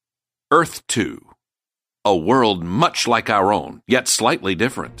Earth 2. A world much like our own, yet slightly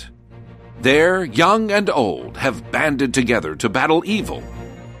different. There, young and old have banded together to battle evil.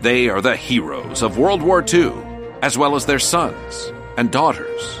 They are the heroes of World War II, as well as their sons and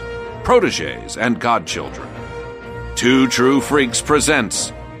daughters, protégés and godchildren. Two True Freaks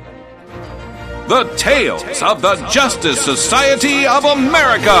presents The Tales of the Justice Society of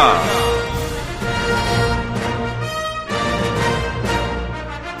America!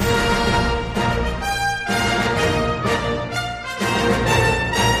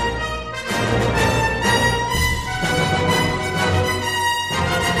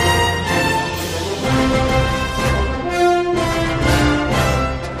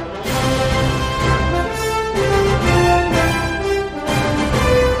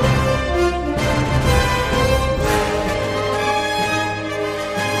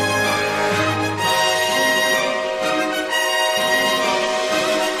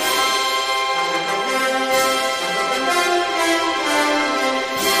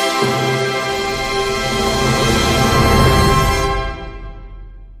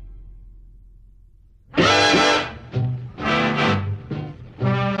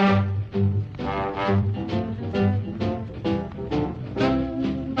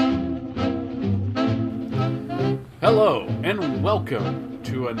 Hello, and welcome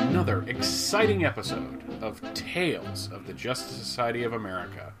to another exciting episode of Tales of the Justice Society of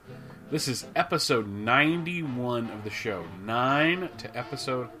America. This is episode 91 of the show, 9 to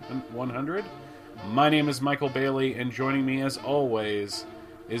episode 100. My name is Michael Bailey, and joining me as always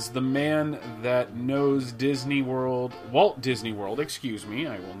is the man that knows Walt Disney World, excuse me,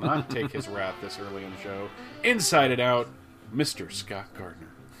 I will not take his wrath this early in the show, inside and out, Mr. Scott Gardner.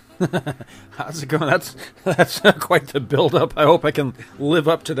 How's it going? That's quite the build-up. I hope I can live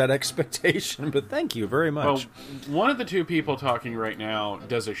up to that expectation, but thank you very much. Well, one of the two people talking right now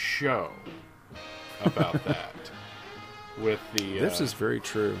does a show about that. With the this is very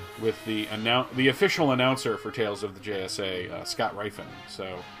true. With the official announcer for Tales of the JSA, Scott Rifen.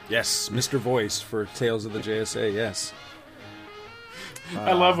 So yes, Mr. Voice for Tales of the JSA. Yes.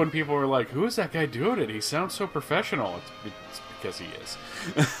 I love when people are like, "Who is that guy doing it? He sounds so professional." It's because he is.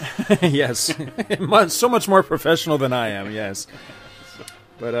 Yes, so much more professional than I am. Yes.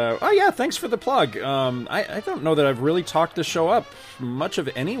 But, oh yeah, thanks for the plug. I don't know that I've really talked the show up much of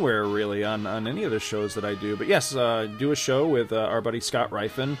anywhere, really, on any of the shows that I do. But yes, do a show with our buddy Scott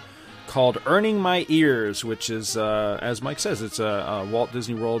Rifen called Earning My Ears, which is, as Mike says, it's a Walt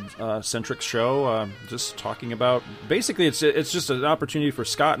Disney World-centric show, just talking about, basically, it's just an opportunity for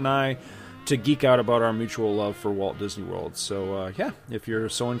Scott and I to geek out about our mutual love for Walt Disney World. So, yeah, if you're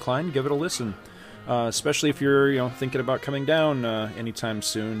so inclined, give it a listen. Especially if you're, thinking about coming down anytime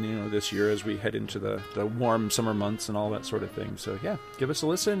soon, this year as we head into the warm summer months and all that sort of thing. So, yeah, give us a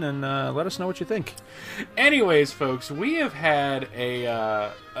listen and let us know what you think. Anyways, folks, we have had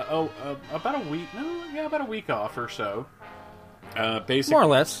about a week off or so. Basically, more or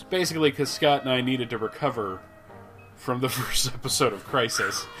less. Basically, because Scott and I needed to recover from the first episode of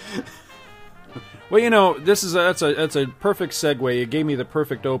Crisis. Well, that's a perfect segue. You gave me the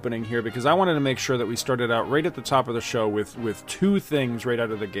perfect opening here because I wanted to make sure that we started out right at the top of the show with two things right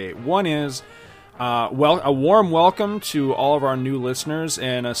out of the gate. One is a warm welcome to all of our new listeners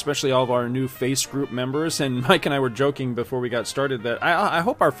and especially all of our new Face group members. And Mike and I were joking before we got started that I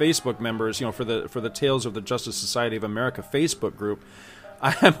hope our Facebook members, for the Tales of the Justice Society of America Facebook group,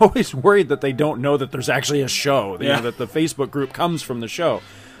 I'm always worried that they don't know that there's actually a show, that the Facebook group comes from the show.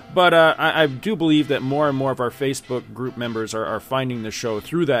 But I do believe that more and more of our Facebook group members are finding the show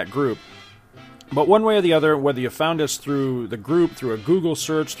through that group. But one way or the other, whether you found us through the group, through a Google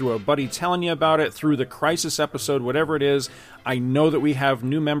search, through a buddy telling you about it, through the Crisis episode, whatever it is, I know that we have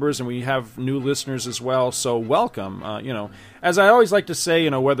new members and we have new listeners as well, so welcome. As I always like to say,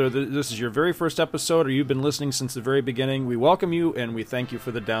 whether this is your very first episode or you've been listening since the very beginning, we welcome you and we thank you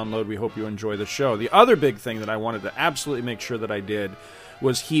for the download. We hope you enjoy the show. The other big thing that I wanted to absolutely make sure that I did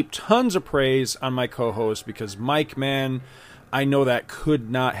was heap tons of praise on my co-host because Mike, man, I know that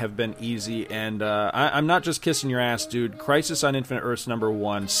could not have been easy, and I'm not just kissing your ass, dude. Crisis on Infinite Earths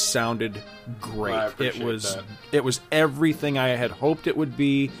 #1 sounded great. It was everything I had hoped it would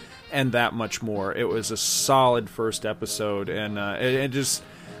be, and that much more. It was a solid first episode, and it just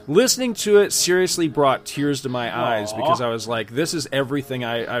listening to it seriously brought tears to my eyes because I was like, this is everything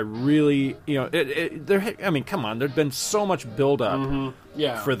I really, come on, there'd been so much build-up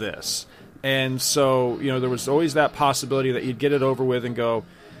for this. And so, there was always that possibility that you'd get it over with and go,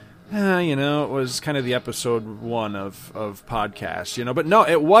 it was kind of the episode 1 of podcast, but no,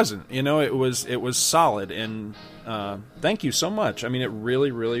 it wasn't. It was solid, and thank you so much. I mean, it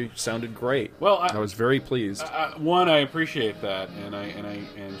really, really sounded great. Well, I was very pleased. One, I appreciate that,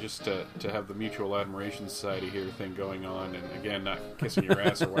 and just to have the Mutual Admiration Society here thing going on, and again, not kissing your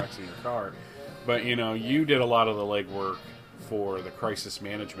ass or waxing your car, but you did a lot of the legwork for the crisis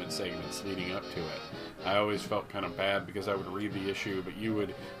management segments leading up to it. I always felt kind of bad because I would read the issue, but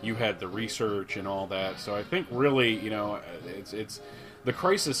you had the research and all that. So I think really, it's the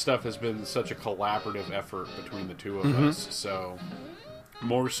crisis stuff has been such a collaborative effort between the two of us. So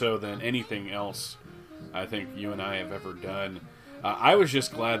more so than anything else, I think you and I have ever done. I was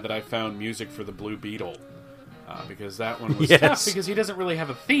just glad that I found music for the Blue Beetle. Because that one was tough because he doesn't really have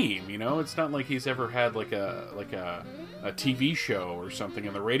a theme, It's not like he's ever had like a TV show or something.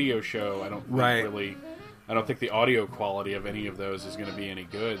 And the radio show, I don't think the audio quality of any of those is going to be any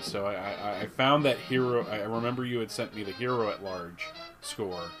good. So I found that Hero. I remember you had sent me the Hero at Large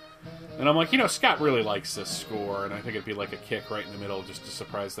score, and I'm like, Scott really likes this score, and I think it'd be like a kick right in the middle just to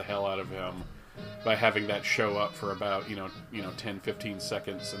surprise the hell out of him by having that show up for about 10, 15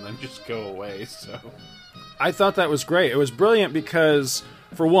 seconds and then just go away. So. I thought that was great. It was brilliant because,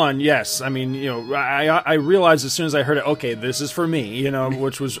 for one, yes, I mean, I realized as soon as I heard it, okay, this is for me,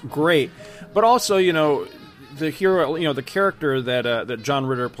 which was great. But also, the hero, the character that John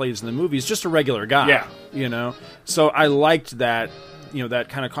Ritter plays in the movie is just a regular guy. Yeah. So I liked that, that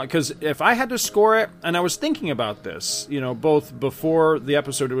kind of, because if I had to score it, and I was thinking about this, both before the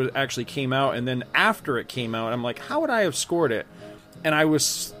episode actually came out and then after it came out, I'm like, how would I have scored it? And I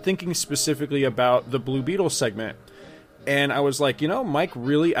was thinking specifically about the Blue Beetle segment. And I was like, Mike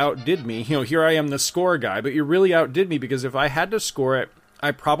really outdid me. Here I am, the score guy, but you really outdid me because if I had to score it,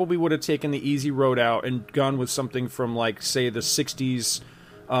 I probably would have taken the easy road out and gone with something from, like, say, the 60s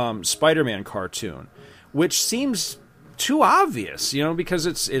Spider-Man cartoon, which seems too obvious, because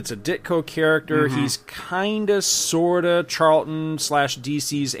it's a Ditko character. Mm-hmm. He's kind of, sort of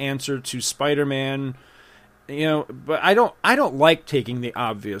Charlton/DC's answer to Spider-Man. But I don't like taking the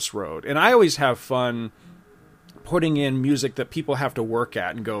obvious road, and I always have fun putting in music that people have to work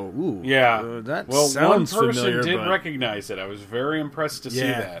at and go, ooh, that sounds familiar. One person did recognize it. I was very impressed to see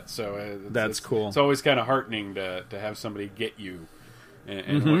that. So that's cool. It's always kind of heartening to have somebody get you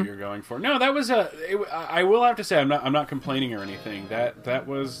and what you're going for. No, that was I will have to say, I'm not complaining or anything. That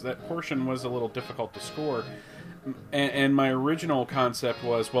portion was a little difficult to score. And my original concept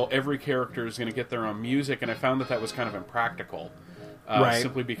was, well, every character is going to get their own music, and I found that was kind of impractical,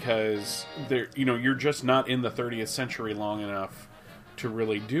 simply because you're just not in the 30th century long enough to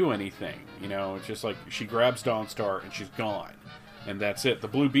really do anything. It's just like she grabs Dawnstar and she's gone, and that's it. The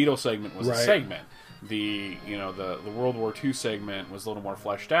Blue Beetle segment was a segment. The World War II segment was a little more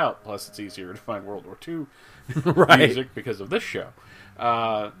fleshed out. Plus, it's easier to find World War II music because of this show.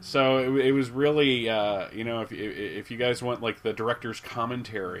 So it was really, if you guys want like the director's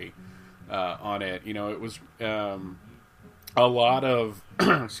commentary on it, it was a lot of,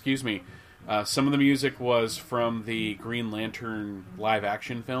 excuse me, some of the music was from the Green Lantern live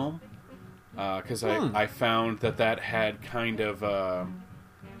action film, because I found that had kind of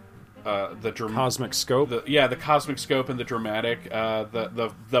the cosmic scope. The cosmic scope and the dramatic.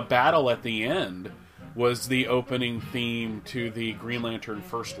 The battle at the end was the opening theme to the Green Lantern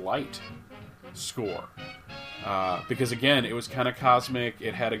First Light score. Because, again, it was kind of cosmic,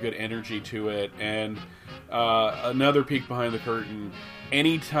 it had a good energy to it, and another peek behind the curtain,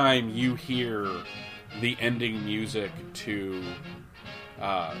 anytime you hear the ending music to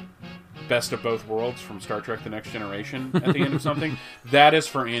Best of Both Worlds from Star Trek The Next Generation at the end of something, that is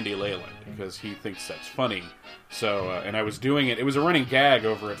for Andy Leyland, because he thinks that's funny. So, and I was doing it was a running gag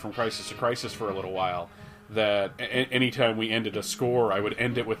over it from Crisis to Crisis for a little while, that anytime we ended a score, I would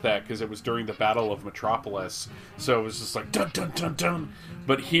end it with that, because it was during the Battle of Metropolis, so it was just like, dun dun dun dun,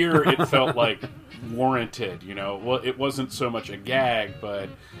 but here it felt like warranted, well, it wasn't so much a gag, but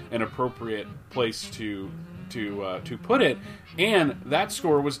an appropriate place to put it, and that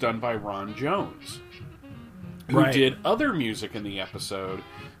score was done by Ron Jones, who did other music in the episode,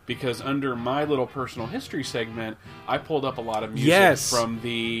 because under my little personal history segment, I pulled up a lot of music from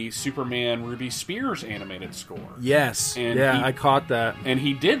the Superman Ruby Spears animated score. Yes, and I caught that. And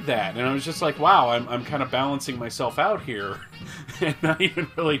he did that, and I was just like, wow, I'm kind of balancing myself out here, and not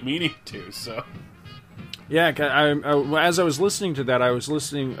even really meaning to, so... Yeah, as I was listening to that, I was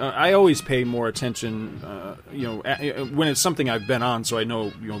listening. I always pay more attention, when it's something I've been on, so I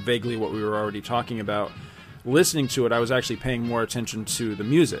know, vaguely what we were already talking about. listening to it, I was actually paying more attention to the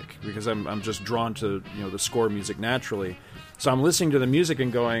music because I'm just drawn to the score music naturally. So I'm listening to the music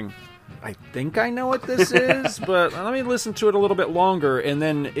and going, I think I know what this is, but let me listen to it a little bit longer. And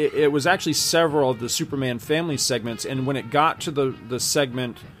then it was actually several of the Superman family segments. And when it got to the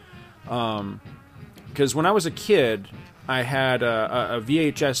segment, because when I was a kid, I had a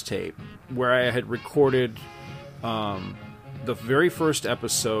VHS tape where I had recorded the very first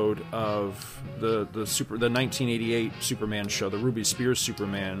episode of the 1988 Superman show, the Ruby Spears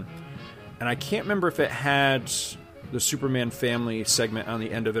Superman. And I can't remember if it had the Superman family segment on the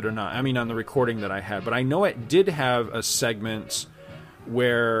end of it or not. I mean, on the recording that I had. But I know it did have a segment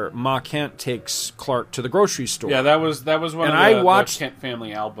where Ma Kent takes Clark to the grocery store. Yeah, that was one of the Kent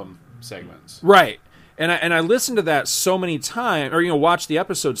family album segments. Right. And I listened to that so many times, or watched the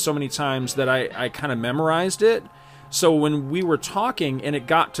episode so many times that I kind of memorized it. So when we were talking and it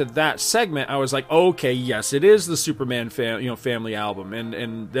got to that segment, I was like, okay, yes, it is the Superman family album.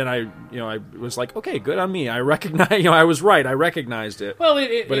 And then I was like, okay, good on me. I recognize, I was right. I recognized it. Well,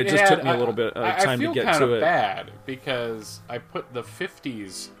 but it just took me a little bit of time to get to it. I feel kind of bad because I put the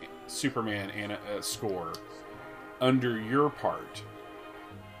 50s Superman score under your part,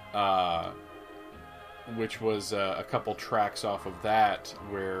 which was a couple tracks off of that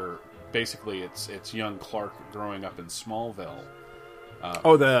where basically it's young Clark growing up in Smallville.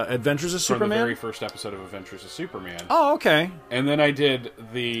 The Adventures of Superman? From the very first episode of Adventures of Superman. Oh, okay. And then I did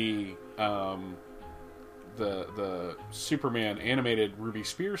the Superman animated Ruby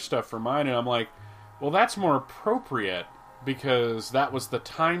Spears stuff for mine, and I'm like, well, that's more appropriate because that was the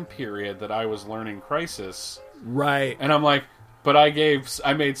time period that I was learning Crisis. Right. And I'm like, but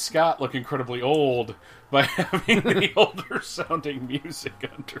I made Scott look incredibly old by having the older sounding music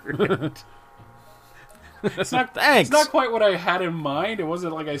under it. It's not quite what I had in mind. It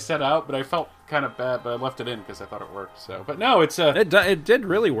wasn't like I set out, but I felt kind of bad, but I left it in because I thought it worked. So, but no, it did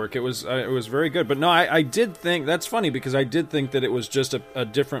really work. It was very good. But no, I did think that's funny because I did think that it was just a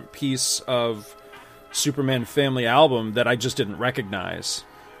different piece of Superman family album that I just didn't recognize.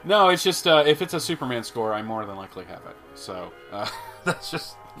 No, it's just if it's a Superman score, I more than likely have it. So that's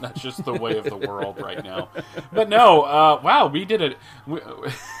just the way of the world right now. But no, wow, we did it.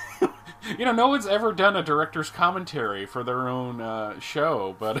 No one's ever done a director's commentary for their own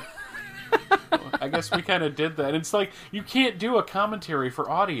show, but I guess we kind of did that. It's like you can't do a commentary for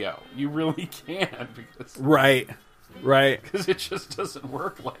audio. You really can't because right, because it just doesn't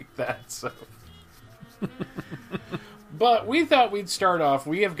work like that. So. But we thought we'd start off.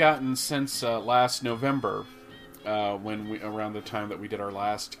 We have gotten since last November, around the time that we did our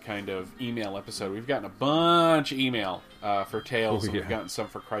last kind of email episode, we've gotten a bunch of email for Tales, and we've gotten some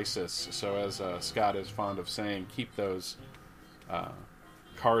for Crisis. So as Scott is fond of saying, keep those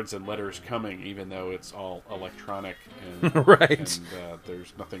cards and letters coming, even though it's all electronic and, right. and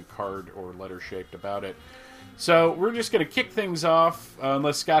there's nothing card or letter shaped about it. So we're just going to kick things off,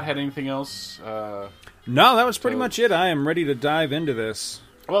 unless Scott had anything else. No, that was pretty much it. I am ready to dive into this.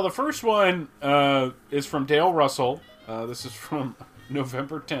 Well, the first one is from Dale Russell. This is from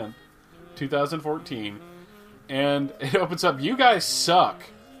November 10th, 2014. And it opens up, "You guys suck."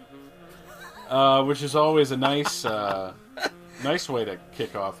 Which is always a nice nice way to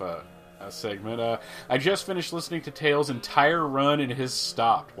kick off a segment. I just finished listening to Tails' entire run and his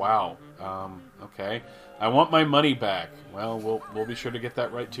stopped. Wow. Okay. I want my money back. Well, we'll be sure to get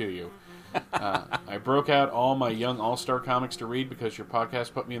that right to you. I broke out all my Young All-Star comics to read because your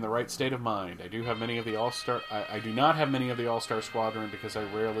podcast put me in the right state of mind. I do have many of the All-Star. I do not have many of the All-Star Squadron because I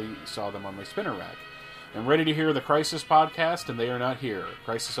rarely saw them on my spinner rack. I'm ready to hear the Crisis podcast, and they are not here.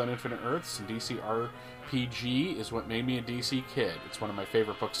 Crisis on Infinite Earths and DC RPG is what made me a DC kid. It's one of my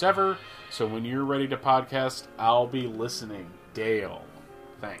favorite books ever. So when you're ready to podcast, I'll be listening. Dale.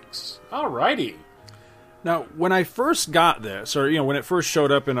 Thanks. Alrighty. Now, when I first got this, or when it first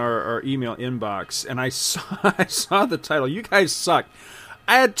showed up in our email inbox, and I saw the title, "You guys suck,"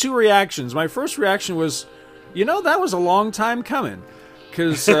 I had two reactions. My first reaction was, that was a long time coming,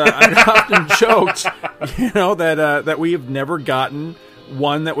 because I've often joked, that we have never gotten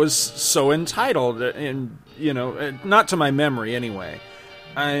one that was so entitled, and not to my memory anyway.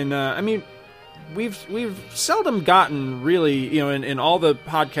 And I mean, we've seldom gotten really, in all the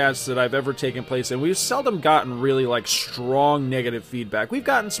podcasts that I've ever taken place in, we've seldom gotten really like strong negative feedback. We've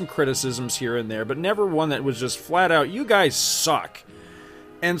gotten some criticisms here and there, but never one that was just flat out, "You guys suck."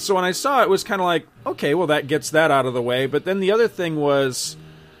 And so when I saw it, it was kind of like, okay, well, that gets that out of the way. But then the other thing was,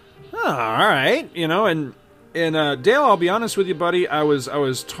 all right, and Dale, I'll be honest with you, buddy, I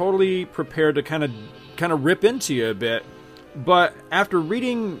was totally prepared to kind of rip into you a bit. But after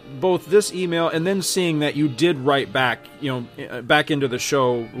reading both this email and then seeing that you did write back, back into the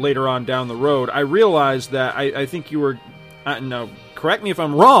show later on down the road, I realized that I think you were, now correct me if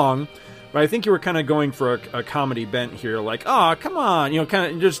I'm wrong, but I think you were kind of going for a comedy bent here, like, oh, come on,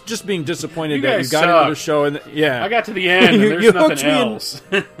 kind of just being disappointed that you got into the show, and I got to the end, and there's nothing else.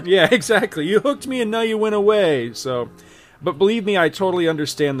 Yeah, exactly. You hooked me, and now you went away. So, but believe me, I totally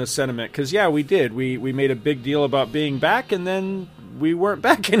understand the sentiment, because yeah, we did. We made a big deal about being back, and then we weren't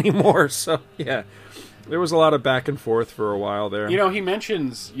back anymore. So yeah, there was a lot of back and forth for a while there. He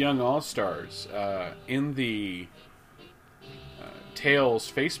mentions Young All-Stars in the Tales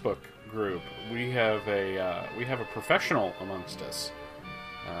Facebook group. We have a professional amongst us,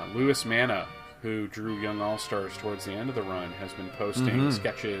 Louis Manna, who drew Young All-Stars towards the end of the run, has been posting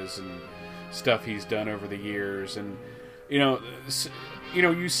sketches and stuff he's done over the years, and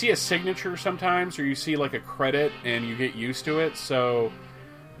you see a signature sometimes, or you see like a credit, and you get used to it. So,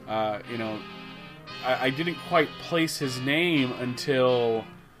 I didn't quite place his name until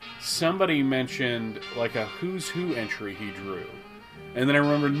somebody mentioned like a Who's Who entry he drew. And then I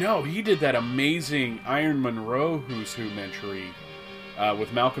remember, no, he did that amazing Iron Monroe Who's Who entry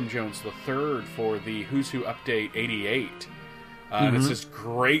with Malcolm Jones III for the Who's Who Update 88. And it's this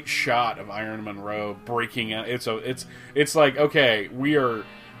great shot of Iron Monroe breaking out. It's like, okay, we are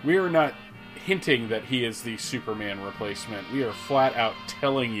not hinting that he is the Superman replacement. We are flat out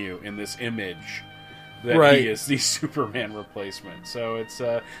telling you in this image that he is the Superman replacement. So it's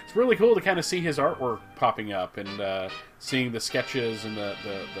really cool to kind of see his artwork popping up and seeing the sketches and the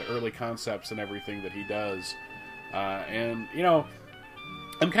early concepts and everything that he does. And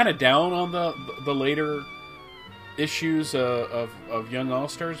I'm kind of down on the later issues of Young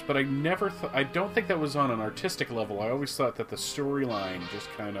All-Stars, but I don't think that was on an artistic level. I always thought that the storyline just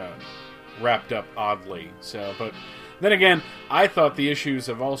kind of wrapped up oddly. So, but then again, I thought the issues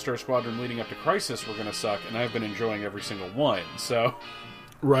of All-Star Squadron leading up to Crisis were going to suck, and I've been enjoying every single one. So,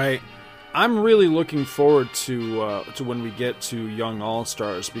 right, I'm really looking forward to when we get to Young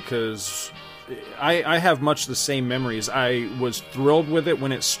All-Stars, because I have much the same memories. I was thrilled with it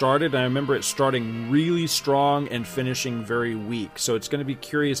when it started. I remember it starting really strong and finishing very weak. So it's going to be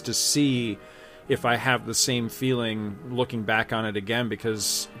curious to see if I have the same feeling looking back on it again,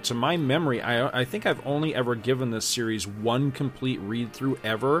 because to my memory, I think I've only ever given this series one complete read-through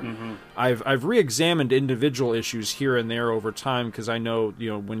ever. I've re-examined individual issues here and there over time, because I know,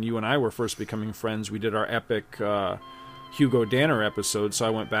 when you and I were first becoming friends, we did our epic Hugo Danner episode, so I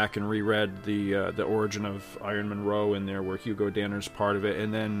went back and reread the origin of Iron Monroe in there, where Hugo Danner's part of it,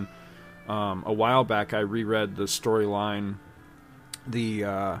 and then a while back I reread the storyline,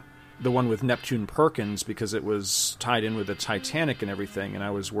 the one with Neptune Perkins, because it was tied in with the Titanic and everything, and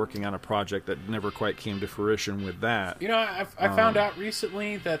I was working on a project that never quite came to fruition with that. I found out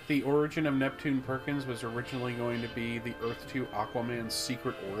recently that the origin of Neptune Perkins was originally going to be the Earth 2 Aquaman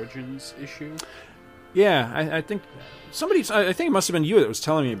Secret Origins issue. Yeah, I think I think it must have been you that was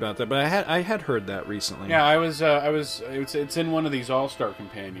telling me about that, but I had heard that recently. Yeah, I was. It's in one of these All-Star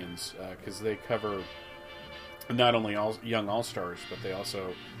companions, because they cover not only Young All-Stars, but they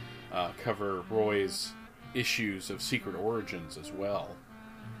also cover Roy's issues of Secret Origins as well.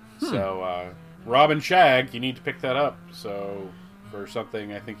 So, Rob and Shag, you need to pick that up. So, for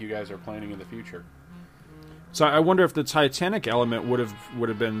something I think you guys are planning in the future. So I wonder if the Titanic element would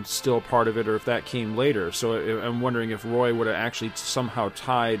have been still part of it, or if that came later. So I'm wondering if Roy would have actually somehow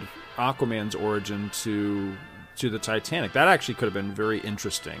tied Aquaman's origin to the Titanic. That actually could have been very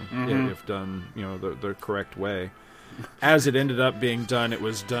interesting if done, the correct way. As it ended up being done, it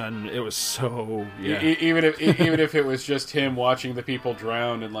was so even if it was just him watching the people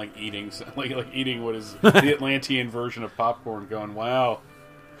drown and like eating what is the Atlantean version of popcorn, going, wow.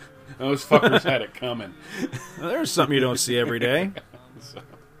 Those fuckers had it coming. Well, there's something you don't see every day.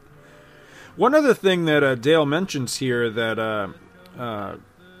 One other thing that Dale mentions here that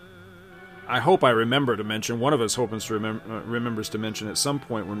I hope I remember to mention, one of us remembers to mention at some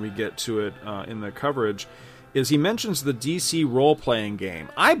point when we get to it in the coverage, is he mentions the DC role-playing game.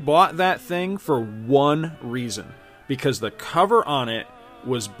 I bought that thing for one reason, because the cover on it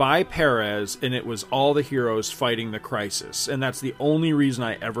was by Perez, and it was all the heroes fighting the Crisis, and that's the only reason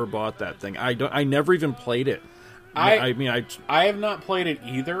I ever bought that thing. I never even played it. I have not played it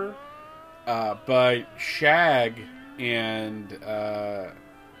either, but Shag and a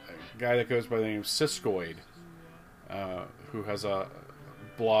guy that goes by the name of Siskoid, who has a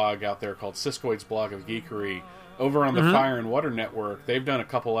blog out there called Siskoid's Blog of Geekery, over on the Fire and Water Network, they've done a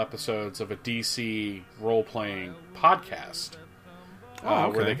couple episodes of a DC role-playing podcast.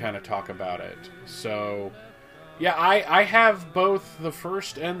 Where they kind of talk about it. So, Yeah, I have both the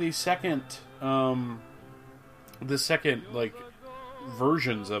first and the second like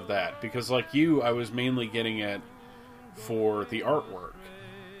versions of that, because like you, I was mainly getting it for the artwork.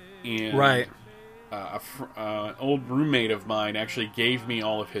 And Right. An old roommate of mine actually gave me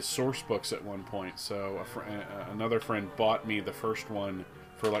all of his source books at one point. So another friend bought me the first one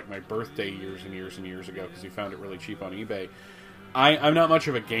for like my birthday years and years and years ago because he found it really cheap on eBay. I'm not much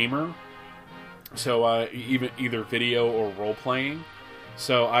of a gamer, so even either video or role playing.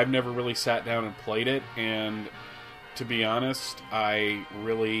 So I've never really sat down and played it, and to be honest, I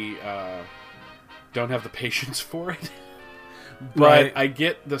really don't have the patience for it. But Right. I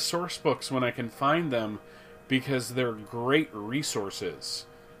get the source books when I can find them because they're great resources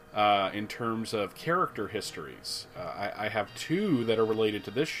in terms of character histories. I have two that are related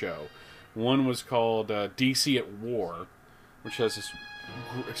to this show. One was called DC at War, which has this...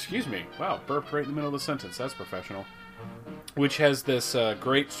 Excuse me. Wow, burped right in the middle of the sentence. That's professional. Which has this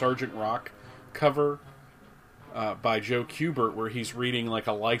great Sergeant Rock cover by Joe Kubert, where he's reading like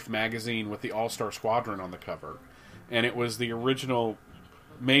a Life magazine with the All-Star Squadron on the cover. And it was the original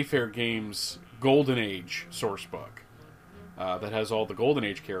Mayfair Games Golden Age source book that has all the Golden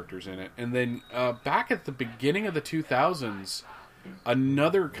Age characters in it. And then back at the beginning of the 2000s,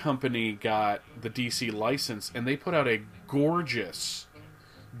 another company got the DC license, and they put out a gorgeous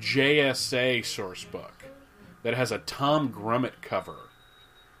JSA source book that has a Tom Grummett cover.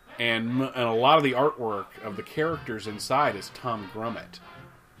 And a lot of the artwork of the characters inside is Tom Grummett.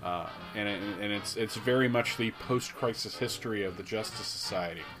 And it's very much the post-crisis history of the Justice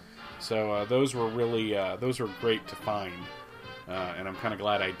Society. So those were really those were great to find, and I'm kind of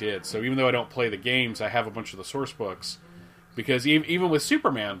glad I did. So even though I don't play the games, I have a bunch of the source books, because even with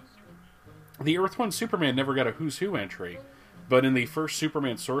Superman, the Earth 1 Superman never got a Who's Who entry, but in the first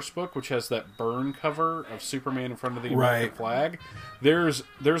Superman source book, which has that burn cover of Superman in front of the American flag, there's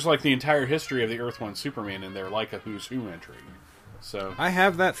like the entire history of the Earth 1 Superman in there, like a Who's Who entry. So I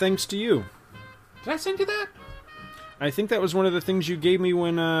have that thanks to you. Did I send you that? I think that was one of the things you gave me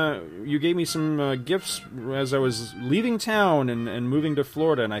when you gave me some gifts as I was leaving town and moving to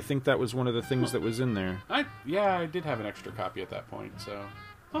Florida, and I think that was one of the things that was in there. I did have an extra copy at that point, so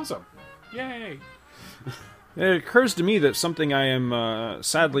awesome. Yay. It occurs to me that something I am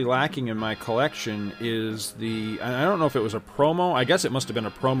sadly lacking in my collection is I don't know if it was a promo, I guess it must have been a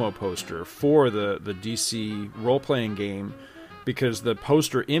promo poster for the DC role-playing game, because the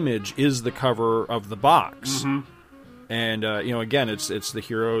poster image is the cover of the box. Mm-hmm. And, again, it's the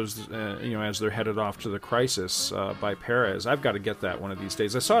heroes, as they're headed off to the crisis by Perez. I've got to get that one of these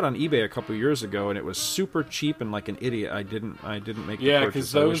days. I saw it on eBay a couple of years ago, and it was super cheap, and like an idiot, I didn't make the purchase. Yeah,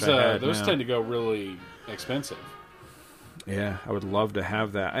 because those tend to go really expensive. Yeah, I would love to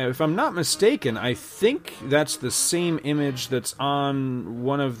have that. If I'm not mistaken, I think that's the same image that's on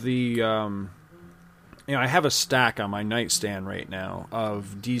one of the... I have a stack on my nightstand right now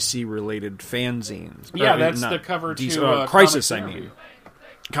of DC-related fanzines. Yeah, that's the cover DC, to Crisis, Comics I mean. Interview.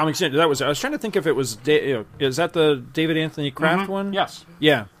 Comics Interview. I was trying to think if it was... is that the David Anthony Kraft one? Yes.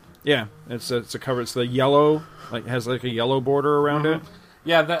 Yeah. It's a cover. It's the yellow, has like a yellow border around it.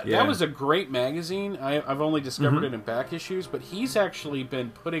 Yeah, that was a great magazine. I've only discovered it in back issues, but he's actually been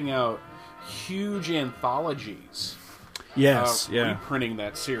putting out huge anthologies. Yes, reprinting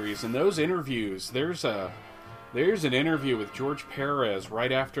that series. And those interviews, there's an interview with George Perez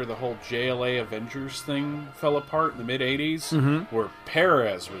right after the whole JLA Avengers thing fell apart in the mid-'80s, where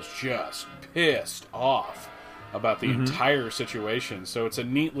Perez was just pissed off about the entire situation. So it's a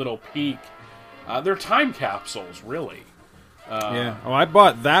neat little peek. They're time capsules, really. I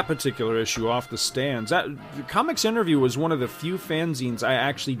bought that particular issue off the stands. That Comics Interview was one of the few fanzines I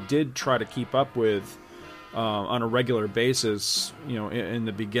actually did try to keep up with on a regular basis, in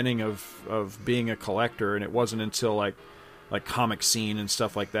the beginning of being a collector, and it wasn't until like Comic Scene and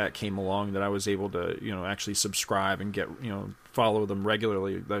stuff like that came along that I was able to actually subscribe and get follow them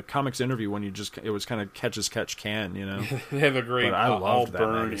regularly. The Comics Interview one, it was kind of catch as catch can, They have a great all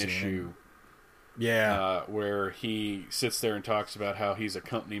burn magazine. issue. Yeah, where he sits there and talks about how he's a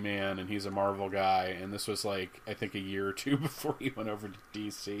company man and he's a Marvel guy, and this was I think a year or two before he went over to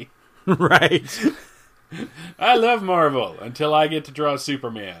DC. Right. I love Marvel until I get to draw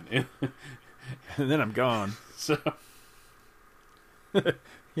Superman. And then I'm gone. So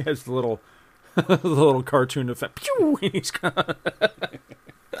he has the little cartoon effect. Pew! And he's gone.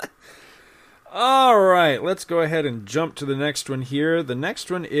 All right, let's go ahead and jump to the next one here. The next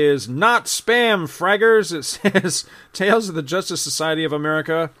one is not spam, fraggers. It says, Tales of the Justice Society of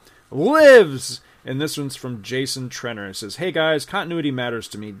America lives And this one's from Jason Trenner. It says, "Hey guys, continuity matters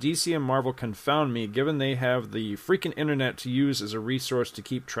to me. DC and Marvel confound me given they have the freaking internet to use as a resource to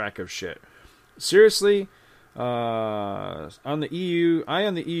keep track of shit. Seriously, on the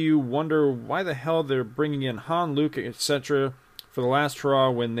EU wonder why the hell they're bringing in Han, Luke, etc. for the last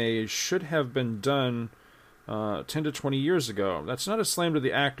hurrah when they should have been done 10 to 20 years ago. That's not a slam to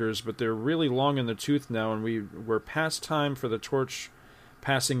the actors, but they're really long in the tooth now, and we're past time for the torch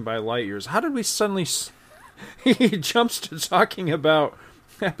passing by light years." How did we suddenly... he jumps to talking about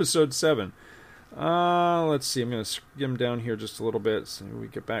episode 7. Let's see. I'm going to skim down here just a little bit so we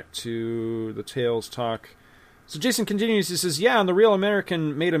get back to the Tales talk. So Jason continues. He says, "Yeah, and the Real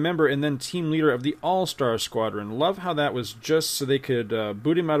American made a member and then team leader of the All-Star Squadron. Love how that was just so they could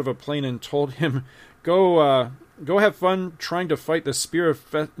boot him out of a plane and told him, go have fun trying to fight the Spear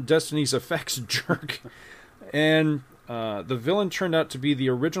of Destiny's effects jerk." And the villain turned out to be the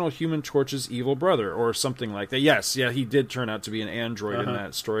original Human Torch's evil brother, or something like that. Yes, yeah, he did turn out to be an android in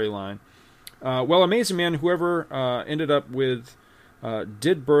that storyline. Well, Amazing Man, whoever ended up with,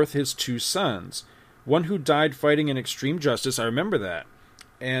 did birth his 2 sons. One who died fighting in Extreme Justice, I remember that.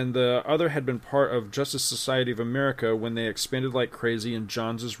 And the other had been part of Justice Society of America when they expanded like crazy in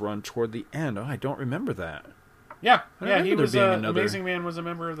Johns' run toward the end. Oh, I don't remember that. Yeah, he was Amazing Man was a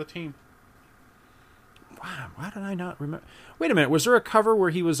member of the team. Wow, why did I not remember? Wait a minute, was there a cover where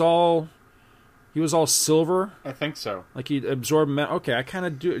he was all silver? I think so. Like he absorbed metal. Okay, I kind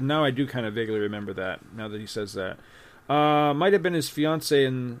of do now. I do kind of vaguely remember that now that he says that. Might have been his fiance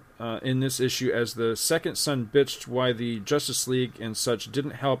in this issue, as the second son bitched why the Justice League and such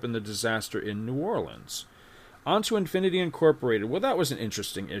didn't help in the disaster in New Orleans. On to Infinity Incorporated. Well, that was an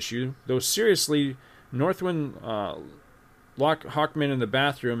interesting issue, though. Seriously, Northwind locked Hawkman in the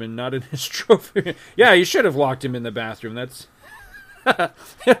bathroom and not in his trophy. Yeah, you should have locked him in the bathroom. That's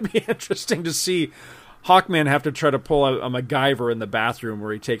it'd be interesting to see Hawkman have to try to pull a MacGyver in the bathroom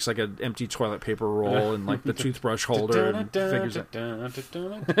where he takes like an empty toilet paper roll and like the toothbrush holder and figures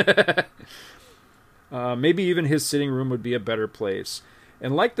it. Maybe even his sitting room would be a better place.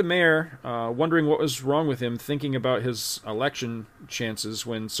 And like the mayor, wondering what was wrong with him, thinking about his election chances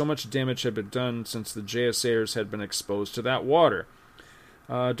when so much damage had been done since the JSAers had been exposed to that water.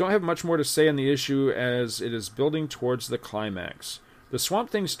 Don't have much more to say on the issue as it is building towards the climax. The Swamp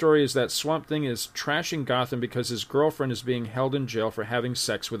Thing story is that Swamp Thing is trashing Gotham because his girlfriend is being held in jail for having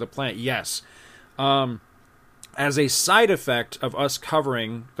sex with a plant. Yes. As a side effect of us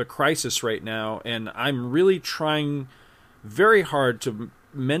covering the crisis right now, and I'm really trying very hard to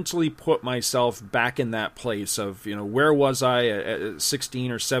mentally put myself back in that place of, where was I at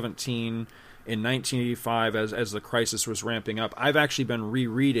 16 or 17 in 1985 as the crisis was ramping up. I've actually been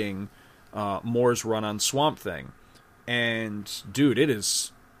rereading Moore's run on Swamp Thing. And, dude, it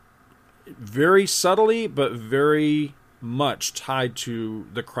is very subtly, but very much tied to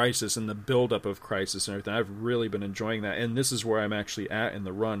the crisis and the buildup of crisis and everything. I've really been enjoying that. And this is where I'm actually at in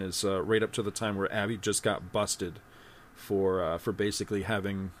the run, is right up to the time where Abby just got busted for basically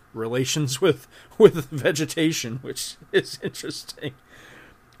having relations with vegetation, which is interesting.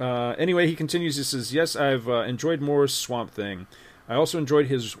 Anyway, he continues. He says, "Yes, I've enjoyed Moore's Swamp Thing. I also enjoyed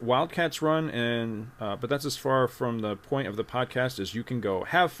his Wildcats run, but that's as far from the point of the podcast as you can go.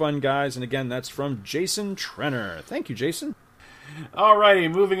 Have fun, guys." And again, that's from Jason Trenner. Thank you, Jason.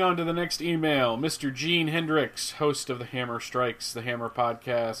 Alrighty, moving on to the next email. Mr. Gene Hendricks, host of the Hammer Strikes, the Hammer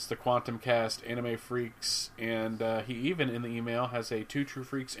Podcast, the Quantum Cast, Anime Freaks, and he even in the email has a Two True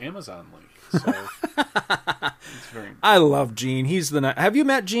Freaks Amazon link. So it's very... I love Gene. He's the... Have you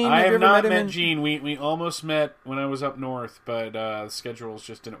met Gene? I have you ever not met him met Gene. We almost met when I was up north, but the schedules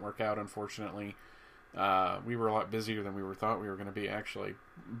just didn't work out, unfortunately. We were a lot busier than we thought we were going to be, actually.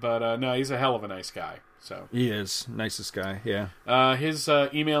 But no, he's a hell of a nice guy. So he is. Nicest guy, yeah. His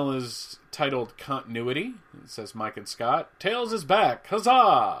email is titled Continuity. It says, "Mike and Scott, Tales is back. Huzzah!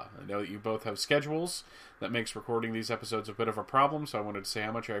 I know that you both have schedules. That makes recording these episodes a bit of a problem, so I wanted to say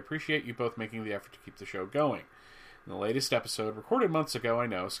how much I appreciate you both making the effort to keep the show going. In the latest episode, recorded months ago, I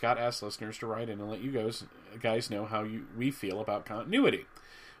know, Scott asked listeners to write in and let you guys know how we feel about continuity.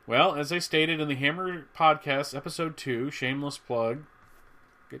 Well, as I stated in the Hammer Podcast, Episode 2, shameless plug,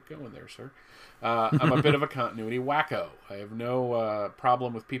 get going there, sir. I'm a bit of a continuity wacko. I have no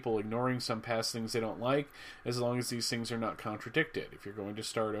problem with people ignoring some past things they don't like, as long as these things are not contradicted. If you're going to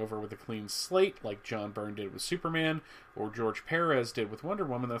start over with a clean slate, like John Byrne did with Superman, or George Perez did with Wonder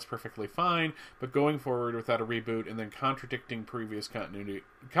Woman, that's perfectly fine, but going forward without a reboot and then contradicting previous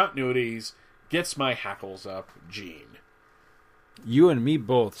continuities gets my hackles up, Gene." You and me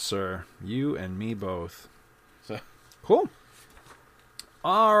both, sir. You and me both. So, cool.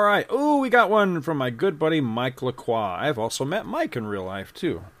 All right. Oh, we got one from my good buddy Mike Lacroix. I've also met Mike in real life,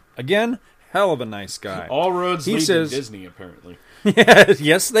 too. Again, hell of a nice guy. All roads lead to Disney, apparently.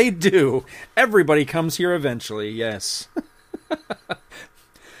 Yes, they do. Everybody comes here eventually, yes.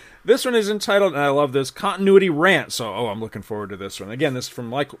 This one is entitled, and I love this, Continuity Rant. So, I'm looking forward to this one. Again, this is from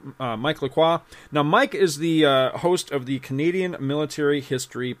Mike Lacroix. Now, Mike is the host of the Canadian Military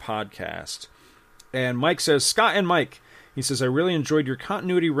History Podcast. And Mike says, Scott and Mike, he says, I really enjoyed your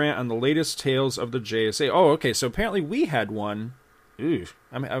continuity rant on the latest tales of the JSA. Oh, okay, so apparently we had one. Ooh,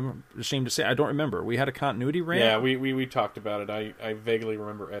 I'm ashamed to say, I don't remember. We had a continuity rant? Yeah, we talked about it. I vaguely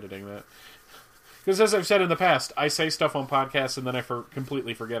remember editing that. Because as I've said in the past, I say stuff on podcasts and then I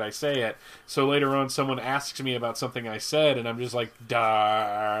completely forget I say it. So later on, someone asks me about something I said, and I'm just like,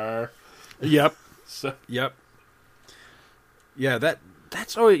 "Dar." Yep. So. Yep. Yeah,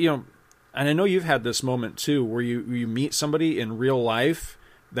 that's always, and I know you've had this moment too, where you meet somebody in real life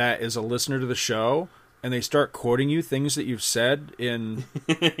that is a listener to the show, and they start quoting you things that you've said in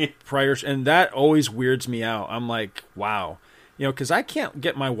prior, and that always weirds me out. I'm like, wow. Because I can't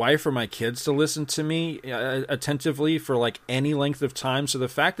get my wife or my kids to listen to me attentively for like any length of time. So the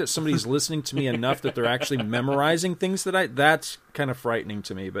fact that somebody's listening to me enough that they're actually memorizing things that's kind of frightening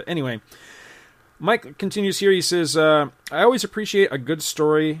to me. But anyway, Mike continues here. He says, I always appreciate a good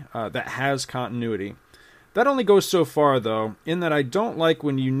story that has continuity. That only goes so far, though, in that I don't like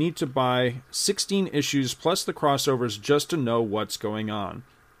when you need to buy 16 issues plus the crossovers just to know what's going on.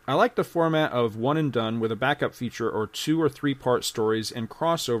 I like the format of one and done with a backup feature or 2 or 3 part stories, and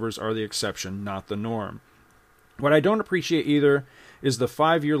crossovers are the exception, not the norm. What I don't appreciate either is the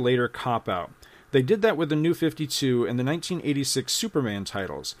 5-year later cop-out. They did that with the New 52 and the 1986 Superman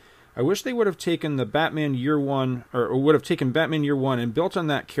titles. I wish they would have taken the Batman Year One, or would have taken Batman Year One and built on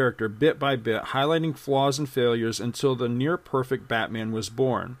that character bit by bit, highlighting flaws and failures until the near-perfect Batman was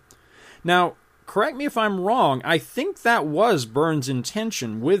born. Now, correct me if I'm wrong, I think that was Byrne's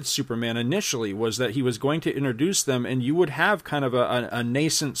intention with Superman initially, was that he was going to introduce them and you would have kind of a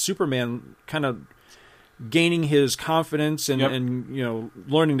nascent Superman kind of gaining his confidence and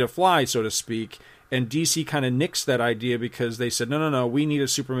learning to fly, so to speak. And DC kind of nixed that idea because they said, no, we need a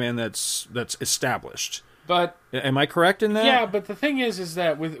Superman that's established. But am I correct in that? Yeah, but the thing is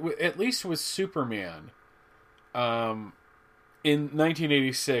that with at least with Superman, in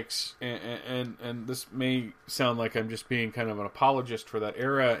 1986, and this may sound like I'm just being kind of an apologist for that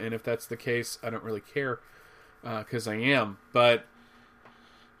era, and if that's the case, I don't really care, because I am. But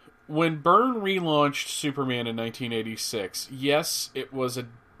when Byrne relaunched Superman in 1986, yes, it was a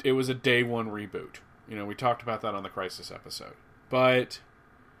day one reboot. We talked about that on the Crisis episode. But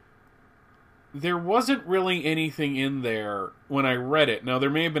there wasn't really anything in there when I read it. Now, there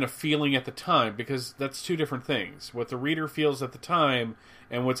may have been a feeling at the time, because that's two different things. What the reader feels at the time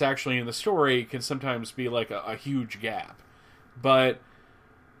and what's actually in the story can sometimes be like a huge gap. But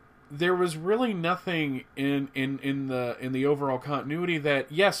there was really nothing in the overall continuity that,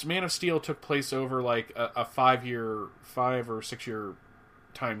 yes, Man of Steel took place over like a 5 or 6 year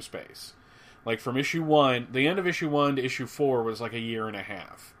time space. Like from issue 1, the end of issue 1 to issue 4 was like a year and a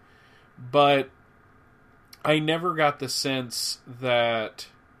half. But I never got the sense that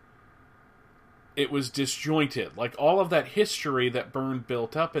it was disjointed. Like all of that history that Byrne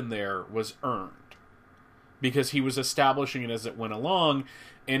built up in there was earned, because he was establishing it as it went along.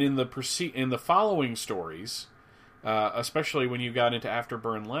 And in the following stories, especially when you got into after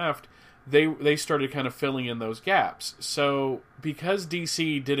Byrne left, they started kind of filling in those gaps. So because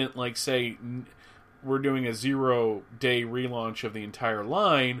DC didn't say we're doing a 0-day relaunch of the entire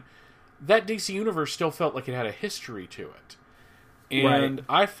line, that DC universe still felt like it had a history to it. And right.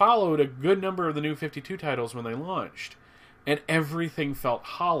 I followed a good number of the New 52 titles when they launched, and everything felt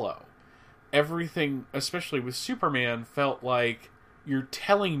hollow. Everything, especially with Superman, felt like you're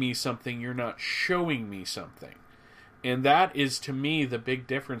telling me something, you're not showing me something. And that is, to me, the big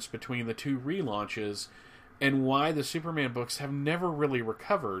difference between the two relaunches, and why the Superman books have never really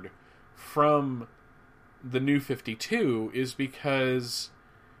recovered from the New 52, is because,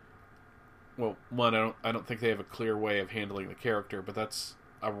 well, one, I don't think they have a clear way of handling the character, but that's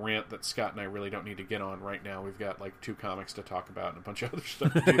a rant that Scott and I really don't need to get on right now. We've got 2 comics to talk about and a bunch of other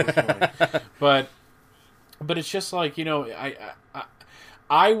stuff to do this morning. But it's just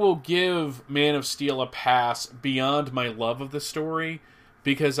I will give Man of Steel a pass beyond my love of the story,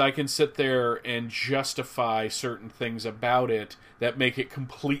 because I can sit there and justify certain things about it that make it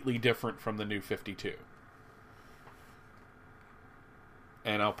completely different from the New 52.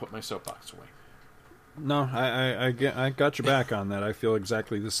 And I'll put my soapbox away. No, I got your back on that. I feel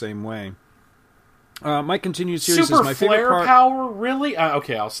exactly the same way. Mike continues series Super is my favorite flare part. power, really?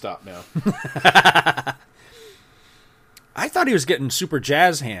 Okay, I'll stop now. I thought he was getting super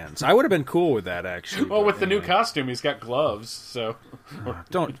jazz hands. I would have been cool with that, actually. Well, but with the new anyway. costume, he's got gloves, so...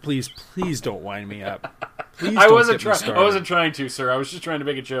 Please don't wind me up. Please I don't wasn't get me trying. I wasn't trying to, sir. I was just trying to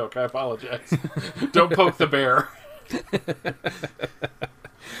make a joke. I apologize. Don't poke the bear.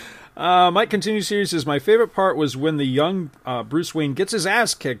 Mike continues series says, my favorite part was when the young Bruce Wayne gets his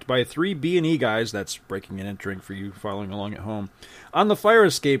ass kicked by 3 B&E guys, that's breaking and entering for you following along at home, on the fire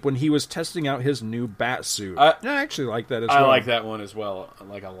escape when he was testing out his new bat suit. I actually like that as well. I like that one as well,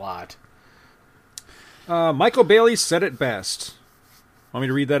 like a lot. Michael Bailey said it best. Want me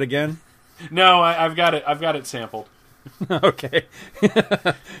to read that again? No, I've got it. I've got it sampled. Okay.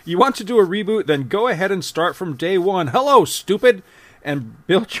 You want to do a reboot? Then go ahead and start from day one. Hello, stupid! And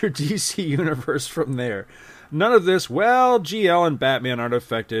build your DC universe from there. None of this, well, GL and Batman aren't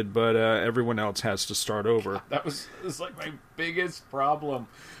affected, but everyone else has to start over. That was like my biggest problem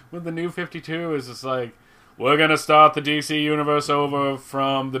with the New 52 is it's like, we're going to start the DC universe over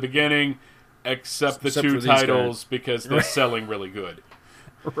from the beginning, except the two titles, because they're selling really good.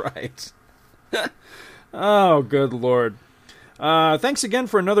 Right. Oh, good Lord. Thanks again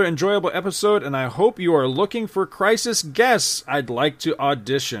for another enjoyable episode, and I hope you are looking for crisis guests. I'd like to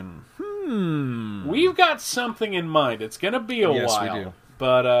audition. We've got something in mind. It's going to be a while. Yes, we do.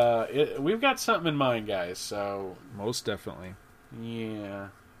 But we've got something in mind, guys, so... Most definitely. Yeah,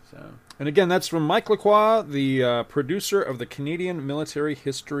 so... And again, that's from Mike Lacroix, the producer of the Canadian Military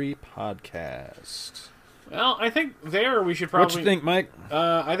History Podcast. Well, I think we should probably... What you think, Mike?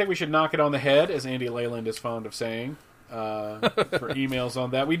 I think we should knock it on the head, as Andy Leyland is fond of saying. For emails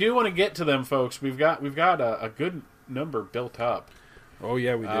on that, we do want to get to them, folks. We've got a good number built up. Oh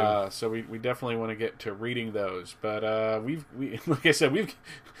yeah, we do. So we definitely want to get to reading those. But we like I said, we've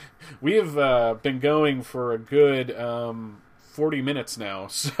been going for a good 40 minutes now.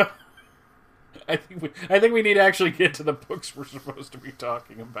 So I think we need to actually get to the books we're supposed to be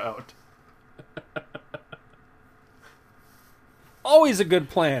talking about. Always a good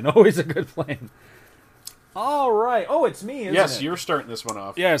plan. Always a good plan. All right. Oh, it's me, isn't it? Yes, you're starting this one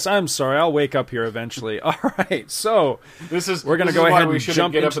off. Yes, I'm sorry. I'll wake up here eventually. All right. So we're going to go why ahead we and shouldn't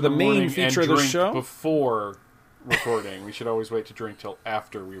jump get up into in the main morning feature and of the drink show. Before recording, we should always wait to drink till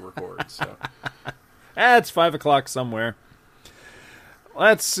after we record. So It's 5 o'clock somewhere.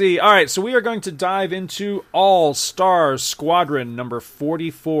 Let's see. All right, so we are going to dive into All-Star Squadron number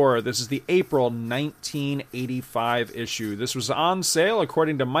 44. This is the April 1985 issue. This was on sale,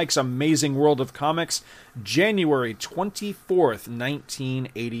 according to Mike's Amazing World of Comics, January 24th,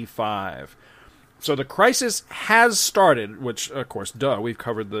 1985. So the crisis has started, which, of course, we've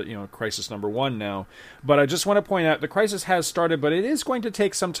covered the crisis number 1 now. But I just want to point out, the crisis has started, but it is going to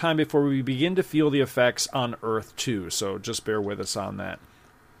take some time before we begin to feel the effects on Earth 2. So just bear with us on that.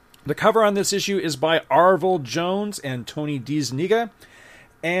 The cover on this issue is by Arvil Jones and Tony DeZuniga,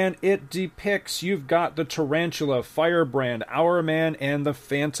 and it depicts, you've got the Tarantula, Firebrand, Hourman, and the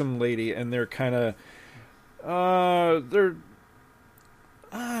Phantom Lady, and they're kind of, how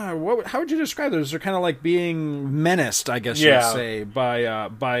would you describe those? They're kind of like being menaced, I guess you'd say,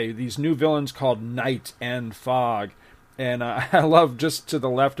 by these new villains called Night and Fog. And I love, just to the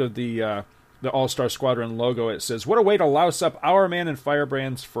left of the All-Star Squadron logo, it says, "What a way to louse up Hourman and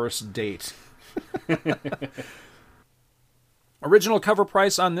Firebrand's first date." Original cover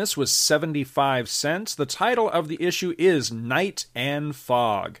price on this was 75 cents. The title of the issue is Night and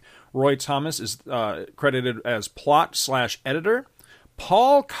Fog. Roy Thomas is credited as plot/editor.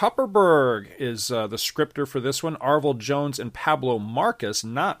 Paul Kupperberg is the scripter for this one. Arvil Jones and Pablo Marcus,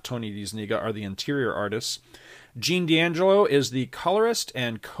 not Tony DeZuniga, are the interior artists. Gene D'Angelo is the colorist,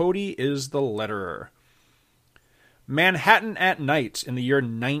 and Cody is the letterer. Manhattan at night in the year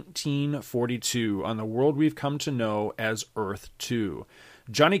 1942 on the world we've come to know as Earth 2.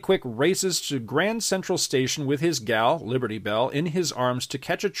 Johnny Quick races to Grand Central Station with his gal, Liberty Bell, in his arms to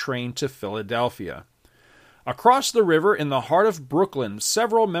catch a train to Philadelphia. Across the river, in the heart of Brooklyn,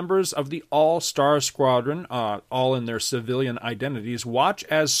 several members of the All-Star Squadron, all in their civilian identities, watch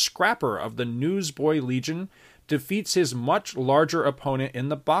as Scrapper of the Newsboy Legion defeats his much larger opponent in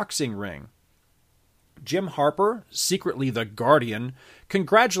the boxing ring. Jim Harper, secretly the Guardian,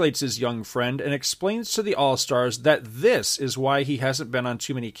 congratulates his young friend and explains to the All-Stars that this is why he hasn't been on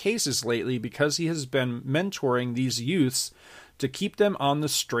too many cases lately, because he has been mentoring these youths to keep them on the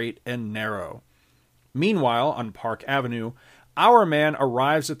straight and narrow. Meanwhile, on Park Avenue, Hourman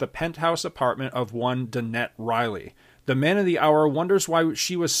arrives at the penthouse apartment of one Danette Riley. The man of the hour wonders why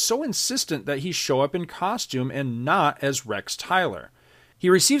she was so insistent that he show up in costume and not as Rex Tyler. He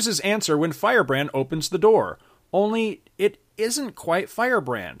receives his answer when Firebrand opens the door. Only it isn't quite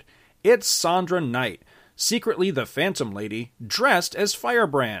Firebrand. It's Sandra Knight, secretly the Phantom Lady, dressed as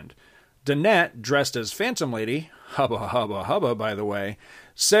Firebrand. Danette, dressed as Phantom Lady, hubba hubba hubba by the way,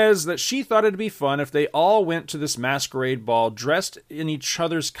 says that she thought it'd be fun if they all went to this masquerade ball dressed in each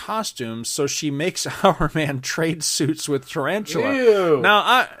other's costumes, so she makes Hourman trade suits with Tarantula. Ew.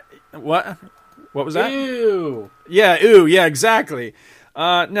 Now, what was that? Ew. Yeah, ooh, yeah, exactly.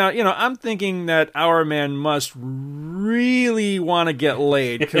 Now, I'm thinking that Hourman must really want to get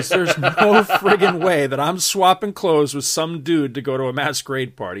laid, because there's no friggin' way that I'm swapping clothes with some dude to go to a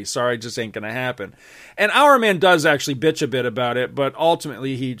masquerade party. Sorry, just ain't gonna happen. And Hourman does actually bitch a bit about it, but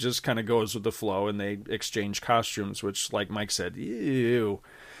ultimately he just kind of goes with the flow, and they exchange costumes, which, like Mike said, ew.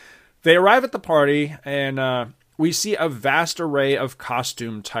 They arrive at the party, and we see a vast array of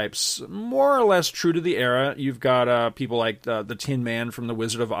costume types, more or less true to the era. You've got people like the Tin Man from The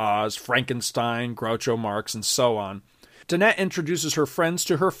Wizard of Oz, Frankenstein, Groucho Marx, and so on. Danette introduces her friends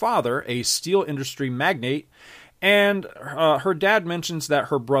to her father, a steel industry magnate, and her dad mentions that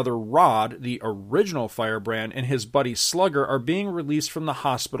her brother Rod, the original Firebrand, and his buddy Slugger are being released from the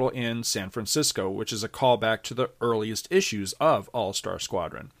hospital in San Francisco, which is a callback to the earliest issues of All-Star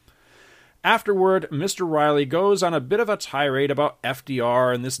Squadron. Afterward, Mr. Riley goes on a bit of a tirade about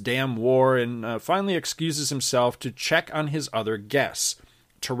FDR and this damn war, and finally excuses himself to check on his other guests.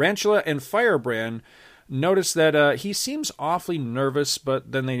 Tarantula and Firebrand notice that he seems awfully nervous,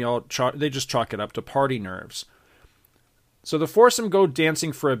 but then they just chalk it up to party nerves. So the foursome go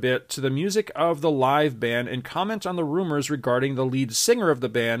dancing for a bit to the music of the live band and comment on the rumors regarding the lead singer of the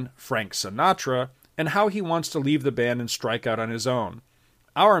band, Frank Sinatra, and how he wants to leave the band and strike out on his own.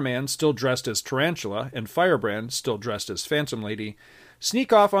 Hourman, still dressed as Tarantula, and Firebrand, still dressed as Phantom Lady,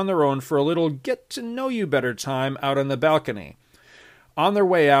 sneak off on their own for a little get-to-know-you-better time out on the balcony. On their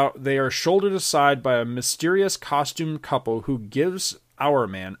way out, they are shouldered aside by a mysterious costumed couple who gives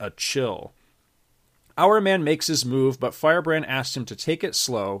Hourman a chill. Hourman makes his move, but Firebrand asks him to take it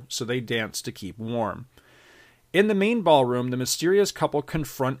slow, so they dance to keep warm. In the main ballroom, the mysterious couple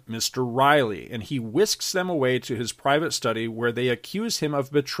confront Mr. Riley, and he whisks them away to his private study where they accuse him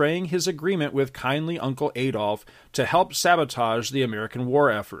of betraying his agreement with kindly Uncle Adolf to help sabotage the American war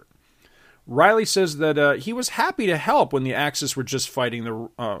effort. Riley says that he was happy to help when the Axis were just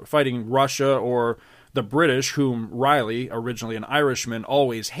fighting Russia or the British, whom Riley, originally an Irishman,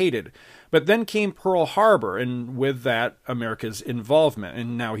 always hated. But then came Pearl Harbor, and with that, America's involvement,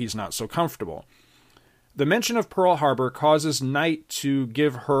 and now he's not so comfortable. The mention of Pearl Harbor causes Knight to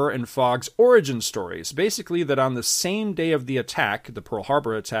give her and Fogg's origin stories. Basically, that on the same day of the attack, the Pearl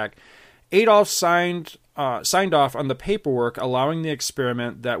Harbor attack, Adolf signed off on the paperwork allowing the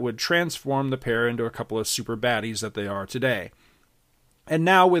experiment that would transform the pair into a couple of super baddies that they are today. And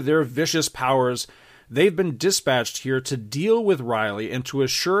now, with their vicious powers, they've been dispatched here to deal with Riley and to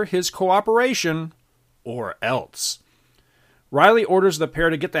assure his cooperation, or else. Riley orders the pair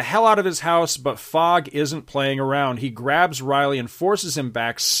to get the hell out of his house, but Fogg isn't playing around. He grabs Riley and forces him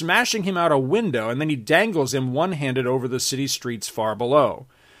back, smashing him out a window, and then he dangles him one-handed over the city streets far below.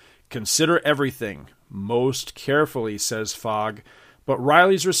 "Consider everything, most carefully," says Fogg, but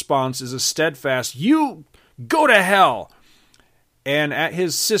Riley's response is a steadfast, "You go to hell!" And at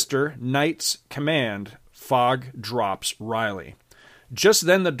his sister, Knight's command, Fogg drops Riley. Just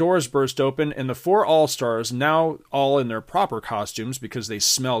then the doors burst open, and the four All-Stars, now all in their proper costumes because they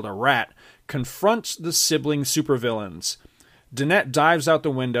smelled a rat, confront the sibling supervillains. Danette dives out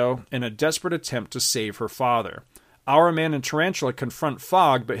the window in a desperate attempt to save her father. Hourman and Tarantula confront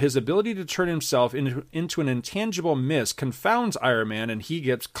Fogg, but his ability to turn himself into an intangible mist confounds Ironman, and he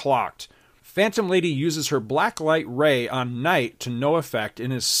gets clocked. Phantom Lady uses her black light ray on Knight to no effect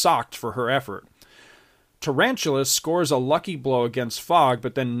and is socked for her effort. Tarantula scores a lucky blow against Fogg,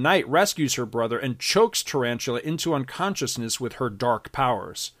 but then Knight rescues her brother and chokes Tarantula into unconsciousness with her dark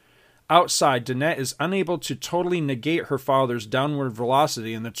powers. Outside, Danette is unable to totally negate her father's downward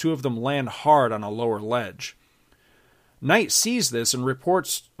velocity, and the two of them land hard on a lower ledge. Knight sees this and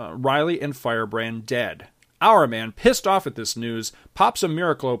reports Riley and Firebrand dead. Hourman, pissed off at this news, pops a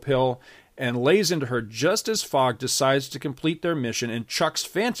Miracle pill and lays into her just as Fogg decides to complete their mission and chucks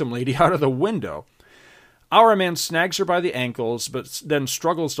Phantom Lady out of the window. Hourman snags her by the ankles, but then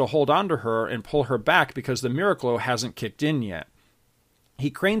struggles to hold onto her and pull her back because the Miracle hasn't kicked in yet. He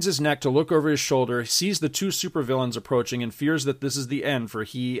cranes his neck to look over his shoulder, sees the two supervillains approaching, and fears that this is the end for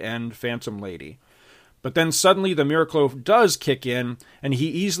he and Phantom Lady. But then suddenly the Miracle does kick in, and he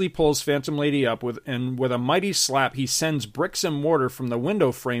easily pulls Phantom Lady up, with a mighty slap he sends bricks and mortar from the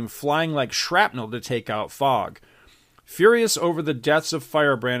window frame flying like shrapnel to take out Fogg. Furious over the deaths of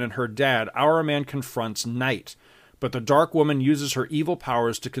Firebrand and her dad, Our Man confronts Knight, but the Dark Woman uses her evil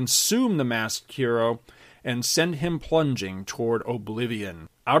powers to consume the masked hero and send him plunging toward oblivion.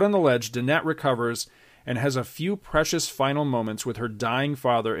 Out on the ledge, Danette recovers and has a few precious final moments with her dying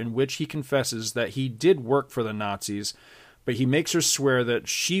father in which he confesses that he did work for the Nazis, but he makes her swear that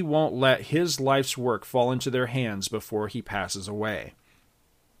she won't let his life's work fall into their hands before he passes away.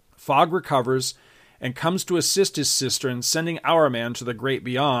 Fogg recovers and comes to assist his sister in sending Our Man to the great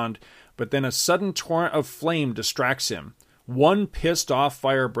beyond, but then a sudden torrent of flame distracts him. One pissed-off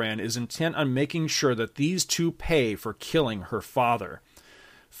Firebrand is intent on making sure that these two pay for killing her father.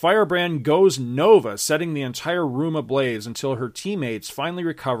 Firebrand goes Nova, setting the entire room ablaze until her teammates finally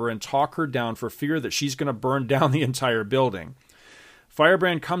recover and talk her down for fear that she's going to burn down the entire building.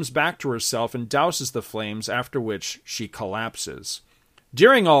 Firebrand comes back to herself and douses the flames, after which she collapses.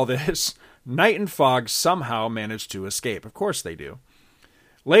 During all this, Knight and Fogg somehow manage to escape. Of course they do.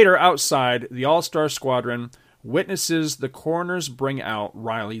 Later, outside, the All-Star Squadron witnesses the coroners bring out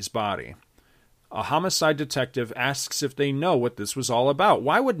Riley's body. A homicide detective asks if they know what this was all about.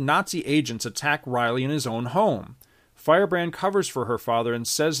 Why would Nazi agents attack Riley in his own home? Firebrand covers for her father and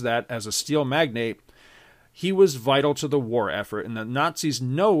says that, as a steel magnate, he was vital to the war effort, and the Nazis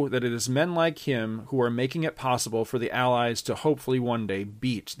know that it is men like him who are making it possible for the Allies to hopefully one day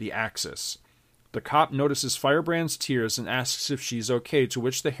beat the Axis. The cop notices Firebrand's tears and asks if she's okay, to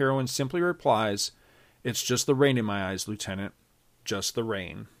which the heroine simply replies, "It's just the rain in my eyes, Lieutenant. Just the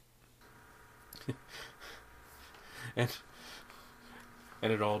rain." and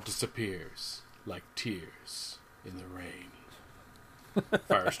it all disappears like tears in the rain.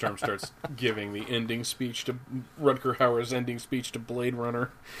 Firestorm starts giving the ending speech to Rutger Hauer's ending speech to Blade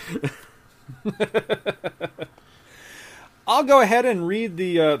Runner. I'll go ahead and read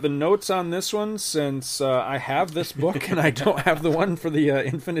the notes on this one, since I have this book and I don't have the one for the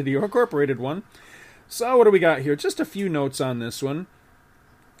Infinity Incorporated one. So what do we got here? Just a few notes on this one.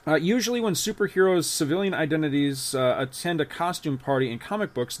 Usually when superheroes' civilian identities attend a costume party in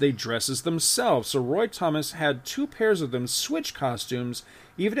comic books, they dress as themselves. So Roy Thomas had 2 pairs of them switch costumes,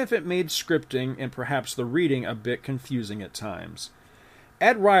 even if it made scripting and perhaps the reading a bit confusing at times.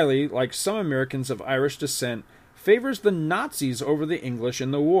 Ed Riley, like some Americans of Irish descent, favors the Nazis over the English in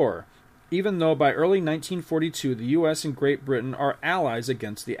the war, even though by early 1942 the U.S. and Great Britain are allies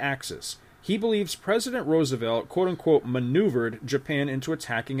against the Axis. He believes President Roosevelt, quote-unquote, maneuvered Japan into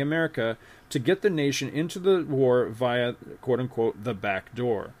attacking America to get the nation into the war via, quote-unquote, the back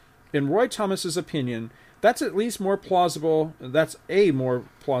door. In Roy Thomas's opinion, that's at least more plausible. That's a more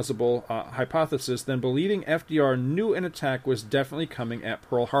plausible hypothesis than believing FDR knew an attack was definitely coming at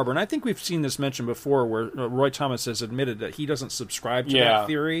Pearl Harbor. And I think we've seen this mentioned before, where Roy Thomas has admitted that he doesn't subscribe to that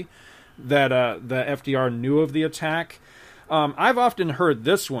theory, that FDR knew of the attack. I've often heard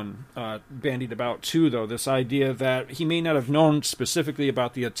this one bandied about too, though, this idea that he may not have known specifically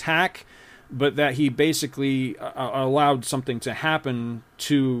about the attack, but that he basically allowed something to happen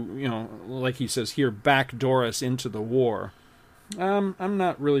to, like he says here, backdoor us into the war. I'm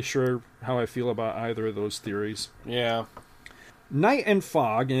not really sure how I feel about either of those theories. Yeah. Knight and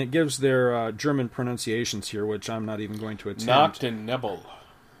Fogg, and it gives their German pronunciations here, which I'm not even going to attempt. Nacht and Nebel.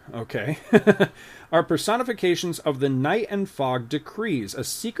 Okay. Are personifications of the Knight and Fogg decrees, a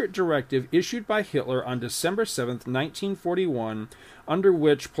secret directive issued by Hitler on December 7th, 1941, under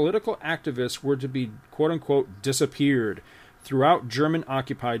which political activists were to be, quote-unquote, disappeared throughout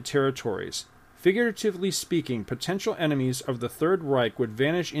German-occupied territories. Figuratively speaking, potential enemies of the Third Reich would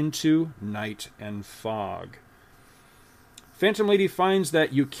vanish into Night and Fog. Phantom Lady finds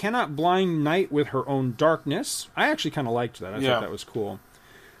that you cannot blind Night with her own darkness. I actually kind of liked that. I thought that was cool.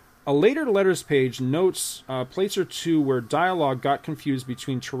 A later letters page notes a place or two where dialogue got confused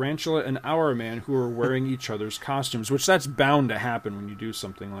between Tarantula and Our Man, who were wearing each other's costumes, which that's bound to happen when you do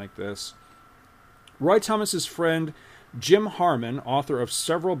something like this. Roy Thomas's friend Jim Harmon, author of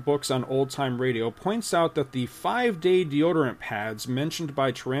several books on old-time radio, points out that the 5-day deodorant pads mentioned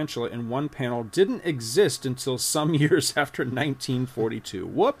by Tarantula in one panel didn't exist until some years after 1942.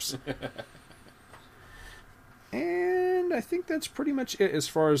 Whoops! And I think that's pretty much it as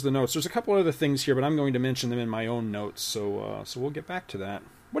far as the notes. There's a couple other things here, but I'm going to mention them in my own notes, so we'll get back to that.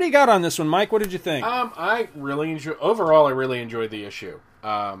 What do you got on this one, Mike? What did you think? I really enjoyed the issue.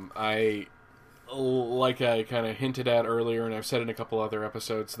 Like I kind of hinted at earlier, and I've said in a couple other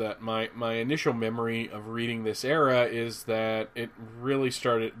episodes, that my initial memory of reading this era is that it really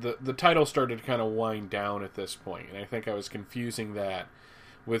started, the title started to kind of wind down at this point, and I think I was confusing that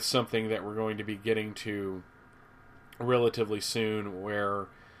with something that we're going to be getting to relatively soon, where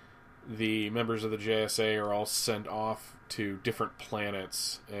the members of the JSA are all sent off to different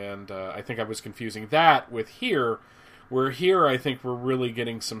planets, and I think I was confusing that with here, where here I think we're really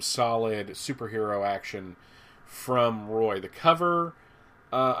getting some solid superhero action from Roy. The cover,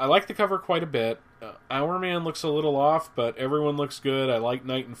 I like the cover quite a bit. Our Man looks a little off, but everyone looks good. I like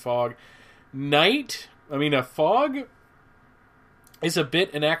Night and Fog. Fog is a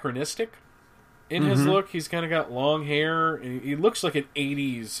bit anachronistic in his look. He's kind of got long hair. He looks like an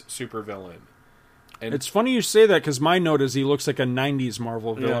 80s supervillain. And it's funny you say that, because my note is he looks like a 90s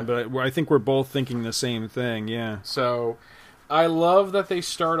Marvel villain, but I think we're both thinking the same thing, yeah. So, I love that they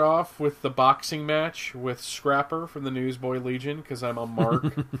start off with the boxing match with Scrapper from the Newsboy Legion, because I'm a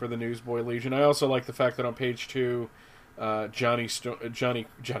mark for the Newsboy Legion. I also like the fact that on page 2, Johnny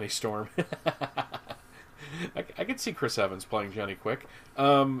Storm. I could see Chris Evans playing Johnny Quick.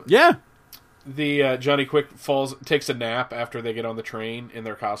 Yeah. The Johnny Quick takes a nap after they get on the train in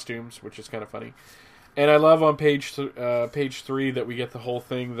their costumes, which is kind of funny. And I love on page 3 that we get the whole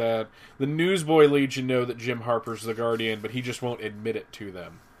thing that the Newsboy Legion know that Jim Harper's the Guardian, but he just won't admit it to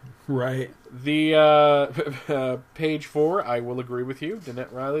them. Right. The page 4, I will agree with you.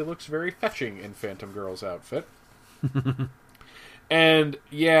 Danette Riley looks very fetching in Phantom Girl's outfit. And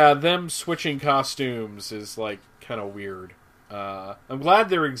yeah, them switching costumes is like kind of weird. I'm glad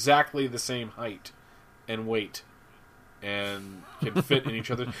they're exactly the same height and weight and can fit in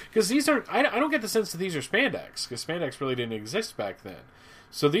each other. Because these aren't... I don't get the sense that these are spandex, because spandex really didn't exist back then.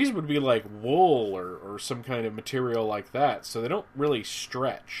 So these would be like wool or some kind of material like that. So they don't really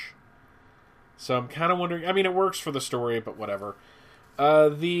stretch. So I'm kind of wondering... I mean, it works for the story, but whatever.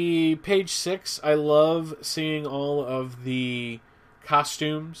 The page 6, I love seeing all of the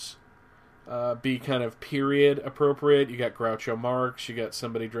costumes be kind of period appropriate. You got Groucho Marx, you got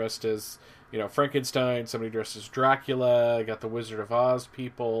somebody dressed as, Frankenstein, somebody dressed as Dracula, you got the Wizard of Oz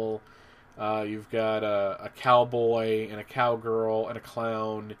people, you've got a cowboy and a cowgirl and a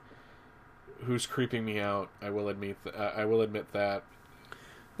clown who's creeping me out. I will admit that.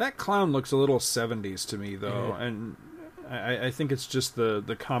 That clown looks a little 70s to me, though, and I think it's just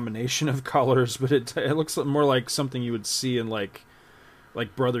the combination of colors, but it looks more like something you would see in like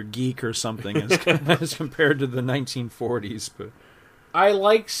Brother Geek or something as compared to the 1940s. But I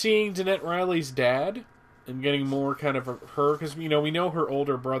like seeing Danette Riley's dad and getting more kind of her, because we know her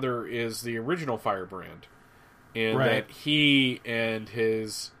older brother is the original Firebrand, and right. that he and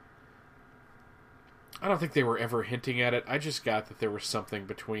his... I don't think they were ever hinting at it. I just got that there was something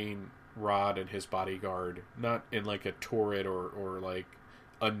between Rod and his bodyguard, not in like a torrid or like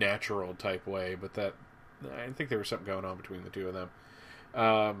unnatural type way, but that I think there was something going on between the two of them.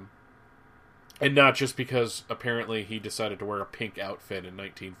 And not just because apparently he decided to wear a pink outfit in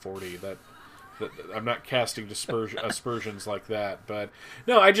 1940. That I'm not casting aspersions like that, but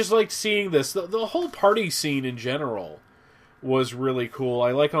no, I just liked seeing this. The whole party scene in general was really cool.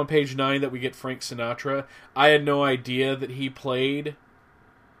 I like on page 9 that we get Frank Sinatra. I had no idea that he played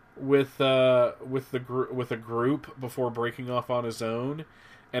with a group before breaking off on his own,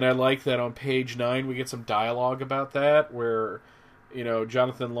 and I like that on page 9 we get some dialogue about that where.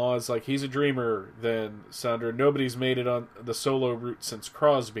 Jonathan Law is like, he's a dreamer, then Sandra, nobody's made it on the solo route since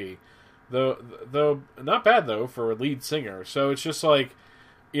Crosby. Though not bad, though, for a lead singer. So it's just like,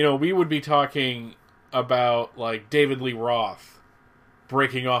 we would be talking about, like, David Lee Roth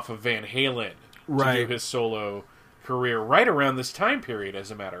breaking off of Van Halen to do his solo career right around this time period,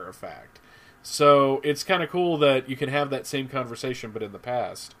 as a matter of fact. So it's kind of cool that you can have that same conversation, but in the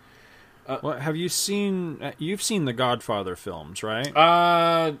past. Well, have you seen... You've seen the Godfather films, right?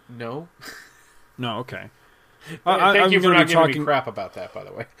 No. No, okay. Thank you for not giving me crap about that, by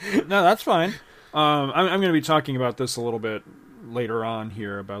the way. No, that's fine. I'm going to be talking about this a little bit later on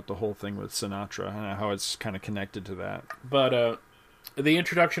here, about the whole thing with Sinatra and how it's kind of connected to that. But the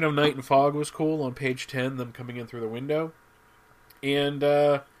introduction of Night and Fog was cool on page 10, them coming in through the window. And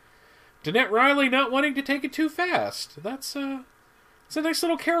Danette Riley not wanting to take it too fast. It's a nice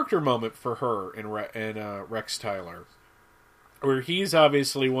little character moment for her in Rex Tyler, where he's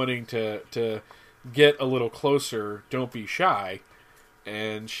obviously wanting to get a little closer, don't be shy,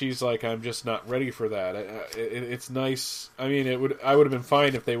 and she's like, I'm just not ready for that. It's nice. I mean, I would have been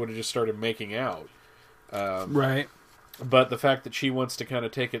fine if they would have just started making out. Right. But the fact that she wants to kind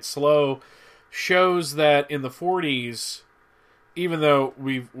of take it slow shows that in the 40s, even though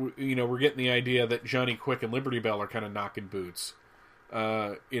we're getting the idea that Johnny Quick and Liberty Bell are kind of knocking boots.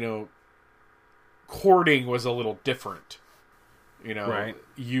 Courting was a little different. Right.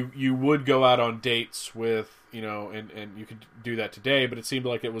 You would go out on dates with, and you could do that today, but it seemed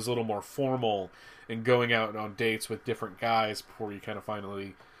like it was a little more formal and going out on dates with different guys before you kind of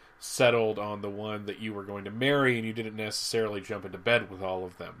finally settled on the one that you were going to marry, and you didn't necessarily jump into bed with all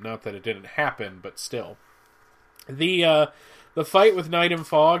of them. Not that it didn't happen, but still. The fight with Night and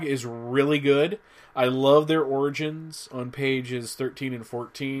Fog is really good. I love their origins on pages 13 and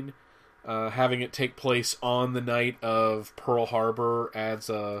 14. Having it take place on the night of Pearl Harbor adds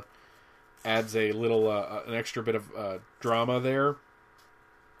a little an extra bit of drama there.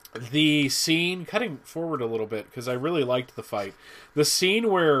 The scene, cutting forward a little bit because I really liked the fight. The scene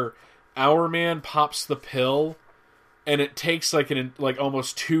where Our Man pops the pill and it takes like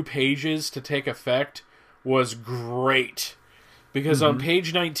almost 2 pages to take effect was great. Because on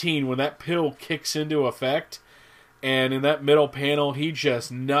page 19, when that pill kicks into effect, and in that middle panel, he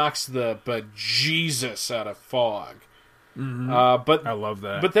just knocks the bejesus out of Fog. But I love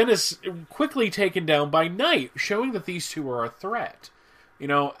that. But then is quickly taken down by Night, showing that these two are a threat. You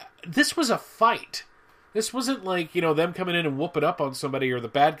know, this was a fight. This wasn't like, you know, them coming in and whooping up on somebody or the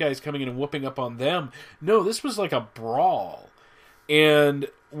bad guys coming in and whooping up on them. No, this was like a brawl. And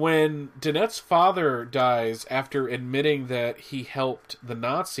when Danette's father dies after admitting that he helped the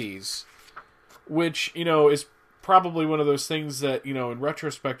Nazis, which, you know, is probably one of those things that, you know, in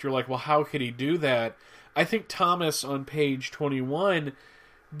retrospect, you're like, well, how could he do that? I think Thomas on page 21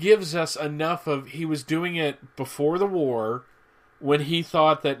 gives us enough of, he was doing it before the war, when he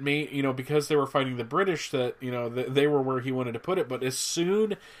thought that, you know, because they were fighting the British, that, you know, they were where he wanted to put it. But as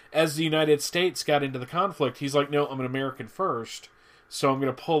soon as the United States got into the conflict, he's like, no, I'm an American first, so I'm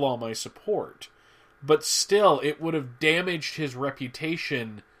going to pull all my support. But still, it would have damaged his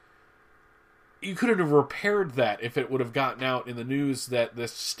reputation. You couldn't have repaired that if it would have gotten out in the news that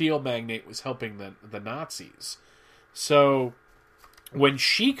this steel magnate was helping the Nazis. So when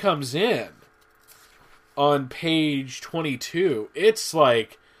she comes in on page 22, it's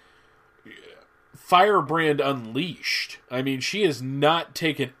like Firebrand Unleashed. I mean, she has not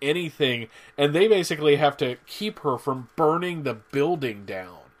taken anything, and they basically have to keep her from burning the building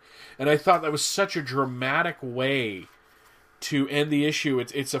down. And I thought that was such a dramatic way to end the issue.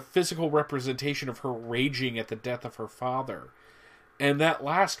 It's a physical representation of her raging at the death of her father. And that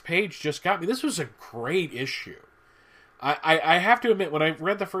last page just got me. This was a great issue. I have to admit, when I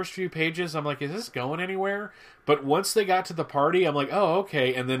read the first few pages, I'm like, is this going anywhere? But once they got to the party, I'm like, oh,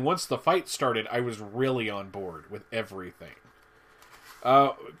 okay. And then once the fight started, I was really on board with everything.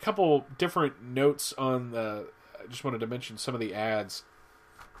 A couple different notes on I just wanted to mention some of the ads.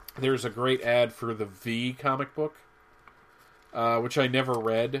 There's a great ad for the V comic book, which I never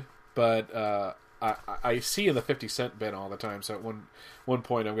read, but I see in the 50-cent bin all the time, so at one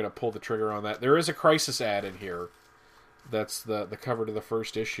point I'm going to pull the trigger on that. There is a Crisis ad in here. That's the cover to the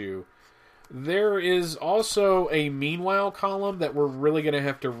first issue. There is also a Meanwhile column that we're really going to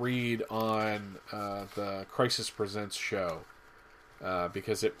have to read on the Crisis Presents show,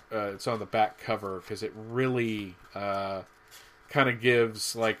 because it's on the back cover, because it really kind of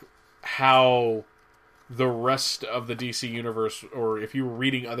gives like how the rest of the DC universe, or if you were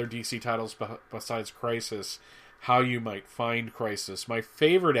reading other DC titles besides Crisis, how you might find Crisis. My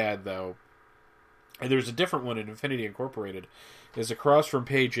favorite ad, though, and there's a different one in Infinity Incorporated, is across from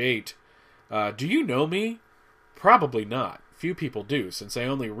page 8. Do you know me? Probably not. Few people do, since I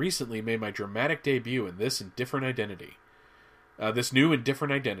only recently made my dramatic debut in this and different identity. This new and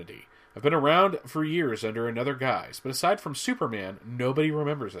different identity. I've been around for years under another guise, but aside from Superman, nobody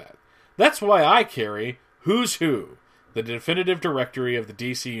remembers that. That's why I carry Who's Who, the definitive directory of the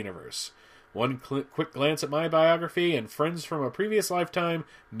DC Universe. One quick glance at my biography, and friends from a previous lifetime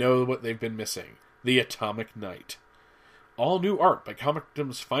know what they've been missing. The Atomic Knight. All new art by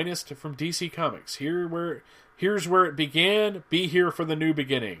Comicdom's finest from DC Comics. Here's where it began. Be here for the new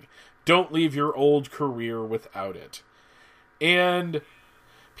beginning. Don't leave your old career without it. And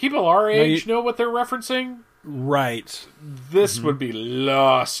people our age know what they're referencing. Right. This would be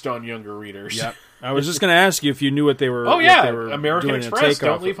lost on younger readers. Yep. I was just going to ask you if you knew what they were. Oh yeah, what they were American Express.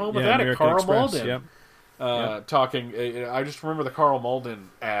 Don't leave home without it. Carl Malden. Yep. Talking. I just remember the Carl Malden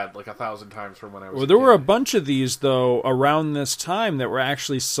ad like 1,000 times from when I was. Well, there were a bunch of these though around this time that were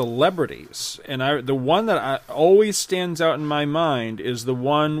actually celebrities, and the one that always stands out in my mind is the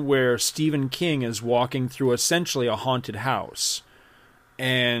one where Stephen King is walking through essentially a haunted house.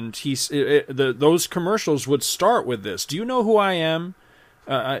 And those commercials would start with this. Do you know who I am?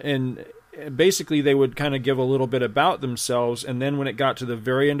 And basically they would kind of give a little bit about themselves. And then when it got to the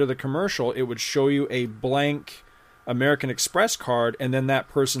very end of the commercial, it would show you a blank American Express card. And then that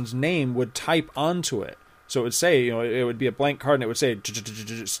person's name would type onto it. So it would say, it would be a blank card and it would say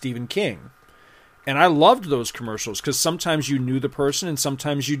Stephen King. And I loved those commercials because sometimes you knew the person and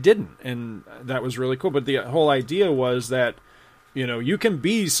sometimes you didn't. And that was really cool. But the whole idea was that You can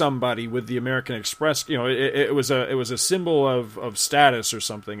be somebody with the American Express. It was a symbol of status or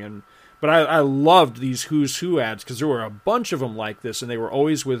something. But I loved these Who's Who ads because there were a bunch of them like this, and they were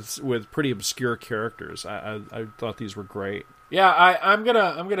always with pretty obscure characters. I thought these were great. Yeah, I'm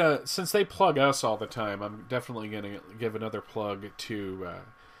gonna since they plug us all the time, I'm definitely gonna give another plug to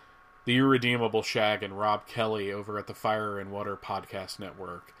the Irredeemable Shag and Rob Kelly over at the Fire and Water Podcast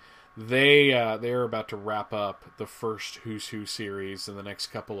Network. They're about to wrap up the first Who's Who series in the next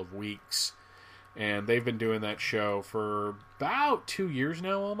couple of weeks, and they've been doing that show for about 2 years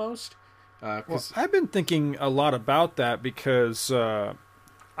now, almost. Well, I've been thinking a lot about that because I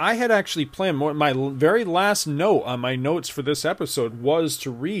had actually planned my very last note on my notes for this episode was to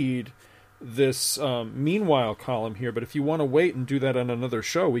read this Meanwhile column here, but if you want to wait and do that on another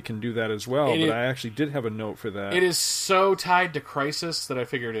show, we can do that as well. But I actually did have a note for that. It is so tied to Crisis that I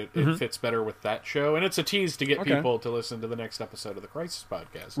figured it fits better with that show, and it's a tease to get people to listen to the next episode of the Crisis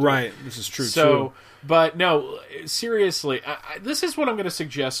podcast. Right, this is true. So, but no, seriously, this is what I'm going to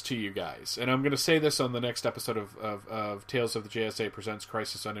suggest to you guys, and I'm going to say this on the next episode of Tales of the JSA Presents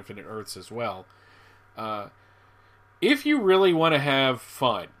Crisis on Infinite Earths as well. If you really want to have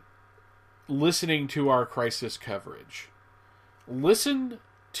fun listening to our Crisis coverage, listen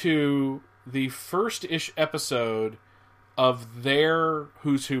to the first-ish episode of their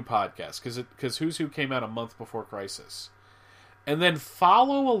Who's Who podcast, because Who's Who came out a month before Crisis. And then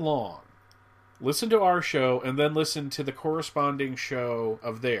follow along. Listen to our show, and then listen to the corresponding show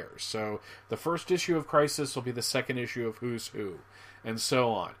of theirs. So the first issue of Crisis will be the second issue of Who's Who, and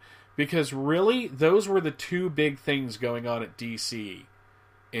so on. Because really, those were the two big things going on at DC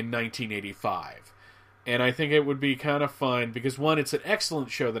in 1985. And I think it would be kind of fun because, one, it's an excellent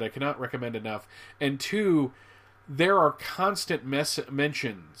show that I cannot recommend enough, and two, there are constant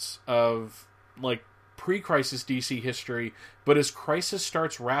mentions of like pre-Crisis DC history, but as Crisis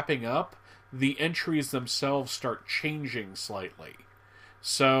starts wrapping up, the entries themselves start changing slightly.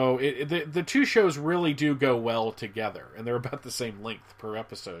 So the two shows really do go well together, and they're about the same length per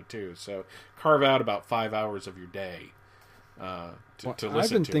episode too. So carve out about 5 hours of your day to listen to it. I've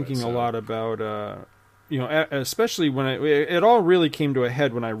been thinking a lot about, especially when it all really came to a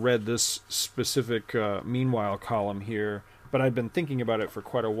head when I read this specific Meanwhile column here. But I've been thinking about it for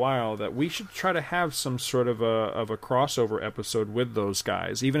quite a while that we should try to have some sort of a crossover episode with those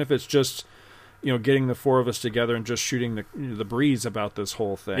guys, even if it's just getting the four of us together and just shooting the breeze about this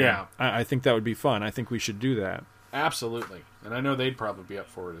whole thing. Yeah, I think that would be fun. I think we should do that. Absolutely, and I know they'd probably be up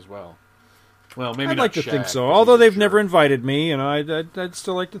for it as well. Well, maybe I'd not like to Shaq, think so. Although they've never invited me, I'd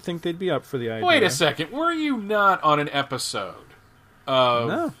still like to think they'd be up for the idea. Wait a second. Were you not on an episode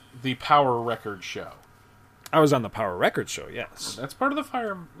of the Power Records show? I was on the Power Records show, yes. That's part of the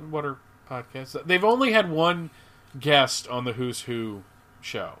Fire and Water podcast. They've only had one guest on the Who's Who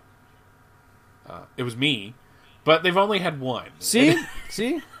show. It was me, but they've only had one. See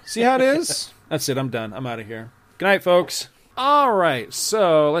how it is? That's it. I'm done. I'm out of here. Good night, folks. All right,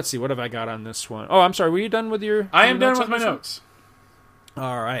 so let's see. What have I got on this one? Oh, I'm sorry. Were you done with your? I am done with my notes.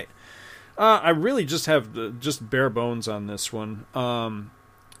 All right. I really just have just bare bones on this one.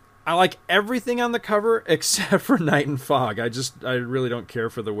 I like everything on the cover except for Night and Fog. I really don't care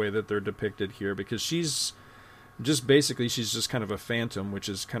for the way that they're depicted here because she's just kind of a phantom, which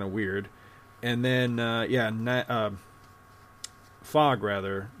is kind of weird. And then Fog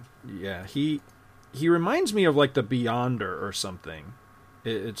rather, yeah, he reminds me of like the Beyonder or something.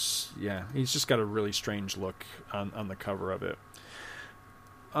 He's just got a really strange look on the cover of it.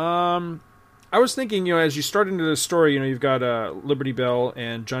 I was thinking, as you start into this story, you've got Liberty Bell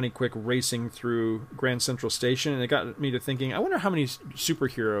and Johnny Quick racing through Grand Central Station, and it got me to thinking, I wonder how many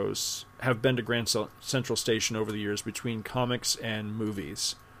superheroes have been to Grand Central Station over the years between comics and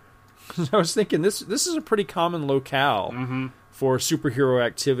movies. I was thinking this is a pretty common locale for superhero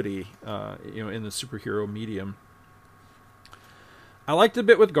activity, in the superhero medium. I liked the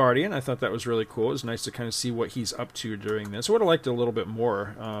bit with Guardian. I thought that was really cool. It was nice to kind of see what he's up to during this. I would have liked it a little bit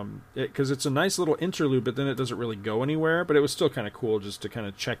more because it's a nice little interlude, but then it doesn't really go anywhere. But it was still kind of cool just to kind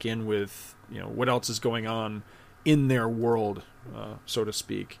of check in with what else is going on in their world, so to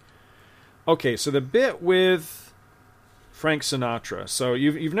speak. Okay, so the bit with Frank Sinatra. So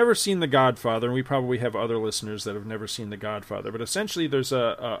you've never seen The Godfather, and we probably have other listeners that have never seen The Godfather. But essentially, there's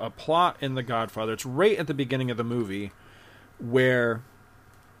a plot in The Godfather. It's right at the beginning of the movie, where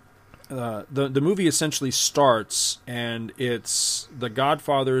the movie essentially starts, and it's the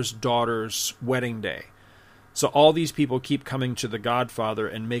Godfather's daughter's wedding day. So all these people keep coming to the Godfather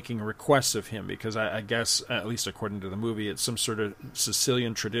and making requests of him because I guess, at least according to the movie, it's some sort of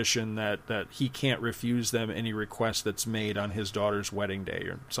Sicilian tradition that he can't refuse them any request that's made on his daughter's wedding day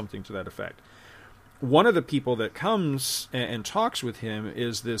or something to that effect. One of the people that comes and talks with him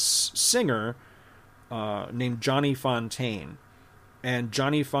is this singer named Johnny Fontaine. And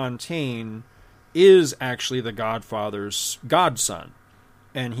Johnny Fontaine is actually the Godfather's godson.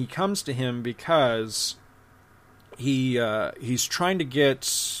 And he comes to him because he's trying to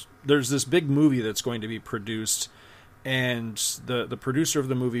get... There's this big movie that's going to be produced, and the producer of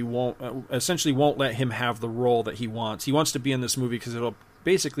the movie won't let him have the role that he wants. He wants to be in this movie because it'll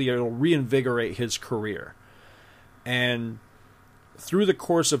reinvigorate his career. And through the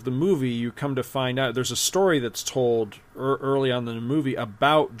course of the movie, you come to find out there's a story that's told early on in the movie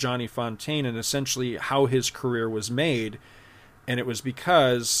about Johnny Fontaine and essentially how his career was made. And it was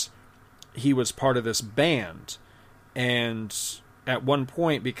because he was part of this band. And at one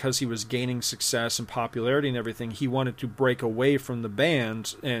point, because he was gaining success and popularity and everything, he wanted to break away from the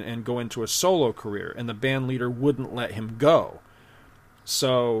band and go into a solo career. And the band leader wouldn't let him go.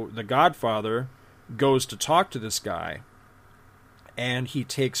 So the Godfather goes to talk to this guy, and he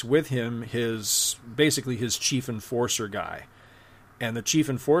takes with him his chief enforcer guy. And the chief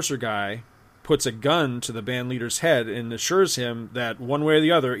enforcer guy puts a gun to the band leader's head and assures him that one way or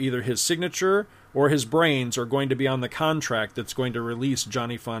the other, either his signature or his brains are going to be on the contract that's going to release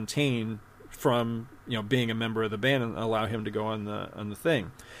Johnny Fontaine from, being a member of the band and allow him to go on the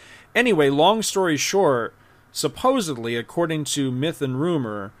thing. Anyway, long story short, supposedly, according to myth and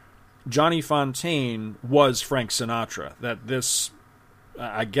rumor, Johnny Fontaine was Frank Sinatra. That this,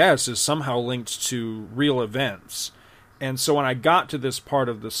 I guess, is somehow linked to real events. And so when I got to this part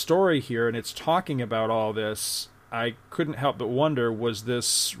of the story here, and it's talking about all this, I couldn't help but wonder, was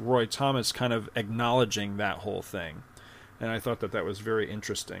this Roy Thomas kind of acknowledging that whole thing? And I thought that was very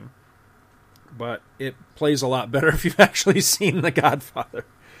interesting. But it plays a lot better if you've actually seen The Godfather.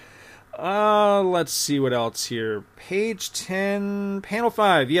 Let's see what else here. Page 10, panel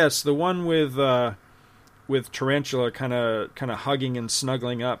 5. Yes, the one with Tarantula kind of hugging and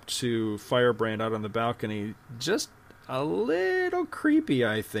snuggling up to Firebrand out on the balcony. Just a little creepy,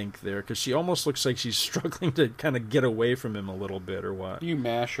 I think, there, because she almost looks like she's struggling to kind of get away from him a little bit, or what. You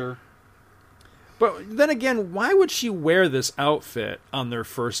mash her. But then again, why would she wear this outfit on their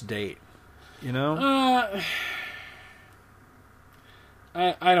first date? I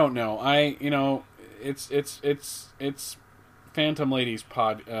don't know. It's Phantom Lady's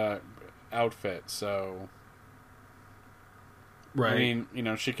outfit, so right. I mean,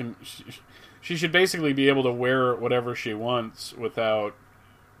 she should basically be able to wear whatever she wants without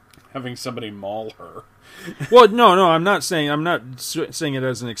having somebody maul her. Well, no, I'm not saying it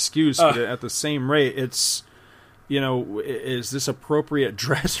as an excuse, but at the same rate, it's is this appropriate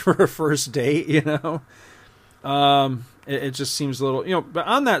dress for a first date? It just seems a little, But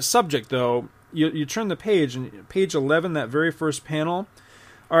on that subject, though, you turn the page, and page 11, that very first panel.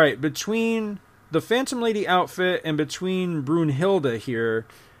 All right, between the Phantom Lady outfit and between Brunhilde here,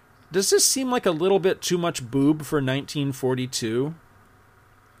 does this seem like a little bit too much boob for 1942?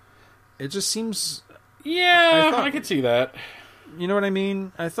 It just seems... Yeah, I could see that. You know what I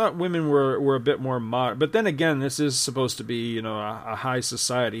mean? I thought women were a bit more modern. But then again, this is supposed to be, a high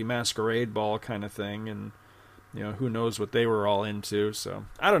society masquerade ball kind of thing. And, who knows what they were all into. So,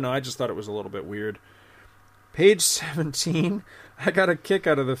 I don't know. I just thought it was a little bit weird. Page 17, I got a kick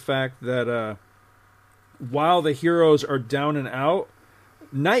out of the fact that while the heroes are down and out,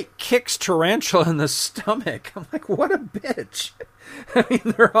 Knight kicks Tarantula in the stomach. I'm like, what a bitch. I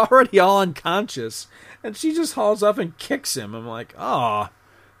mean, they're already all unconscious, and she just hauls up and kicks him. I'm like,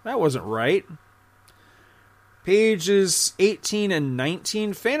 that wasn't right. Pages 18 and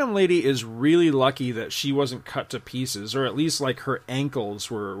 19. Phantom Lady is really lucky that she wasn't cut to pieces, or at least like her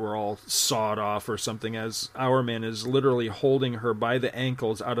ankles were all sawed off or something, as Our Man is literally holding her by the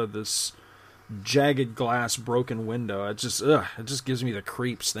ankles out of this jagged glass broken window. It just gives me the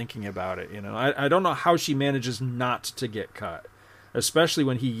creeps thinking about it. I don't know how she manages not to get cut, especially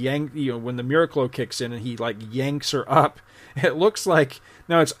when when the Miracolo kicks in and he yanks her up. It looks like,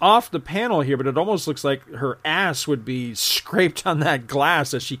 now it's off the panel here, but it almost looks like her ass would be scraped on that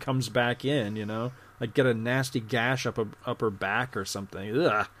glass as she comes back in, like get a nasty gash up her back or something.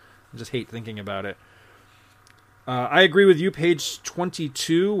 Ugh. I just hate thinking about it. I agree with you, page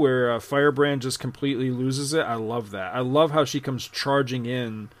 22, where Firebrand just completely loses it. I love that. I love how she comes charging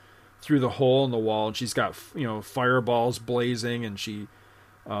in through the hole in the wall, and she's got, fireballs blazing, and she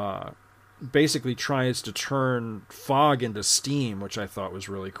basically tries to turn fog into steam, which I thought was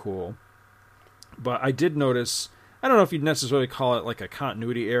really cool. But I did notice, I don't know if you'd necessarily call it like a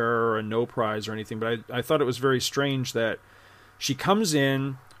continuity error or a no prize or anything, but I thought it was very strange that she comes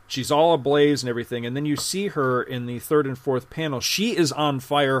in, she's all ablaze and everything, and then you see her in the third and fourth panel. She is on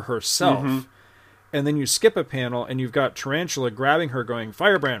fire herself. Mm-hmm. And then you skip a panel, and you've got Tarantula grabbing her going,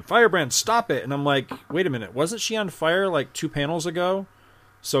 Firebrand, Firebrand, stop it. And I'm like, wait a minute, wasn't she on fire like 2 panels ago?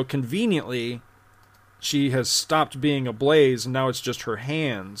 So conveniently, she has stopped being ablaze, and now it's just her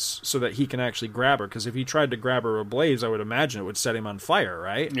hands so that he can actually grab her. Because if he tried to grab her ablaze, I would imagine it would set him on fire,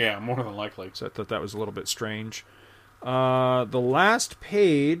 right? Yeah, more than likely. So I thought that was a little bit strange. The last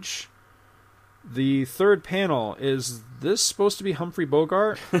page, the third panel, is this supposed to be Humphrey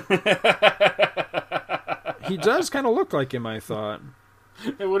Bogart? He does kind of look like him, I thought.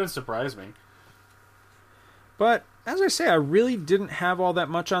 It wouldn't surprise me. But, as I say, I really didn't have all that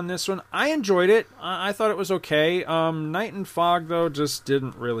much on this one. I enjoyed it. I thought it was okay. Night and Fog, though, just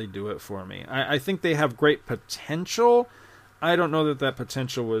didn't really do it for me. I think they have great potential. I don't know that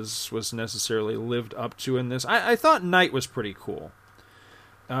potential was necessarily lived up to in this. I thought Night was pretty cool.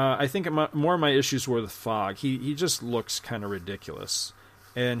 I think more of my issues were with Fog. He just looks kind of ridiculous.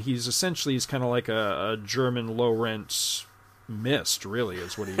 And he's kind of like a German low-rent mist, really,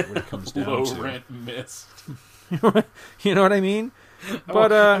 is what he comes down to. Low-rent mist. You know what I mean?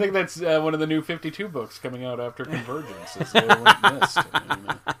 But I think that's one of the new 52 books coming out after Convergence. It's Low-rent mist.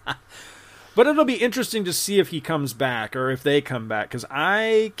 But it'll be interesting to see if he comes back, or if they come back, because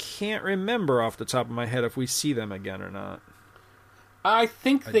I can't remember off the top of my head if we see them again or not. I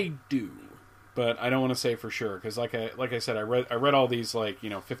think they do. But I don't want to say for sure because, like I said, I read all these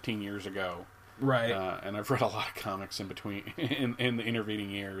 15 years ago, right? And I've read a lot of comics in between in the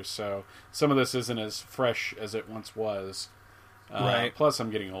intervening years, so some of this isn't as fresh as it once was. Right. Plus,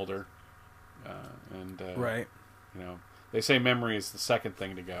 I'm getting older, and right. They say memory is the second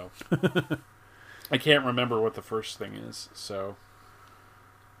thing to go. I can't remember what the first thing is, so.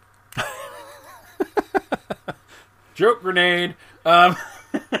 Joke grenade.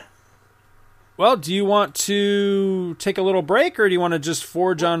 Well, do you want to take a little break, or do you want to just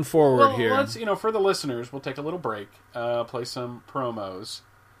forge on forward here? Let's, for the listeners, we'll take a little break, play some promos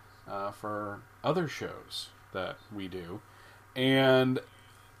for other shows that we do, and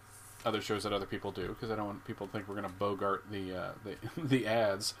other shows that other people do, because I don't want people to think we're going to bogart the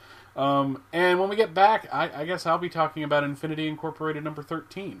ads. And when we get back, I guess I'll be talking about Infinity Incorporated number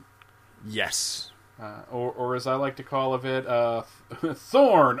 13. Yes. Or as I like to call it,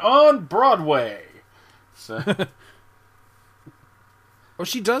 Thorn on Broadway. So. Oh,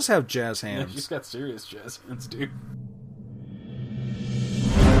 she does have jazz hands. Yeah, she's got serious jazz hands, dude.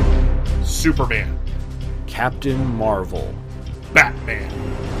 Superman. Captain Marvel. Batman.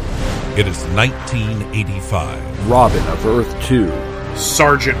 It is 1985. Robin of Earth 2.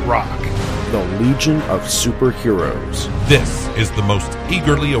 Sergeant Rock. The Legion of Superheroes. This is the most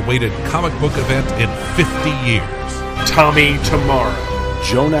eagerly awaited comic book event in 50 years. Tommy Tomorrow.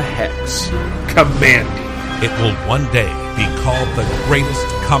 Jonah Hex. Commandy. It will one day be called the greatest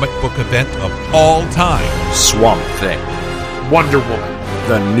comic book event of all time. Swamp Thing. Wonder Woman.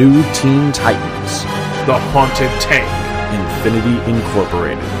 The New Teen Titans. The Haunted Tank. Infinity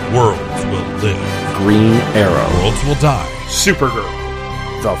Incorporated. Worlds will live. Green Arrow. Worlds will die. Supergirl.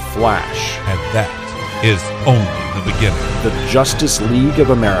 The Flash. And that is only the beginning. The Justice League of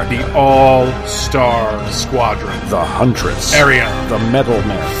America. The All-Star Squadron. The Huntress. Ariana. The Metal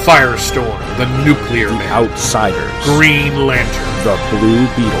Man. Firestorm. The Nuclear Man. Outsiders. Green Lantern. The Blue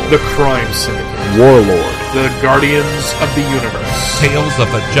Beetle. The Crime Syndicate. Warlord. The Guardians of the Universe. Tales of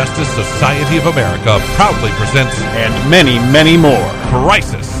the Justice Society of America proudly presents... And many, many more.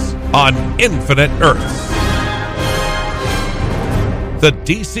 Crisis on Infinite Earths. The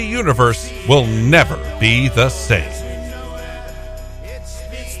DC Universe will never be the same.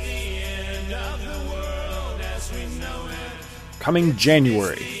 Coming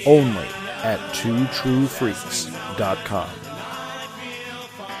January, only at twotruefreaks.com.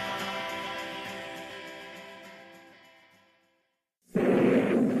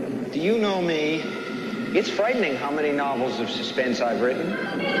 Do you know me? It's frightening how many novels of suspense I've written.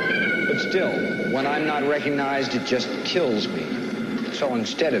 But still, when I'm not recognized, it just kills me. So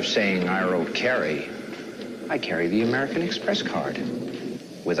instead of saying I wrote Carrie, I carry the American Express card.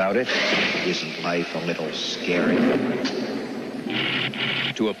 Without it, isn't life a little scary?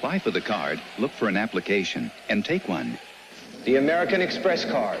 To apply for the card, look for an application and take one. The American Express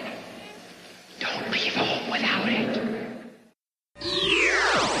card. Don't leave home without it.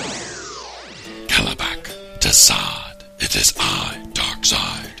 Kalabak, Tassad, it is I,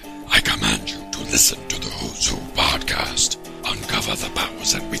 Darkseid. I command you to listen to the Who's Who podcast. Uncover discover the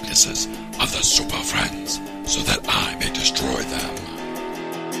powers and weaknesses of the Super Friends so that I may destroy them.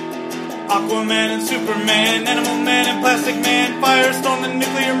 Aquaman and Superman, Animal Man and Plastic Man, Firestorm and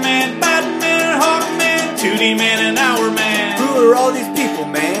Nuclear Man, Batman and Hawkman, 2D Man and Hour Man. Who are all these people,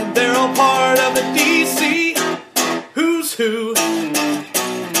 man? They're all part of the DC Who's Who.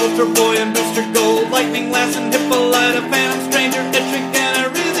 Ultra Boy and Booster Gold, Lightning Lass and Hippolyta, Phantom Stranger, Etrick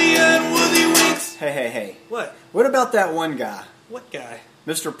and Arisia and Woozy Winks. Hey. What? What about that one guy? What guy?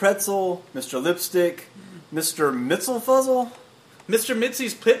 Mr. Pretzel, Mr. Lipstick, Mr. Mitzelfuzzle? Mr.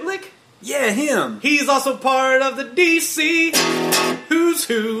 Mitzi's Pitlick? Yeah, him. He's also part of the DC Who's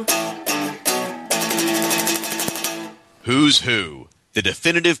Who. Who's Who, the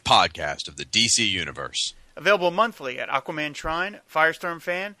definitive podcast of the DC Universe. Available monthly at Aquaman Shrine, Firestorm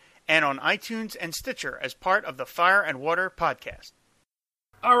Fan, and on iTunes and Stitcher as part of the Fire and Water podcast.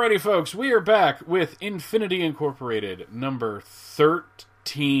 Alrighty, folks, we are back with Infinity Incorporated, number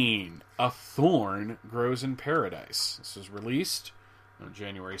 13. A Thorn Grows in Paradise. This was released on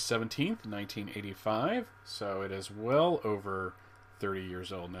January 17th, 1985, so it is well over 30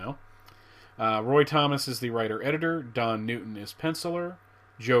 years old now. Roy Thomas is the writer-editor, Don Newton is penciler,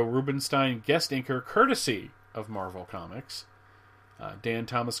 Joe Rubinstein guest inker courtesy of Marvel Comics, Dan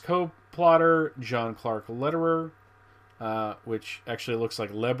Thomas co-plotter, John Clark letterer, which actually looks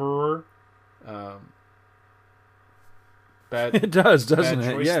like Leberer. It does, doesn't bad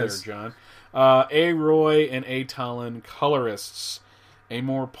it? Choice Yes. there, John. A. Roy and A. Talon colorists. A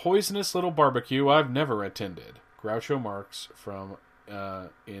more poisonous little barbecue I've never attended. Groucho Marx from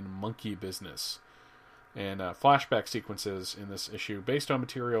In Monkey Business. And flashback sequences in this issue based on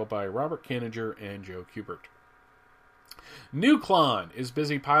material by Robert Kanigher and Joe Kubert. Nuklon is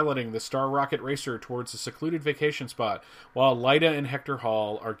busy piloting the Star Rocket Racer towards a secluded vacation spot, while Lyta and Hector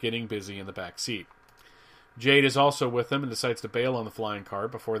Hall are getting busy in the back seat. Jade is also with them and decides to bail on the flying car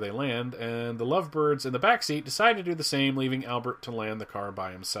before they land, and the lovebirds in the back seat decide to do the same, leaving Albert to land the car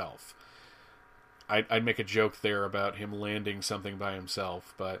by himself. I'd make a joke there about him landing something by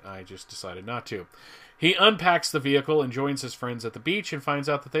himself, but I just decided not to. He unpacks the vehicle and joins his friends at the beach and finds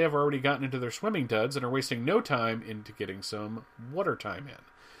out that they have already gotten into their swimming duds and are wasting no time into getting some water time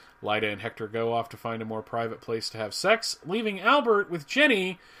in. Lyta and Hector go off to find a more private place to have sex, leaving Albert with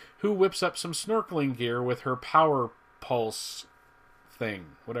Jenny, who whips up some snorkeling gear with her power pulse thing,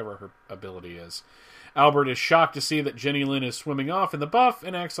 whatever her ability is. Albert is shocked to see that Jenny Lynn is swimming off in the buff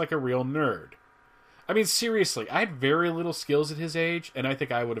and acts like a real nerd. I mean, seriously, I had very little skills at his age, and I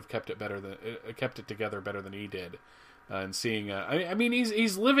think I would have kept it together better than he did. And seeing, I mean,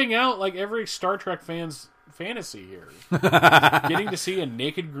 he's living out like every Star Trek fan's fantasy here, getting to see a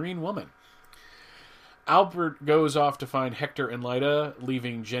naked green woman. Albert goes off to find Hector and Lyta,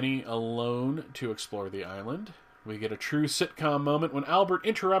 leaving Jenny alone to explore the island. We get a true sitcom moment when Albert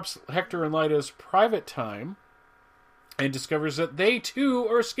interrupts Hector and Lyta's private time and discovers that they too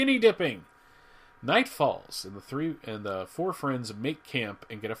are skinny dipping. Night falls, and the four friends make camp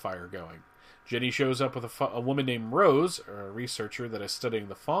and get a fire going. Jenny shows up with a woman named Rose, a researcher that is studying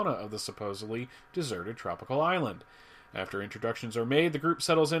the fauna of the supposedly deserted tropical island. After introductions are made, the group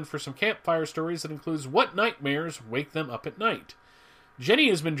settles in for some campfire stories that includes what nightmares wake them up at night. Jenny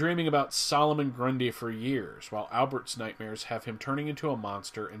has been dreaming about Solomon Grundy for years, while Albert's nightmares have him turning into a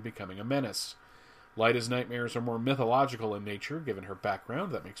monster and becoming a menace. Lyta's nightmares are more mythological in nature, given her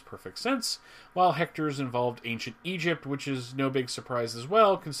background. That makes perfect sense. While Hector's involved ancient Egypt, which is no big surprise as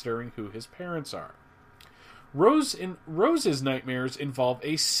well, considering who his parents are. Rose's nightmares involve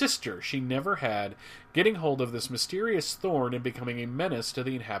a sister she never had getting hold of this mysterious thorn and becoming a menace to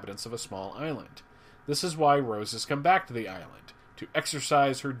the inhabitants of a small island. This is why Rose has come back to the island, to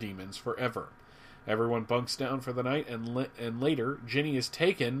exorcise her demons forever. Everyone bunks down for the night, and later, Jenny is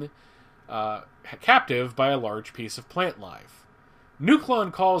taken captive by a large piece of plant life.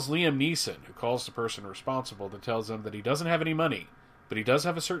 Nuklon calls Liam Neeson, who calls the person responsible, and tells him that he doesn't have any money, but he does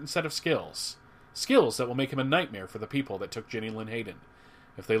have a certain set of skills. Skills that will make him a nightmare for the people that took Jenny Lynn Hayden.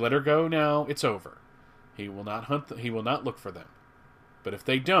 If they let her go now, it's over. He will not hunt he will not look for them. But if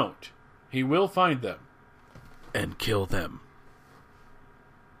they don't, he will find them and kill them.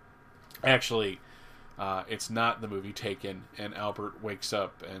 Actually, it's not the movie Taken, and Albert wakes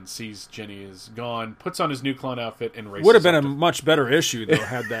up and sees Jenny is gone, puts on his Nuklon outfit, and races. Would have been a much better issue, though,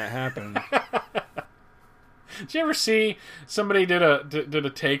 had that happened. Did you ever see somebody did a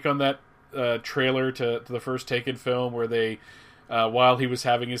take on that trailer to the first Taken film where they, while he was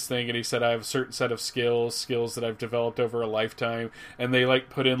having his thing, and he said, I have a certain set of skills that I've developed over a lifetime, and they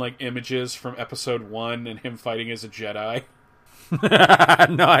put in images from episode 1 and him fighting as a Jedi?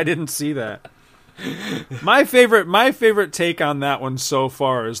 No, I didn't see that. My favorite take on that one so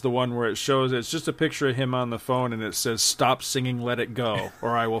far is the one where it shows it's just a picture of him on the phone and it says, "Stop singing Let It Go,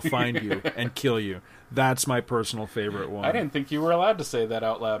 or I will find you and kill you." That's my personal favorite one. I didn't think you were allowed to say that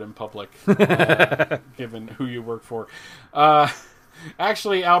out loud in public, given who you work for.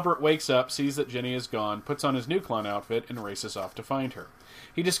 Actually, Albert wakes up, sees that Jenny is gone, puts on his new clown outfit, and races off to find her.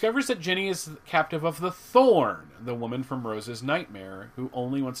 He discovers that Jenny is the captive of the Thorn, the woman from Rose's nightmare, who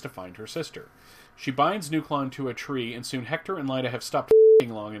only wants to find her sister. She binds Nuklon to a tree, and soon Hector and Lyta have stopped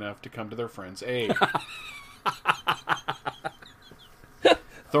f***ing long enough to come to their friend's aid.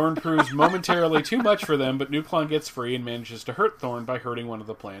 Thorn proves momentarily too much for them, but Nuklon gets free and manages to hurt Thorn by hurting one of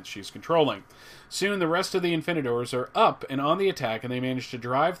the plants she's controlling. Soon the rest of the Infinidors are up and on the attack, and they manage to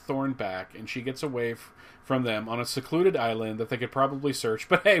drive Thorn back, and she gets away from them on a secluded island that they could probably search,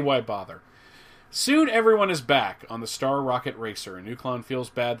 but hey, why bother? Soon everyone is back on the Star Rocket Racer, and Nuklon feels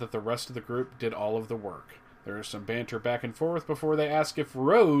bad that the rest of the group did all of the work. There is some banter back and forth before they ask if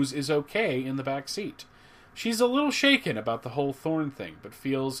Rose is okay in the back seat. She's a little shaken about the whole Thorn thing, but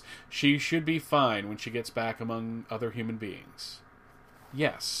feels she should be fine when she gets back among other human beings.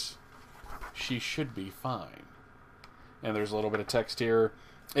 Yes, she should be fine. And there's a little bit of text here.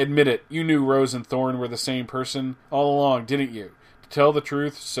 Admit it, you knew Rose and Thorn were the same person all along, didn't you? To tell the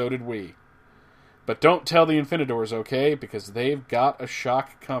truth, so did we. But don't tell the Infinidors, okay? Because they've got a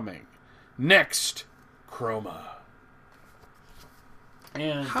shock coming. Next, Chroma.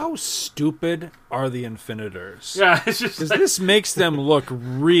 And how stupid are the Infinidors? Yeah, it's just like, this makes them look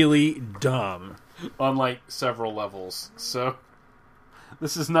really dumb on like several levels. So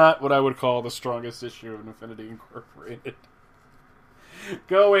this is not what I would call the strongest issue of Infinity Incorporated.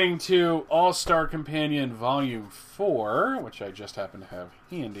 Going to All-Star Companion Volume 4, which I just happen to have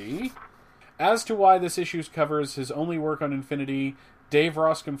handy. As to why this issue covers his only work on Infinity, Dave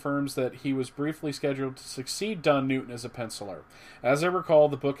Ross confirms that he was briefly scheduled to succeed Don Newton as a penciler. As I recall,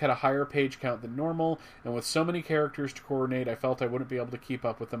 the book had a higher page count than normal, and with so many characters to coordinate, I felt I wouldn't be able to keep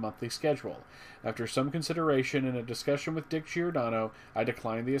up with the monthly schedule. After some consideration and a discussion with Dick Giordano, I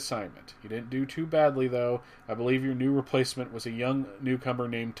declined the assignment. He didn't do too badly, though. I believe your new replacement was a young newcomer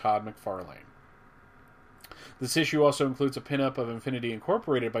named Todd McFarlane. This issue also includes a pinup of Infinity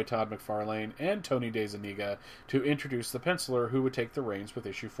Incorporated by Todd McFarlane and Tony DeZuniga to introduce the penciler who would take the reins with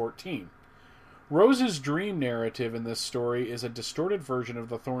issue 14. Rose's dream narrative in this story is a distorted version of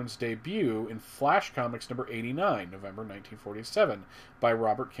the Thorn's debut in Flash Comics number 89, November 1947, by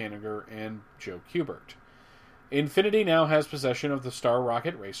Robert Kanigher and Joe Kubert. Infinity now has possession of the Star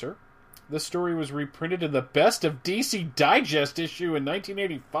Rocket Racer. This story was reprinted in the Best of DC Digest issue in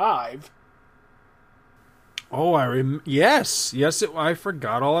 1985. Oh, yes, I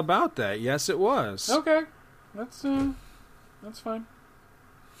forgot all about that. Yes, it was. Okay, that's fine.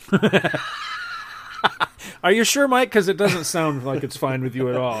 Are you sure, Mike? Because it doesn't sound like it's fine with you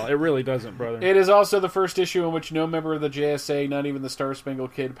at all. It really doesn't, brother. It is also the first issue in which no member of the JSA, not even the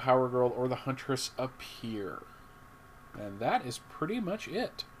Star-Spangled Kid, Power Girl, or the Huntress appear. And that is pretty much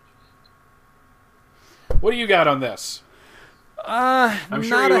it. What do you got on this? I'm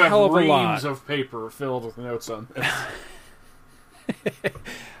sure not you a hell of have a lot. reams of paper filled with notes on this.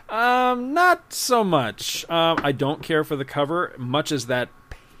 Not so much. I don't care for the cover, much as that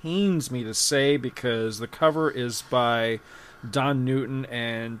pains me to say, because the cover is by Don Newton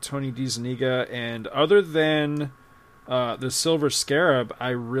and Tony DeZuniga, and other than the Silver Scarab, I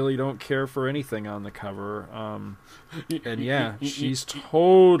really don't care for anything on the cover. And yeah, she's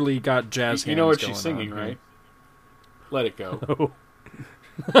totally got jazz hands. You know what she's going singing, on, right? Let it go.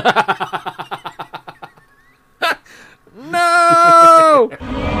 No!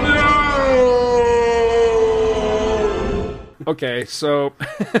 Okay, so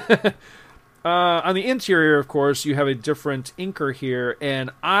on the interior, of course, you have a different inker here,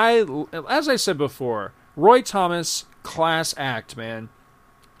 and as I said before, Roy Thomas, class act, man.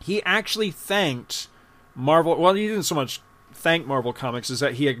 He actually thanked Marvel. Well, he didn't so much thank Marvel Comics, is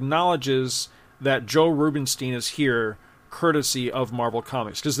that he acknowledges that Joe Rubinstein is here courtesy of Marvel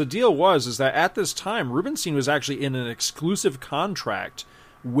Comics. Because the deal is that at this time, Rubinstein was actually in an exclusive contract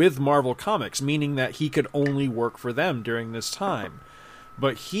with Marvel Comics, meaning that he could only work for them during this time.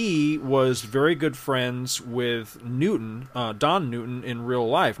 But he was very good friends with Newton, Don Newton, in real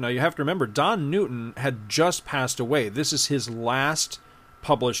life. Now, you have to remember, Don Newton had just passed away. This is his last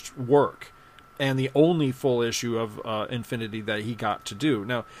published work, and the only full issue of Infinity that he got to do.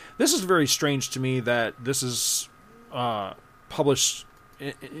 Now, this is very strange to me that this is published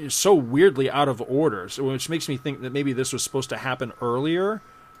so weirdly out of order, which makes me think that maybe this was supposed to happen earlier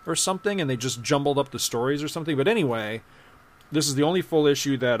or something, and they just jumbled up the stories or something. But anyway, this is the only full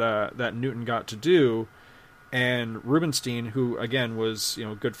issue that Newton got to do, and Rubenstein, who again was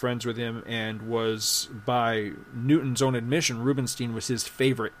good friends with him and was, by Newton's own admission, Rubenstein was his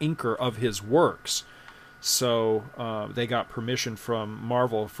favorite inker of his works. So they got permission from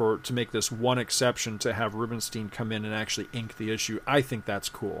Marvel to make this one exception to have Rubenstein come in and actually ink the issue. I think that's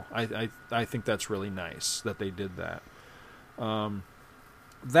cool. I think that's really nice that they did that.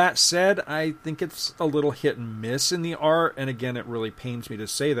 That said, I think it's a little hit and miss in the art, and again, it really pains me to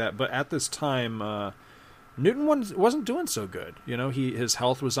say that. But at this time, Newton wasn't doing so good. His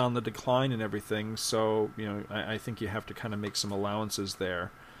health was on the decline and everything. So I think you have to kind of make some allowances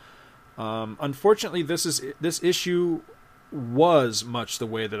there. Unfortunately, this issue was much the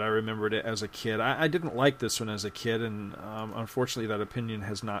way that I remembered it as a kid. I didn't like this one as a kid, and unfortunately that opinion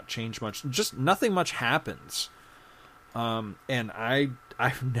has not changed much. Just nothing much happens. And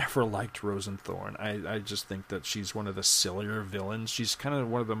I've never liked Rosenthorn. I just think that she's one of the sillier villains. She's kind of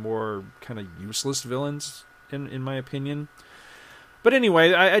one of the more kind of useless villains, in my opinion. But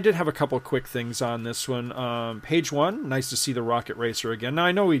anyway, I did have a couple quick things on this one. Page 1, nice to see the Rocket Racer again. Now,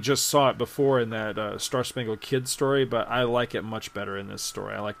 I know we just saw it before in that Star Spangled Kid story, but I like it much better in this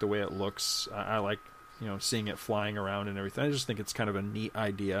story. I like the way it looks. I like, seeing it flying around and everything. I just think it's kind of a neat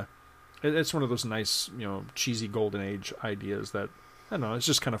idea. It's one of those nice, cheesy Golden Age ideas that, I don't know, it's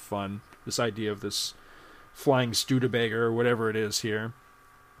just kind of fun. This idea of this flying Studebaker or whatever it is here.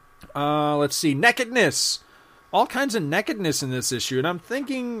 Let's see, nakedness. All kinds of nakedness in this issue, and I'm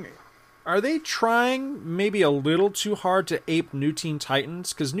thinking, are they trying maybe a little too hard to ape New Teen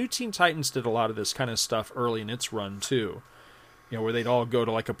Titans? Because New Teen Titans did a lot of this kind of stuff early in its run, too. Where they'd all go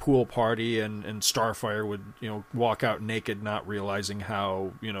to like a pool party, and Starfire would, walk out naked, not realizing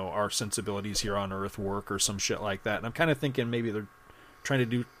how, our sensibilities here on Earth work or some shit like that. And I'm kind of thinking maybe they're trying to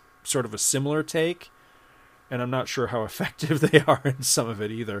do sort of a similar take, and I'm not sure how effective they are in some of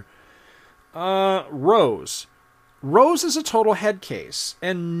it either. Rose. Rose is a total head case,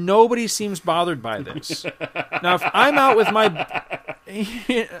 and nobody seems bothered by this. Now, if I'm out with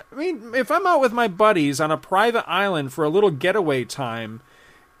my buddies on a private island for a little getaway time,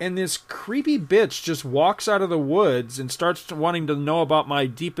 and this creepy bitch just walks out of the woods and starts wanting to know about my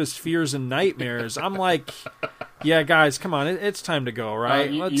deepest fears and nightmares, I'm like, yeah, guys, come on, it's time to go,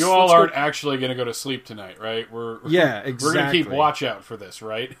 right? You all aren't actually going to go to sleep tonight, right? Yeah, exactly. We're going to keep watch out for this,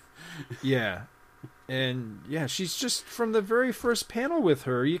 right? Yeah. And yeah, she's just, from the very first panel with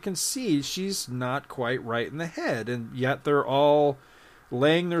her, you can see she's not quite right in the head, and yet they're all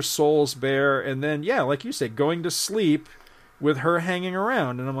laying their souls bare, and then, yeah, like you said, going to sleep with her hanging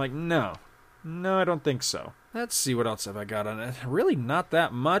around, and I'm like, no, I don't think so. Let's see, what else have I got on it? Really not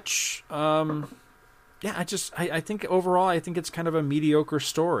that much. Yeah, I think overall, I think it's kind of a mediocre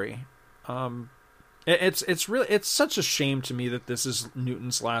story. It's such a shame to me that this is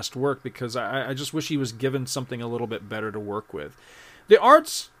Newton's last work, because I just wish he was given something a little bit better to work with. The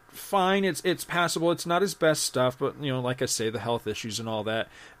art's fine, it's passable, it's not his best stuff, but like I say, the health issues and all that.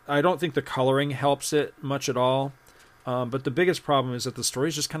 I don't think the coloring helps it much at all. But the biggest problem is that the story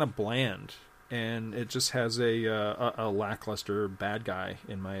is just kind of bland, and it just has a lackluster bad guy,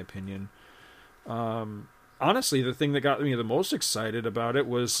 in my opinion. Honestly, the thing that got me the most excited about it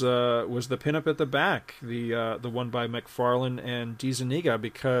was the pinup at the back, the one by McFarlane and DeZuniga,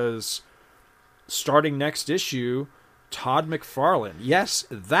 because starting next issue, Todd McFarlane. Yes,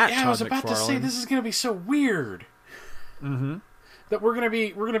 Todd McFarlane. I was about to say, this is going to be so weird. Mm-hmm. That we're gonna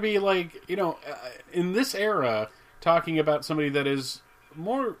be like, in this era, talking about somebody that is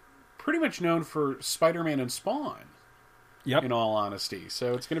pretty much known for Spider-Man and Spawn. Yep. In all honesty.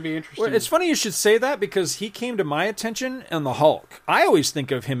 So it's going to be interesting. Well, it's funny you should say that, because he came to my attention in the Hulk. I always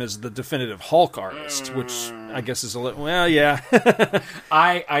think of him as the definitive Hulk artist, which I guess is a little... Well, yeah.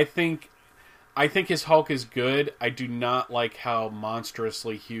 I think his Hulk is good. I do not like how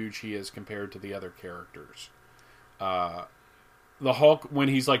monstrously huge he is compared to the other characters. The Hulk, when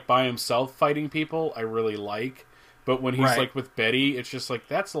he's like by himself fighting people, I really like. But when he's like with Betty, it's just like,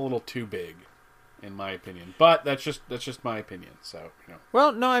 that's a little too big, in my opinion. But that's just my opinion. So,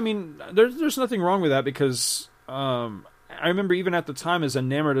 Well, no, I mean, there's nothing wrong with that, because I remember even at the time, as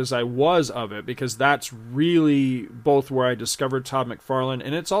enamored as I was of it, because that's really both where I discovered Todd McFarlane,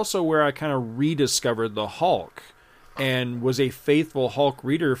 and it's also where I kind of rediscovered the Hulk, and was a faithful Hulk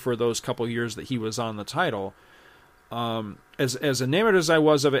reader for those couple years that he was on the title. As enamored as I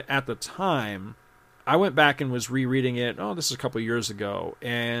was of it at the time, I went back and was rereading it, this is a couple years ago,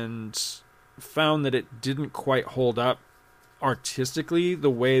 and found that it didn't quite hold up artistically the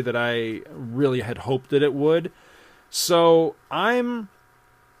way that I really had hoped that it would. So I'm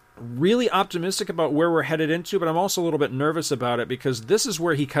really optimistic about where we're headed into, but I'm also a little bit nervous about it because this is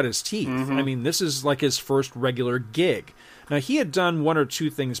where he cut his teeth. I mean, this is like his first regular gig. Now, he had done one or two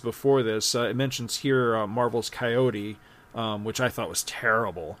things before this. It mentions here Marvel's Coyote, which I thought was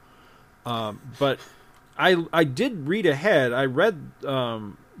terrible. But I did read ahead. I read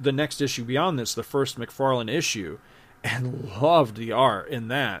the next issue beyond this, the first McFarlane issue, and loved the art in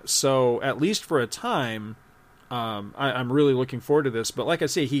that. So, at least for a time, I'm really looking forward to this. But like I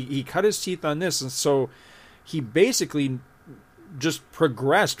say, he cut his teeth on this, and so he basically just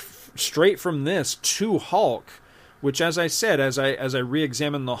progressed straight from this to Hulk, which, as I said, as I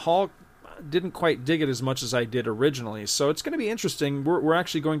re-examined the Hulk, didn't quite dig it as much as I did originally. So it's going to be interesting. We're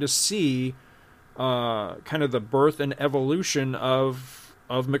actually going to see kind of the birth and evolution of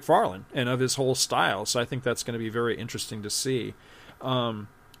McFarlane and of his whole style. So I think that's going to be very interesting to see.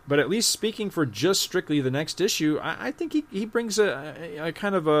 But at least speaking for just strictly the next issue, I think he brings a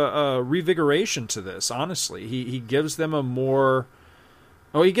kind of a revigoration to this, honestly. He gives them a more...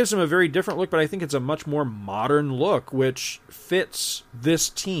 Oh, he gives them a very different look, but I think it's a much more modern look, which fits this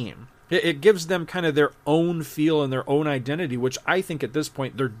team. It gives them kind of their own feel and their own identity, which I think at this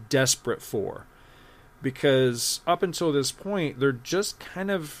point they're desperate for. Because up until this point, they're just kind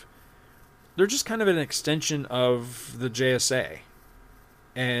of an extension of the JSA.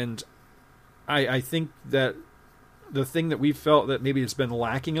 And I think that the thing that we felt that maybe it's been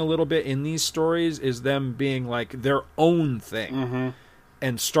lacking a little bit in these stories is them being like their own thing.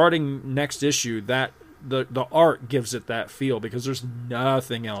 And starting next issue, that the art gives it that feel, because there's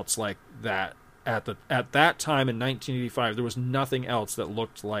nothing else like that at that time in 1985. There was nothing else that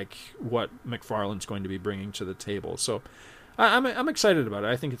looked like what McFarlane's going to be bringing to the table. So I'm excited about it.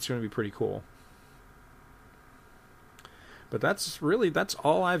 I think it's going to be pretty cool. But that's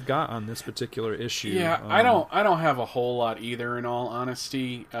all I've got on this particular issue. Yeah, I don't have a whole lot either, in all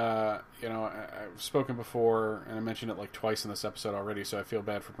honesty. I've spoken before, and I mentioned it like twice in this episode already, so I feel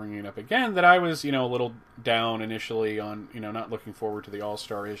bad for bringing it up again, that I was, a little down initially on, not looking forward to the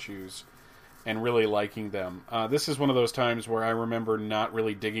All-Star issues and really liking them. This is one of those times where I remember not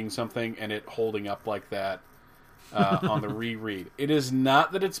really digging something and it holding up like that on the reread. It is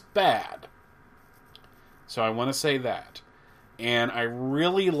not that it's bad, so I want to say that. And I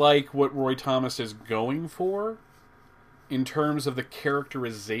really like what Roy Thomas is going for in terms of the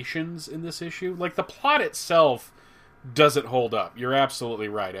characterizations in this issue. Like, the plot itself doesn't hold up. You're absolutely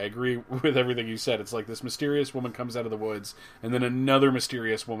right. I agree with everything you said. It's like this mysterious woman comes out of the woods, and then another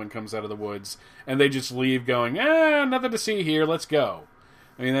mysterious woman comes out of the woods, and they just leave going, nothing to see here, let's go.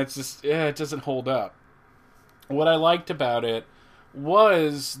 I mean, that's just, it doesn't hold up. What I liked about it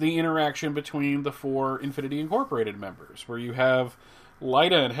was the interaction between the four Infinity Incorporated members, where you have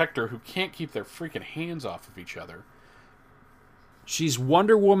Lyta and Hector, who can't keep their freaking hands off of each other. She's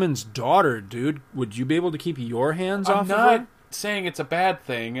Wonder Woman's daughter, dude. Would you be able to keep your hands off of her? I'm not saying it's a bad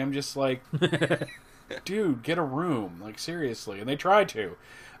thing. I'm just like, dude, get a room. Like, seriously. And they try to.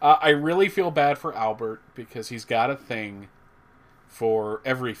 I really feel bad for Albert, because he's got a thing for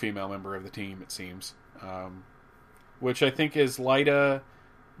every female member of the team, it seems. Which I think is Lyta,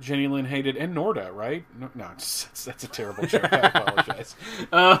 Jenny Lynn Hated, and Norda, right? No, that's a terrible joke. I apologize.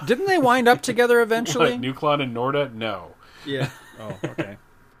 Didn't they wind up together eventually? What, Nuklon and Norda? No. Yeah. Oh, okay.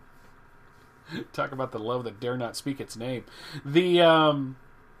 Talk about the love that dare not speak its name. They had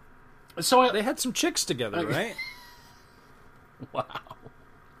some chicks together, right? Wow.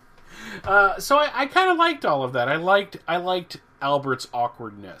 So I kind of liked all of that. I liked Albert's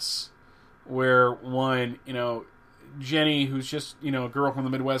awkwardness, where one, Jenny, who's just, a girl from the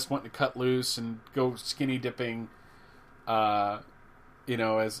Midwest wanting to cut loose and go skinny dipping, like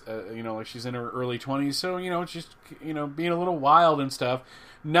she's in her early 20s. So, just, being a little wild and stuff.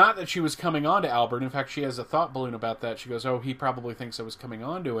 Not that she was coming on to Albert. In fact, she has a thought balloon about that. She goes, he probably thinks I was coming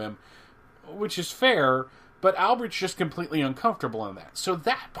on to him, which is fair, but Albert's just completely uncomfortable in that. So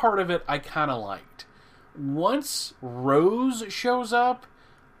that part of it I kind of liked. Once Rose shows up,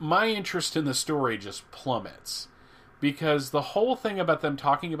 my interest in the story just plummets. Because the whole thing about them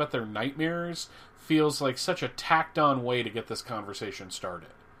talking about their nightmares feels like such a tacked-on way to get this conversation started.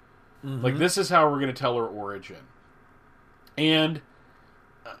 Mm-hmm. Like, this is how we're going to tell her origin. And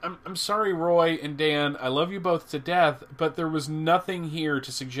I'm sorry, Roy and Dan, I love you both to death, but there was nothing here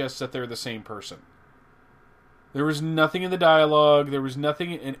to suggest that they're the same person. There was nothing in the dialogue, there was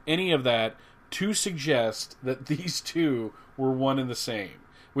nothing in any of that to suggest that these two were one and the same.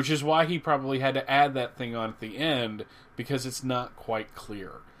 Which is why he probably had to add that thing on at the end, because it's not quite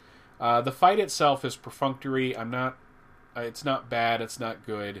clear. The fight itself is perfunctory. It's not bad. It's not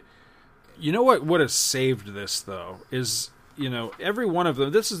good. You know what would have saved this, though, is every one of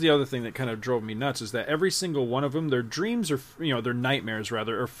them, this is the other thing that kind of drove me nuts, is that every single one of them, their dreams are, their nightmares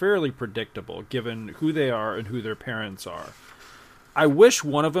rather, are fairly predictable given who they are and who their parents are. I wish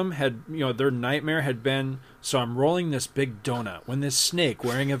one of them had, their nightmare had been, so I'm rolling this big donut when this snake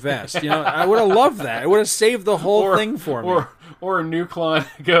wearing a vest. I would have loved that. It would have saved the whole thing for me. Or Nuklon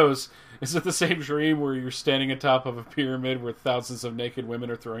goes, is it the same dream where you're standing atop of a pyramid where thousands of naked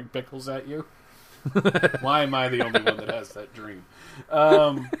women are throwing pickles at you? Why am I the only one that has that dream?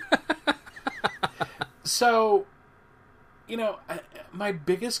 So, my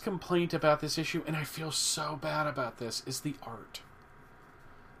biggest complaint about this issue, and I feel so bad about this, is the art.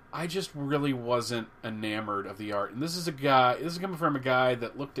 I just really wasn't enamored of the art. And this is coming from a guy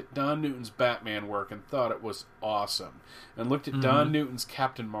that looked at Don Newton's Batman work and thought it was awesome. And looked at Don Newton's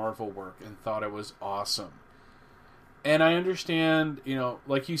Captain Marvel work and thought it was awesome. And I understand,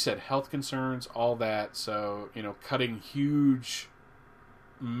 like you said, health concerns, all that. So, cutting huge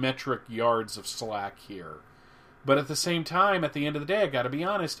metric yards of slack here. But at the same time, at the end of the day, I got to be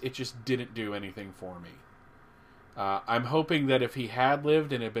honest, it just didn't do anything for me. I'm hoping that if he had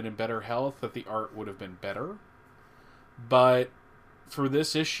lived and had been in better health, that the art would have been better. But for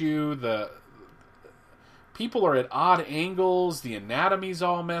this issue, the people are at odd angles, the anatomy's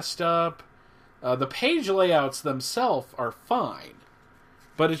all messed up. The page layouts themselves are fine,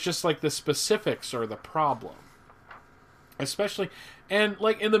 but it's just like the specifics are the problem. Especially, and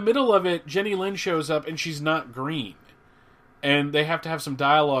like in the middle of it, Jenny Lin shows up and she's not green. And they have to have some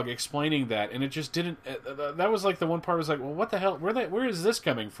dialogue explaining that, and it just didn't. That was like the one part was like, well, what the hell? Where is this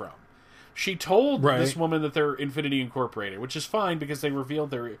coming from? She told this woman that they're Infinity Incorporated, which is fine because they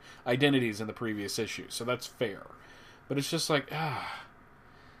revealed their identities in the previous issue, so that's fair. But it's just like,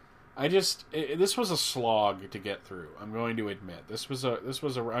 this was a slog to get through. I'm going to admit this was a.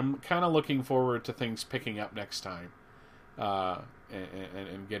 I'm kind of looking forward to things picking up next time,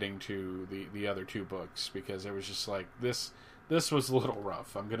 and getting to the other two books, because it was just like this. This was a little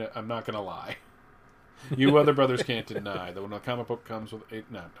rough. I'm not gonna lie. You other brothers can't deny that when a comic book comes with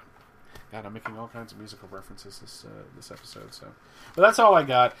no. God, I'm making all kinds of musical references this episode. So, but that's all I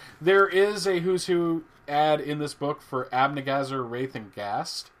got. There is a Who's Who ad in this book for Abnegazar, Wraith, and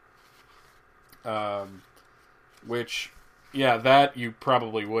Ghast. Which, that you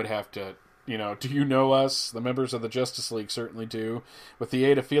probably would have to. Do you know us? The members of the Justice League certainly do. With the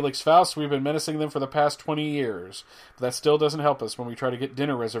aid of Felix Faust, we've been menacing them for the past 20 years. But that still doesn't help us when we try to get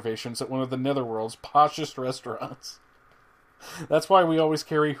dinner reservations at one of the Netherworld's poshest restaurants. That's why we always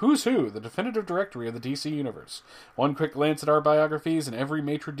carry Who's Who, the definitive directory of the DC Universe. One quick glance at our biographies, and every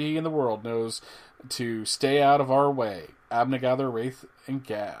maitre d' in the world knows to stay out of our way. Abnegazar, Wraith, and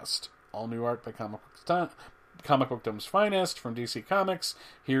Ghast. All new art by Comic Bookdom's finest from DC Comics.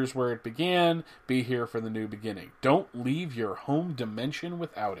 Here's where it began. Be here for the new beginning. Don't leave your home dimension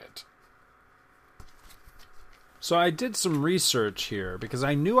without it. So I did some research here because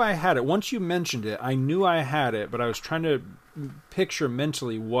I knew I had it. Once you mentioned it, I knew I had it, but I was trying to picture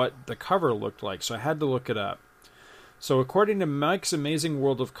mentally what the cover looked like, so I had to look it up. So according to Mike's Amazing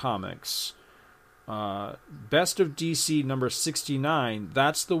World of Comics, Best of DC number 69,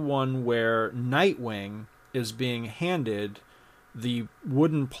 that's the one where Nightwing is being handed the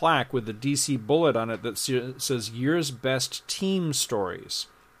wooden plaque with the DC bullet on it that says Year's Best Team Stories.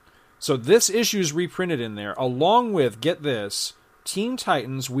 So this issue is reprinted in there, along with, get this, Teen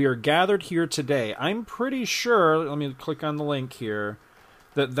Titans, We Are Gathered Here Today. I'm pretty sure, let me click on the link here,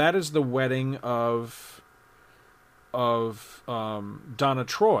 that is the wedding of Donna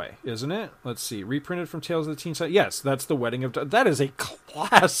Troy, isn't it? Let's see, reprinted from Tales of the Teen Titans. Yes, that's the wedding of... That is a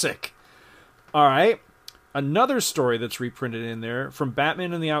classic. All right. Another story that's reprinted in there from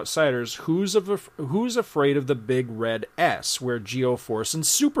Batman and the Outsiders, Who's Afraid of the Big Red S, where Geoforce and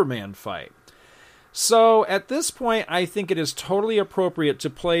Superman fight. So at this point, I think it is totally appropriate to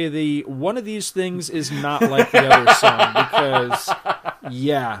play the one of these things is not like the other song, because,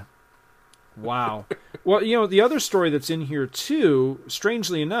 yeah. Wow. Well, the other story that's in here, too,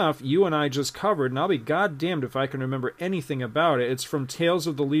 strangely enough, you and I just covered, and I'll be goddamned if I can remember anything about it. It's from Tales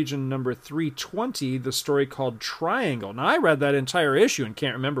of the Legion number 320, the story called Triangle. Now, I read that entire issue and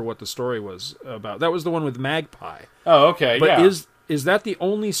can't remember what the story was about. That was the one with Magpie. Oh, okay, but yeah. Is that the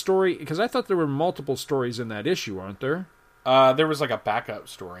only story? Because I thought there were multiple stories in that issue, aren't there? There was like a backup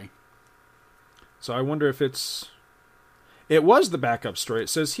story. So I wonder if it's... It was the backup story. It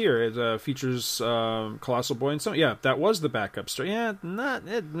says here it features Colossal Boy and so. Yeah, that was the backup story. Yeah, not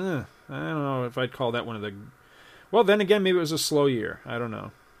it. I don't know if I'd call that one of the. Well, then again, maybe it was a slow year. I don't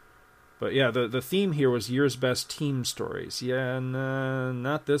know. But yeah, the theme here was Year's Best Team Stories. Yeah,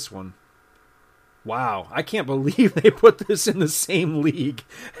 not this one. Wow, I can't believe they put this in the same league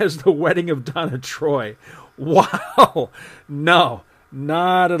as The Wedding of Donna Troy. Wow. No,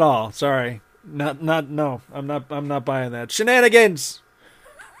 not at all. Sorry. No. I'm not buying that. Shenanigans.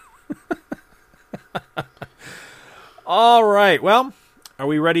 All right. Well, are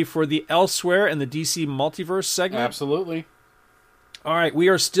we ready for the Elsewhere and the DC Multiverse segment? Absolutely. All right, we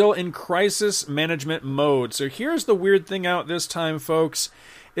are still in crisis management mode. So here's the weird thing out this time, folks,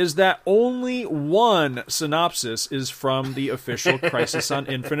 is that only one synopsis is from the official Crisis on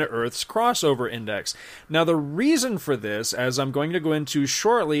Infinite Earths crossover index. Now, the reason for this, as I'm going to go into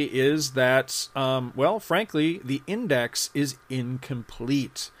shortly, is that, well, frankly, the index is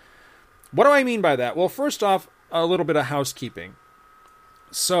incomplete. What do I mean by that? Well, first off, a little bit of housekeeping.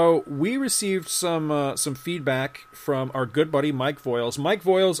 So we received some feedback from our good buddy Mike Voiles. Mike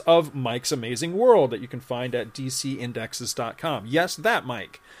Voiles of Mike's Amazing World that you can find at dcindexes.com. Yes, that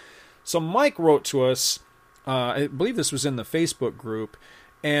Mike. So Mike wrote to us, I believe this was in the Facebook group,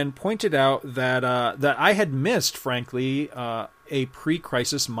 and pointed out that I had missed, frankly, a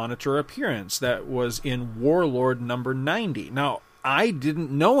pre-crisis monitor appearance that was in Warlord number 90. Now, I didn't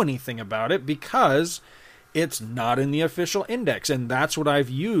know anything about it because it's not in the official index, and that's what I've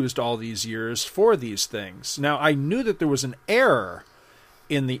used all these years for these things. Now, I knew that there was an error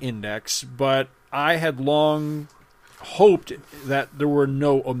in the index, but I had long hoped that there were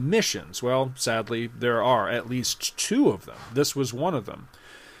no omissions. Well, sadly, there are at least 2 of them. This was one of them.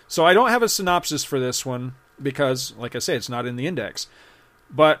 So I don't have a synopsis for this one because, like I say, it's not in the index.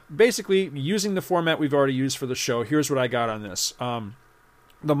 But basically, using the format we've already used for the show, here's what I got on this.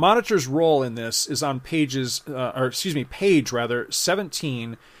 The Monitor's role in this is on page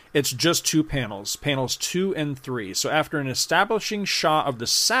 17. It's just 2 panels, panels 2 and 3. So after an establishing shot of the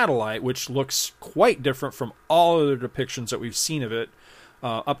satellite, which looks quite different from all other depictions that we've seen of it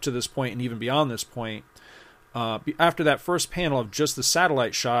up to this point and even beyond this point, after that first panel of just the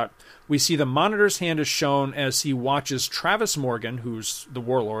satellite shot, we see the Monitor's hand is shown as he watches Travis Morgan, who's the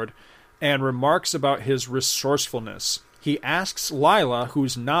Warlord, and remarks about his resourcefulness. He asks Lila,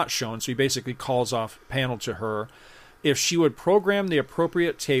 who's not shown, so he basically calls off panel to her, if she would program the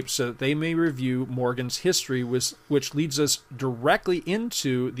appropriate tapes so that they may review Morgan's history, which leads us directly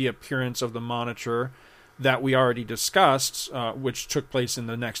into the appearance of the Monitor that we already discussed, which took place in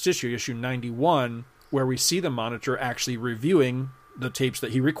the next issue, issue 91, where we see the Monitor actually reviewing the tapes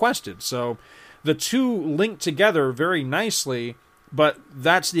that he requested. So the 2 link together very nicely, but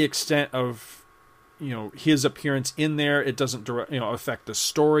that's the extent of his appearance in there. It doesn't affect the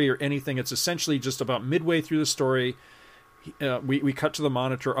story or anything. It's essentially just about midway through the story. We cut to the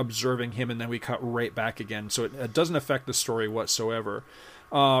Monitor observing him, and then we cut right back again. So it doesn't affect the story whatsoever.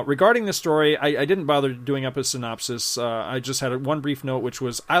 Regarding the story, I didn't bother doing up a synopsis. I just had one brief note, which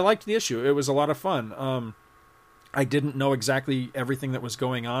was I liked the issue. It was a lot of fun. I didn't know exactly everything that was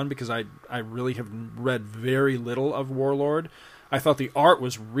going on because I really have read very little of Warlord. I thought the art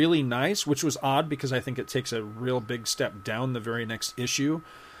was really nice, which was odd because I think it takes a real big step down the very next issue.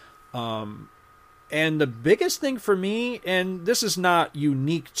 And the biggest thing for me, and this is not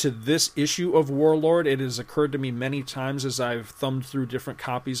unique to this issue of Warlord, it has occurred to me many times as I've thumbed through different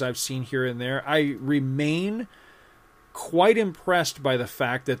copies I've seen here and there, I remain quite impressed by the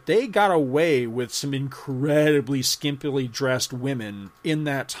fact that they got away with some incredibly skimpily dressed women in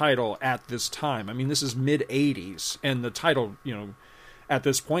that title at this time. I mean, this is mid-80s, and the title, at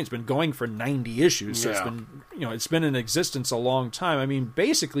this point, has been going for 90 issues. So it's been, it's been in existence a long time. I mean,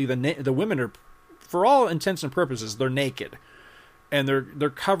 basically, the women are, for all intents and purposes, they're naked, and they're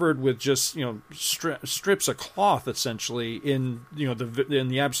covered with just strips of cloth essentially in in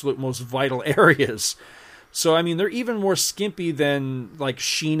the absolute most vital areas. So, I mean, they're even more skimpy than, like,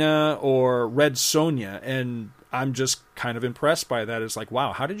 Sheena or Red Sonja, and I'm just kind of impressed by that. It's like,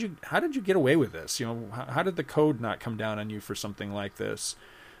 wow, how did you get away with this? How did the code not come down on you for something like this?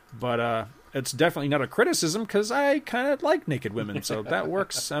 But it's definitely not a criticism, because I kind of like naked women, so that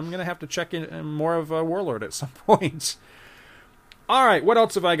works. I'm going to have to check in more of Warlord at some point. All right, what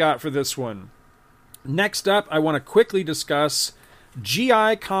else have I got for this one? Next up, I want to quickly discuss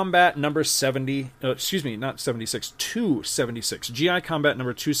GI Combat number 276. GI Combat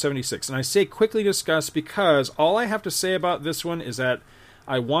number 276. And I say quickly discuss because all I have to say about this one is that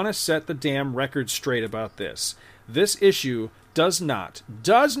I want to set the damn record straight about this. This issue does not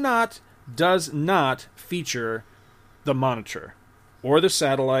feature the Monitor, or the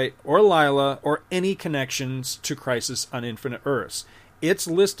Satellite, or Lila, or any connections to Crisis on Infinite Earths. Its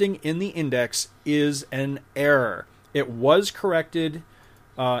listing in the index is an error. It was corrected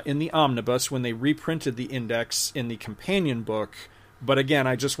in the omnibus when they reprinted the index in the companion book But again,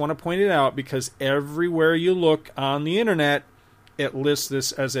 I just want to point it out because everywhere you look on the internet, it lists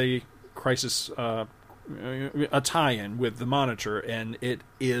this as a Crisis, a tie-in with the Monitor, and it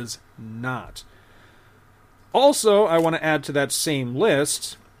is not. Also, I want to add to that same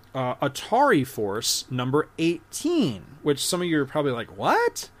list Atari Force number 18, which some of you are probably like,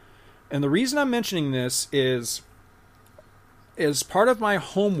 what? And the reason I'm mentioning this is part of my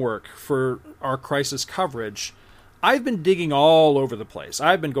homework for our Crisis coverage. I've been digging all over the place.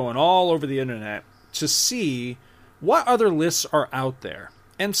 I've been going all over the internet to see what other lists are out there.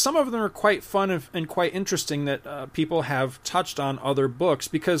 And some of them are quite fun and quite interesting that people have touched on other books.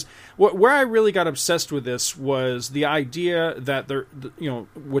 Because where I really got obsessed with this was the idea that there,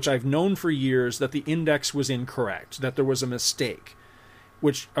 which I've known for years, that the index was incorrect, that there was a mistake.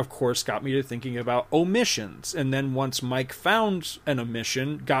 Which, of course, got me to thinking about omissions. And then once Mike found an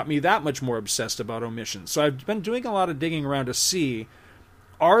omission, got me that much more obsessed about omissions. So I've been doing a lot of digging around to see,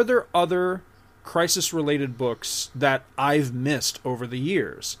 are there other Crisis-related books that I've missed over the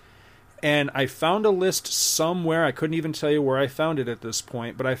years? And I found a list somewhere. I couldn't even tell you where I found it at this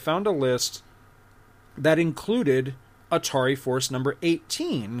point, but I found a list that included Atari Force number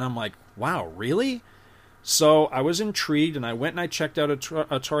 18. And I'm like, wow, really? So I was intrigued, and I went and I checked out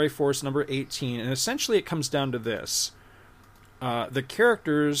Atari Force number 18, and essentially it comes down to this. The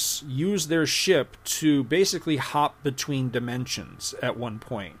characters use their ship to basically hop between dimensions at one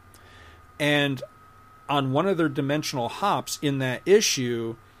point. And on one of their dimensional hops in that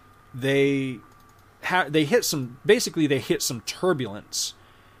issue, they hit some turbulence.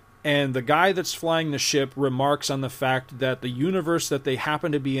 And the guy that's flying the ship remarks on the fact that the universe that they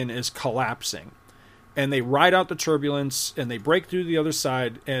happen to be in is collapsing. And they ride out the turbulence, and they break through the other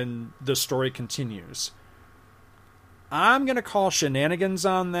side, and the story continues. I'm going to call shenanigans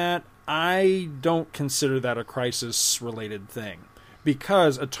on that. I don't consider that a Crisis-related thing.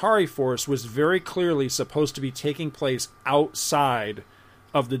 Because Atari Force was very clearly supposed to be taking place outside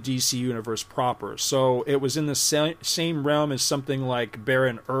of the DC universe proper. So it was in the same realm as something like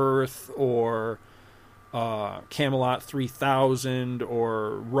Baron Earth, or Camelot 3000,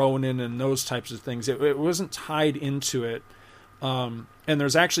 or Ronin, and those types of things. It wasn't tied into it. And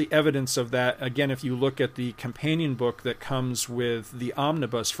there's actually evidence of that. Again, if you look at the companion book that comes with the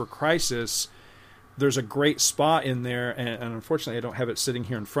omnibus for Crisis, there's a great spot in there, and unfortunately I don't have it sitting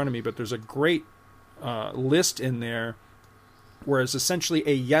here in front of me, but there's a great list in there where it's essentially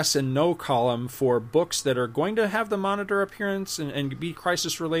a yes and no column for books that are going to have the Monitor appearance and be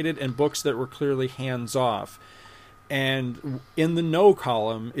Crisis-related, and books that were clearly hands-off. And in the no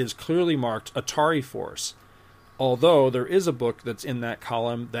column is clearly marked Atari Force. Although there is a book that's in that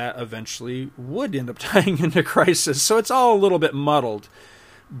column that eventually would end up tying into Crisis. So it's all a little bit muddled.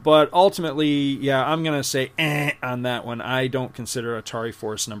 But ultimately, yeah, I'm going to say on that one. I don't consider Atari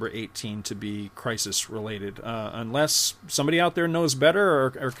Force number 18 to be Crisis-related. Unless somebody out there knows better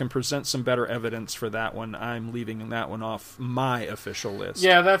or can present some better evidence for that one, I'm leaving that one off my official list.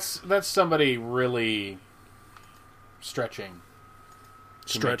 Yeah, that's somebody really stretching.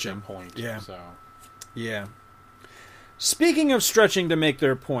 Stretching. Point. Yeah. So. Yeah. Speaking of stretching to make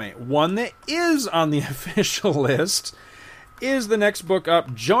their point, one that is on the official list is the next book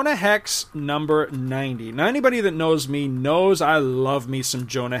up, Jonah Hex number 90. Now, anybody that knows me knows I love me some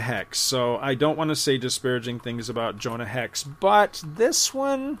Jonah Hex, so I don't want to say disparaging things about Jonah Hex, but this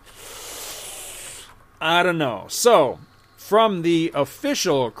one, I don't know. So, from the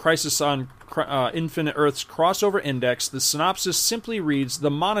official Crisis on Infinite Earths crossover index, the synopsis simply reads,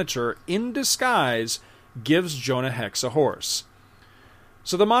 "The Monitor, in disguise, gives Jonah Hex a horse."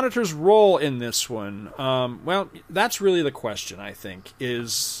 So the Monitor's role in this one, well, that's really the question, I think,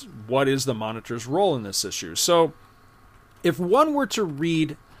 is what is the Monitor's role in this issue? So if one were to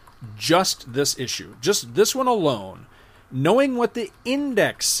read just this issue, just this one alone, knowing what the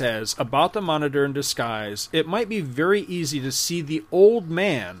index says about the Monitor in disguise, it might be very easy to see the old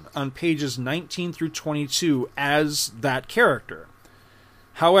man on pages 19 through 22 as that character.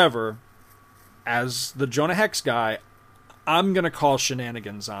 However, as the Jonah Hex guy, I'm going to call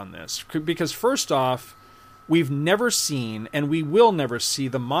shenanigans on this. Because first off, we've never seen, and we will never see,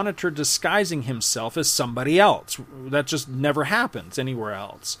 the Monitor disguising himself as somebody else. That just never happens anywhere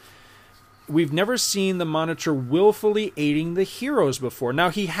else. We've never seen the Monitor willfully aiding the heroes before. Now,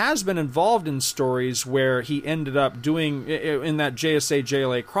 he has been involved in stories where he ended up doing, in that JSA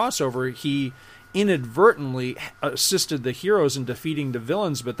JLA crossover, he inadvertently assisted the heroes in defeating the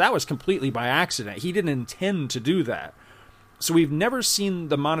villains, but that was completely by accident. He didn't intend to do that. So we've never seen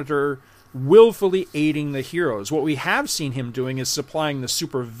the Monitor willfully aiding the heroes. What we have seen him doing is supplying the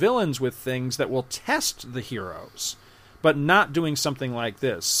supervillains with things that will test the heroes. but not doing something like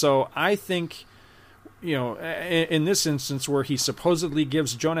this. So I think, in this instance where he supposedly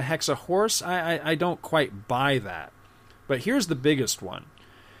gives Jonah Hex a horse, I don't quite buy that. But here's the biggest one.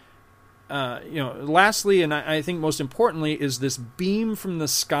 Lastly, and I think most importantly, is this beam from the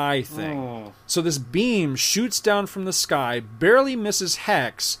sky thing. Oh. So this beam shoots down from the sky, barely misses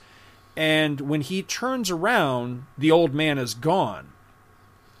Hex, and when he turns around, the old man is gone.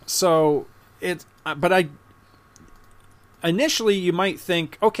 So initially you might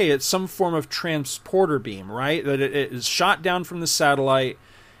think, okay, it's some form of transporter beam, right? That it is shot down from the satellite,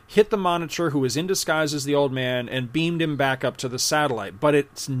 hit the monitor who was in disguise as the old man, and beamed him back up to the satellite. But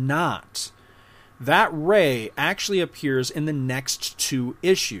it's not. That ray actually appears in the next 2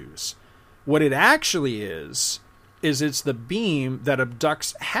 issues. What it actually is it's the beam that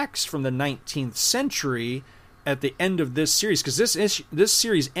abducts Hex from the 19th century at the end of this series. Because this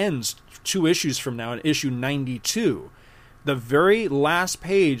series ends 2 issues from now in issue 92. The very last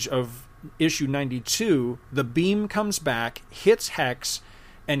page of issue 92, the beam comes back, hits Hex,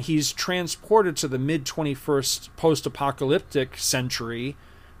 and he's transported to the mid-21st post-apocalyptic century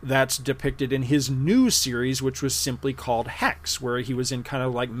that's depicted in his new series, which was simply called Hex, where he was in kind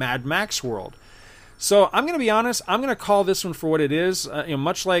of like Mad Max world. So I'm going to be honest, I'm going to call this one for what it is.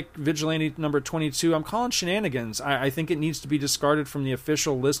 Much like Vigilante number 22, I'm calling shenanigans. I think it needs to be discarded from the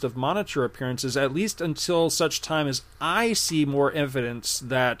official list of Monitor appearances, at least until such time as I see more evidence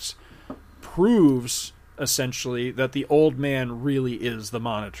that proves, essentially, that the old man really is the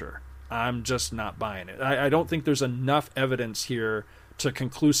Monitor. I'm just not buying it. I don't think there's enough evidence here to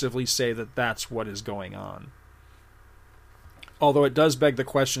conclusively say that that's what is going on. Although it does beg the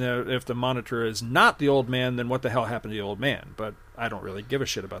question, if the Monitor is not the old man, then what the hell happened to the old man? But I don't really give a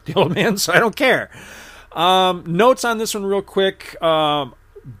shit about the old man, so I don't care. Notes on this one real quick.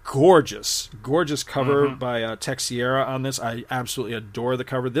 Gorgeous cover by Texiera on this. I absolutely adore the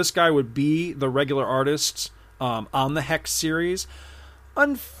cover. This guy would be the regular artist on the Hex series.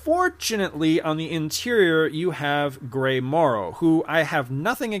 Unfortunately, on the interior, you have Gray Morrow, who I have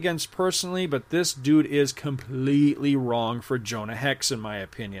nothing against personally, but this dude is completely wrong for Jonah Hex, in my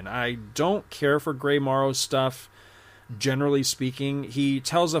opinion. I don't care for Gray Morrow's stuff, generally speaking. He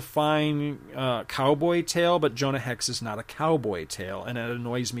tells a fine cowboy tale, but Jonah Hex is not a cowboy tale, and it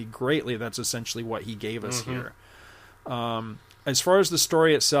annoys me greatly. That's essentially what he gave us here. As far as the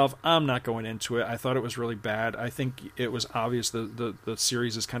story itself, I'm not going into it. I thought it was really bad. I think it was obvious the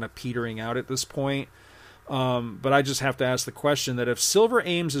series is kind of petering out at this point. But I just have to ask the question that if Silver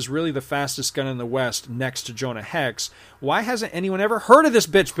Ames is really the fastest gun in the West next to Jonah Hex, why hasn't anyone ever heard of this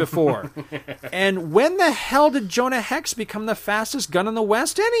bitch before? And when the hell did Jonah Hex become the fastest gun in the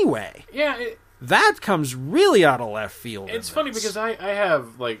West anyway? Yeah, that comes really out of left field. It's funny because I have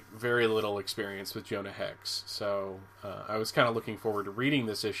very little experience with Jonah Hex, so I was kind of looking forward to reading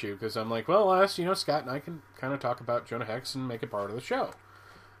this issue because I'm like, well, Scott and I can kind of talk about Jonah Hex and make it part of the show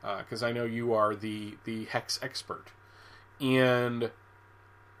because I know you are the Hex expert. And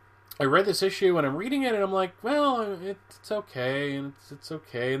I read this issue and I'm reading it and I'm like, well, it's okay and it's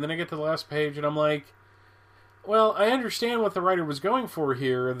okay. And then I get to the last page and I'm like, well, I understand what the writer was going for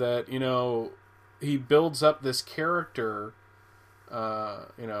here, that he builds up this character,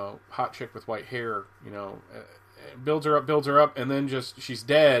 hot chick with white hair, builds her up, and then she's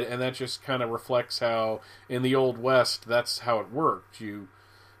dead, and that just kind of reflects how in the Old West that's how it worked. You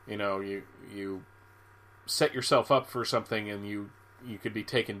set yourself up for something, and you could be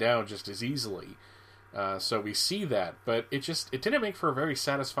taken down just as easily. So we see that, but it didn't make for a very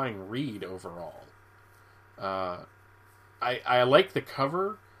satisfying read overall. I like the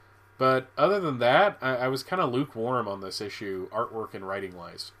cover. But other than that, I was kind of lukewarm on this issue, artwork and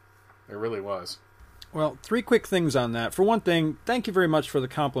writing-wise. It really was. Well, 3 quick things on that. For one thing, thank you very much for the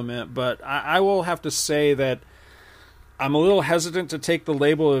compliment, but I will have to say that I'm a little hesitant to take the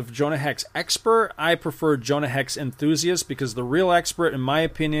label of Jonah Hex expert. I prefer Jonah Hex enthusiast, because the real expert, in my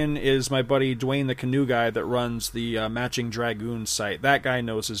opinion, is my buddy Dwayne the Canoe Guy that runs the Matching Dragoon site. That guy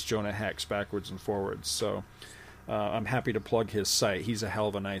knows his Jonah Hex backwards and forwards, so I'm happy to plug his site. He's a hell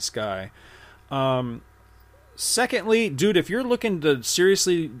of a nice guy. Secondly, dude, if you're looking to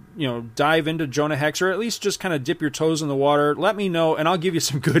seriously, dive into Jonah Hex, or at least just kind of dip your toes in the water, let me know, and I'll give you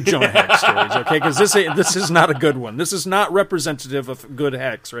some good Jonah Hex stories, okay? Because this is not a good one. This is not representative of good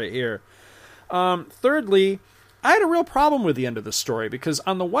Hex right here. Thirdly, I had a real problem with the end of the story, because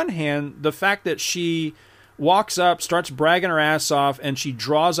on the one hand, the fact that she walks up, starts bragging her ass off, and she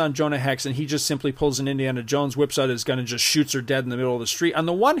draws on Jonah Hex, and he just simply pulls an Indiana Jones, whips out his gun, and just shoots her dead in the middle of the street. On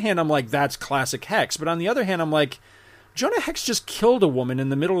the one hand, I'm like, that's classic Hex. But on the other hand, I'm like, Jonah Hex just killed a woman in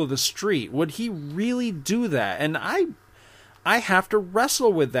the middle of the street. Would he really do that? And I I have to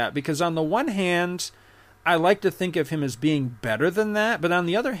wrestle with that because on the one hand, I like to think of him as being better than that, but on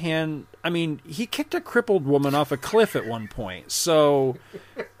the other hand, I mean, he kicked a crippled woman off a cliff at one point. So,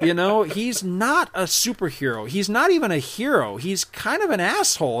 he's not a superhero. He's not even a hero. He's kind of an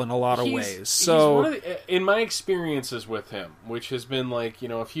asshole in a lot of ways. So, in my experiences with him, which has been like,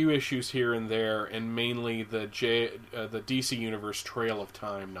 a few issues here and there, and mainly the DC Universe Trail of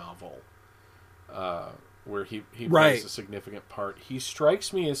Time novel, where he plays a significant part, he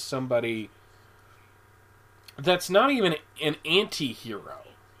strikes me as somebody that's not even an anti-hero.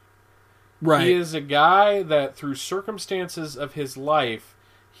 Right. He is a guy that, through circumstances of his life,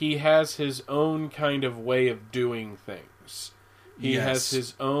 he has his own kind of way of doing things. He has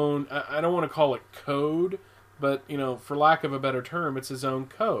his own, I don't want to call it code, but, for lack of a better term, it's his own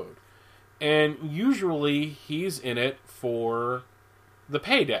code. And usually he's in it for the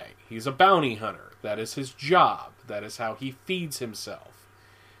payday. He's a bounty hunter. That is his job. That is how he feeds himself.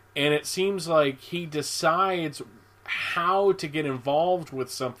 And it seems like he decides how to get involved with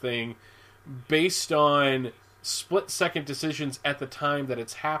something based on split-second decisions at the time that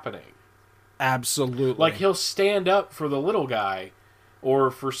it's happening. Absolutely. Like, he'll stand up for the little guy, or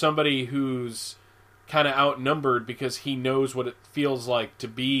for somebody who's kind of outnumbered because he knows what it feels like to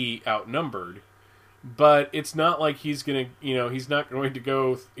be outnumbered. But it's not like he's going to, he's not going to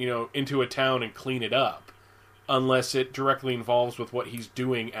go, into a town and clean it up, unless it directly involves with what he's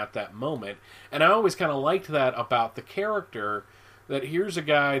doing at that moment. And I always kind of liked that about the character, that here's a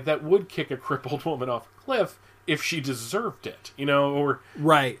guy that would kick a crippled woman off a cliff if she deserved it, or...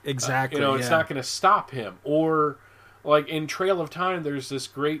 Right, exactly. It's not going to stop him. Or, like, in Trail of Time, there's this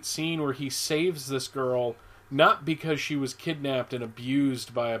great scene where he saves this girl, not because she was kidnapped and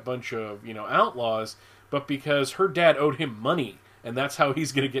abused by a bunch of, outlaws, but because her dad owed him money, and that's how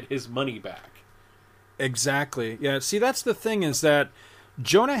he's going to get his money back. Exactly. Yeah, see, that's the thing, is that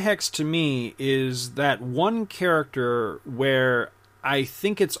Jonah Hex, to me, is that one character where I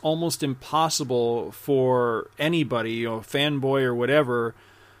think it's almost impossible for anybody, fanboy or whatever,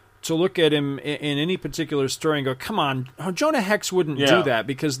 to look at him in any particular story and go, come on, Jonah Hex wouldn't do that.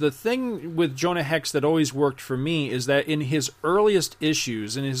 Because the thing with Jonah Hex that always worked for me is that in his earliest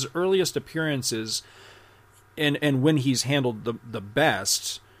issues, in his earliest appearances, and when he's handled the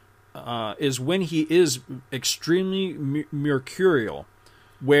best... is when he is extremely mercurial,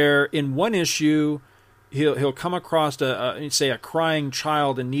 where in one issue he'll come across a crying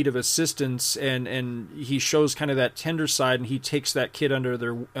child in need of assistance, and he shows kind of that tender side, and he takes that kid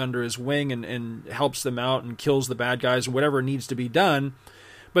under his wing and helps them out and kills the bad guys and whatever needs to be done.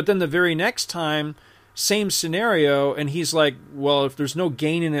 But then the very next time, same scenario, and he's like, well, if there's no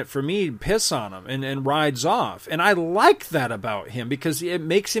gain in it for me, piss on him, and rides off. And I like that about him, because it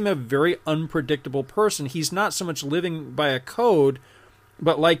makes him a very unpredictable person. He's not so much living by a code,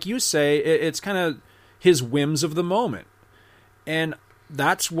 but like you say, it's kind of his whims of the moment. And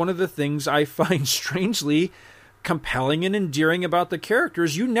that's one of the things I find strangely compelling and endearing about the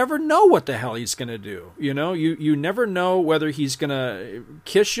characters. You never know what the hell he's going to do. You never know whether he's going to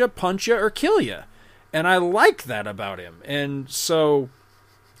kiss you, punch you, or kill you. And I like that about him. And so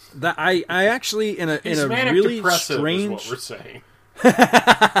that I actually in a really strange, is what we're saying.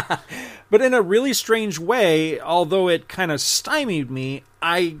 But in a really strange way, although it kind of stymied me,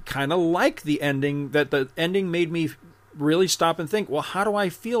 I kind of like the ending. That the ending made me really stop and think, well, how do I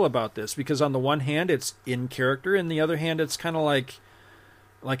feel about this? Because on the one hand, it's in character, and the other hand, it's kind of like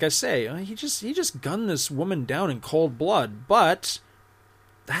I say, he just gunned this woman down in cold blood. But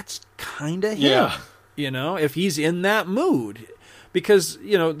that's kind of him. Yeah. If he's in that mood. Because,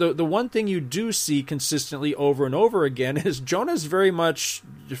 the one thing you do see consistently over and over again is Jonah's very much,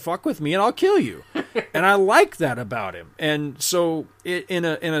 fuck with me and I'll kill you. And I like that about him. And so in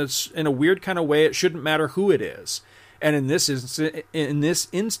a weird kind of way, it shouldn't matter who it is. And in this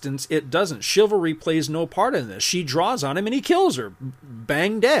instance, it doesn't. Chivalry plays no part in this. She draws on him and he kills her.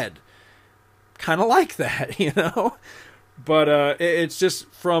 Bang, dead. Kind of like that, But it's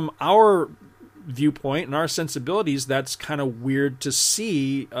just from our viewpoint and our sensibilities, that's kind of weird to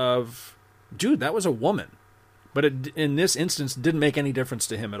see of, dude, that was a woman. But in this instance, didn't make any difference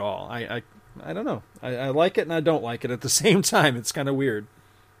to him at all. I don't know. I like it and I don't like it at the same time. It's kind of weird.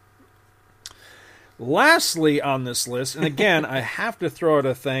 Lastly on this list, and again, I have to throw out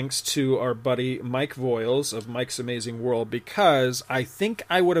a thanks to our buddy Mike Voiles of Mike's Amazing World, because I think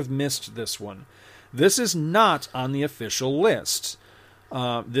I would have missed this one. This is not on the official list.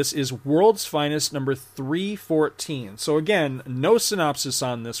 This is World's Finest number 314. So again, no synopsis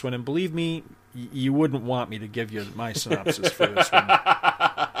on this one, and believe me, you wouldn't want me to give you my synopsis for this one.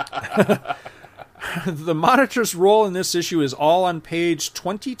 the Monitor's role in this issue is all on page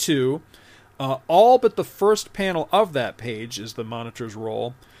 22. All but the first panel of that page is the Monitor's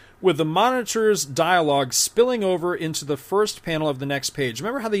role, with the Monitor's dialogue spilling over into the first panel of the next page.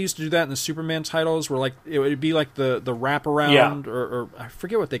 Remember how they used to do that in the Superman titles, where like it would be like the wraparound, or I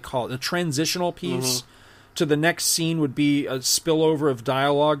forget what they call it, the transitional piece to the next scene would be a spillover of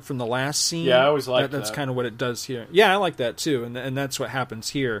dialogue from the last scene. Yeah, I always like that. That's kind of what it does here. Yeah, I like that too, and that's what happens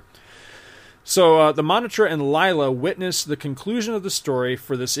here. So the Monitor and Lila witness the conclusion of the story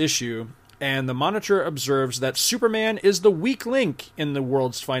for this issue, and the Monitor observes that Superman is the weak link in the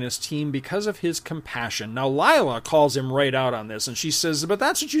world's finest team because of his compassion. Now, Lila calls him right out on this, and she says, but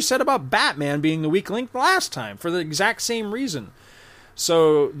that's what you said about Batman being the weak link last time, for the exact same reason.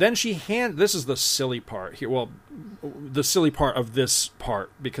 So then this is the silly part here. Well, the silly part of this part,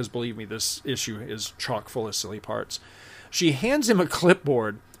 because believe me, this issue is chock full of silly parts. She hands him a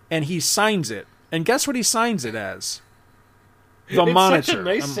clipboard, and he signs it. And guess what he signs it as? The Monitor. It's such a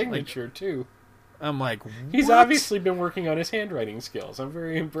nice signature, too. I'm like, he's what? obviously been working on his handwriting skills. I'm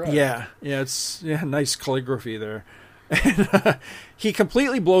very impressed. Yeah, it's nice calligraphy there. And, he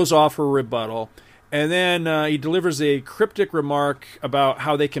completely blows off her rebuttal, and then he delivers a cryptic remark about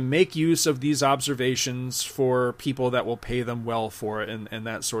how they can make use of these observations for people that will pay them well for it, and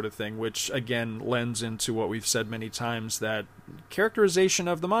that sort of thing, which, again, lends into what we've said many times, that characterization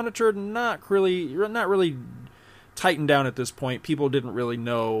of the Monitor not really tightened down at this point. People didn't really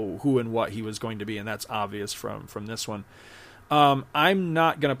know who and what he was going to be, and that's obvious from this one. I'm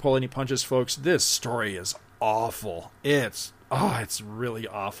not going to pull any punches, folks. This story is awful. It's really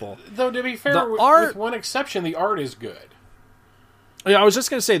awful. Though, to be fair, with one exception, the art is good. Yeah, I was just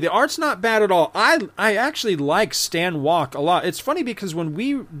going to say, the art's not bad at all. I actually like Stan Walk a lot. It's funny because when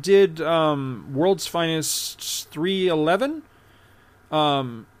we did World's Finest 311,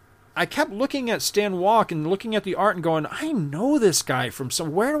 I kept looking at Stan Walk and looking at the art and going, I know this guy from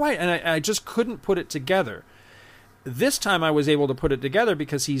somewhere. And I just couldn't put it together. This time I was able to put it together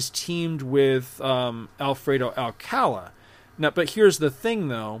because he's teamed with Alfredo Alcala. Now, but here's the thing,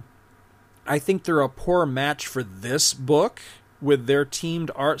 though. I think they're a poor match for this book with their teamed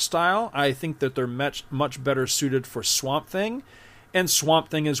art style. I think that they're much better suited for Swamp Thing. And Swamp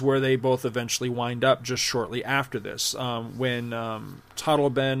Thing is where they both eventually wind up just shortly after this. When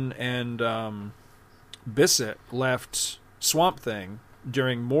Toddleben and Bissett left Swamp Thing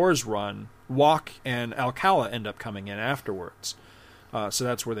during Moore's run, Walk and Alcala end up coming in afterwards. So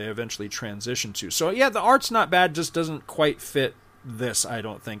that's where they eventually transition to. So yeah, the art's not bad, just doesn't quite fit this, I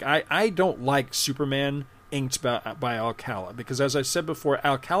don't think. I don't like Superman inked by Alcala, because as I said before,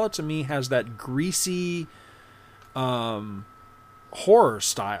 Alcala to me has that greasy horror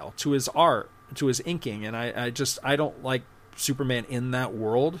style to his art, to his inking, and I don't like Superman in that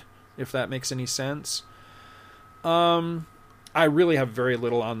world, if that makes any sense. I really have very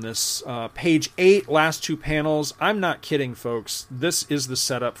little on this. Page 8, last two panels. I'm not kidding, folks. This is the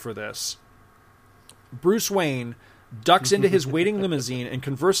setup for this. Bruce Wayne ducks into his waiting limousine and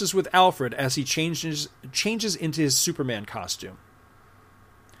converses with Alfred as he changes into his Superman costume.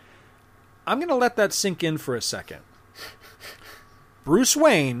 I'm going to let that sink in for a second. Bruce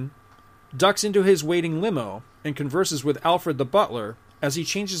Wayne ducks into his waiting limo and converses with Alfred the butler as he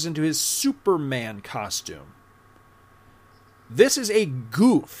changes into his Superman costume. This is a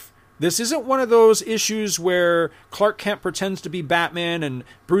goof. This isn't one of those issues where Clark Kent pretends to be Batman and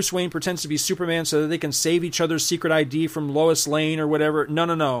Bruce Wayne pretends to be Superman so that they can save each other's secret ID from Lois Lane or whatever.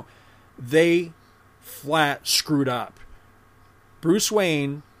 No. They flat screwed up. Bruce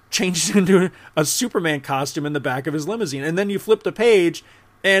Wayne changes into a Superman costume in the back of his limousine. And then you flip the page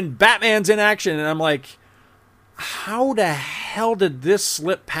and Batman's in action. And I'm like, how the hell did this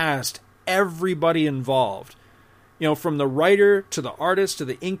slip past everybody involved? You know, from the writer to the artist to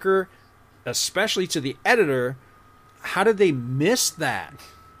the inker, especially to the editor, how did they miss that?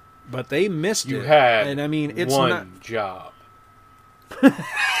 But they missed it. You had and I mean, it's one job.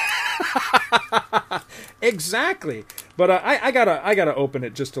 Exactly. But I gotta open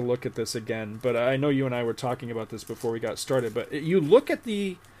it just to look at this again. But I know you and I were talking about this before we got started. But you look at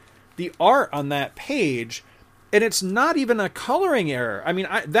the art on that page, and it's not even a coloring error. I mean,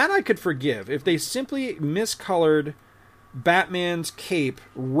 I could forgive. If they simply miscolored Batman's cape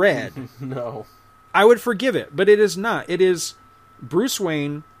red, no, I would forgive it. But it is not. It is Bruce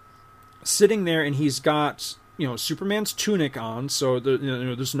Wayne sitting there, and he's got, you know, Superman's tunic on. So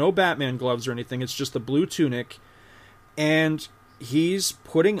there's no Batman gloves or anything. It's just the blue tunic. And he's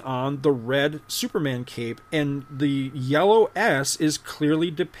putting on the red Superman cape. And the yellow S is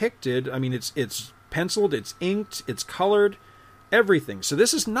clearly depicted. I mean, it's penciled, it's inked, it's colored, everything. So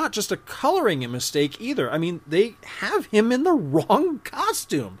this is not just a coloring mistake either. I mean, they have him in the wrong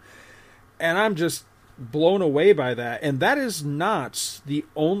costume. And I'm just blown away by that. And that is not the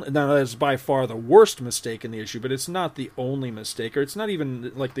only... Now, that is by far the worst mistake in the issue, but it's not the only mistake, or it's not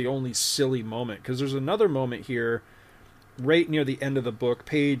even like the only silly moment, because there's another moment here right near the end of the book,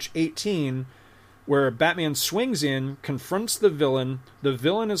 page 18, where Batman swings in, confronts the villain. The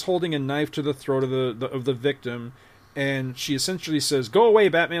villain is holding a knife to the throat of the victim, and she essentially says, "Go away,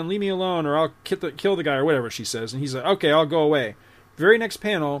 Batman, leave me alone, or I'll kill the guy," or whatever she says. And he's like, "Okay, I'll go away." Very next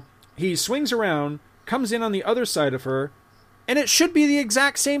panel, he swings around, comes in on the other side of her, and it should be the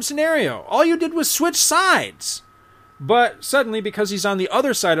exact same scenario. All you did was switch sides. But suddenly, because he's on the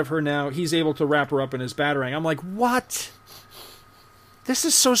other side of her now, he's able to wrap her up in his Batarang. I'm like, what? This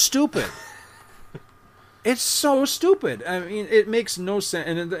is so stupid. It's so stupid. I mean, it makes no sense,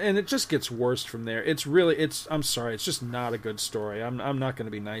 and it just gets worse from there. I'm sorry, it's just not a good story. I'm not going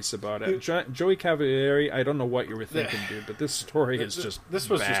to be nice about it. Joey Cavalieri, I don't know what you were thinking, dude, but this story is just This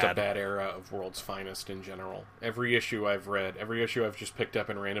was bad. just a bad era of World's Finest in general. Every issue I've read, every issue I've just picked up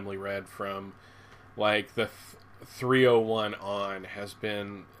and randomly read from, like, the 301 on has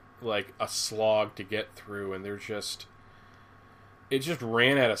been, like, a slog to get through, and it just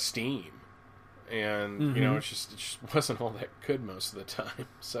ran out of steam. And you know, it just wasn't all that good most of the time.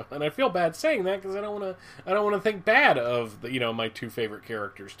 So, and I feel bad saying that because I don't want to think bad of my two favorite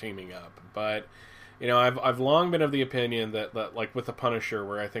characters teaming up. But I've long been of the opinion that like with the Punisher,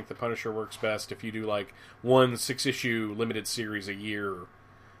 where I think the Punisher works best if you do like 1 6-issue limited series a year,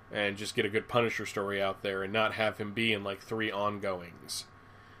 and just get a good Punisher story out there, and not have him be in like 3 ongoings.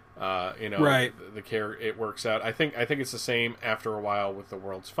 Right. It works out. I think it's the same after a while with the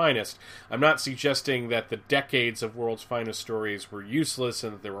World's Finest. I'm not suggesting that the decades of World's Finest stories were useless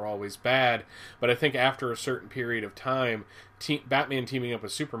and that they were always bad, but I think after a certain period of time, Batman teaming up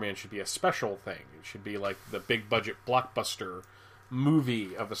with Superman should be a special thing. It should be like the big budget blockbuster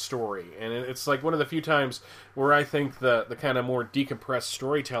movie of a story, and it's like one of the few times where I think the kind of more decompressed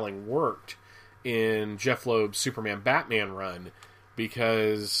storytelling worked in Jeff Loeb's Superman Batman run.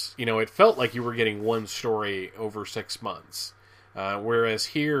 Because, it felt like you were getting one story over 6 months. Whereas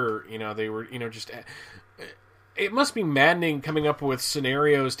here, they were, just... It must be maddening coming up with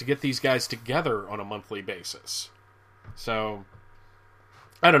scenarios to get these guys together on a monthly basis. So,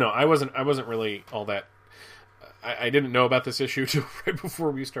 I don't know. I wasn't really all that... I didn't know about this issue till right before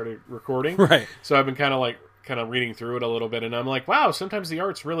we started recording. Right. So I've been kind of reading through it a little bit, and I'm like, wow, sometimes the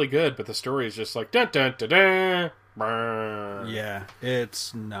art's really good, but the story is just like, dun dun dun dun. Yeah,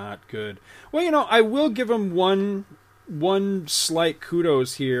 it's not good. Well, I will give them one slight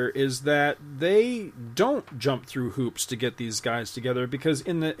kudos here, is that they don't jump through hoops to get these guys together, because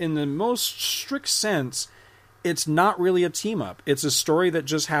in the most strict sense, it's not really a team up. It's a story that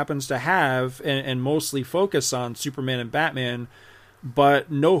just happens to have and mostly focus on Superman and Batman,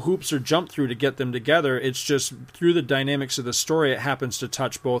 but no hoops are jumped through to get them together. It's just through the dynamics of the story, it happens to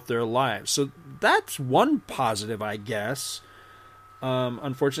touch both their lives. So that's one positive, I guess.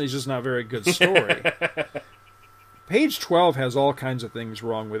 Unfortunately, it's just not a very good story. Page 12 has all kinds of things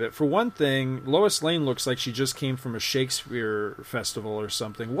wrong with it. For one thing, Lois Lane looks like she just came from a Shakespeare festival or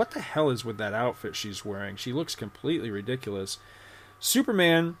something. What the hell is with that outfit she's wearing? She looks completely ridiculous.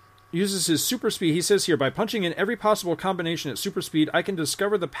 Superman uses his super speed. He says here, by punching in every possible combination at super speed, I can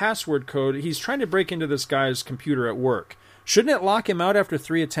discover the password code. He's trying to break into this guy's computer at work. Shouldn't it lock him out after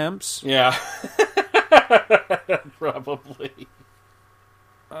 3 attempts? Yeah. Probably.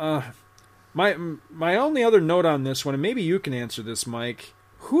 My only other note on this one, and maybe you can answer this, Mike,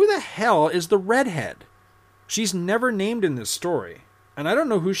 who the hell is the redhead? She's never named in this story, and I don't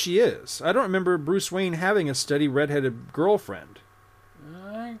know who she is. I don't remember Bruce Wayne having a steady redheaded girlfriend.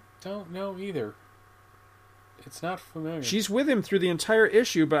 I don't know either. It's not familiar. She's with him through the entire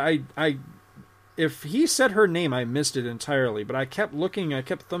issue, but I if he said her name, I missed it entirely. But I kept looking, I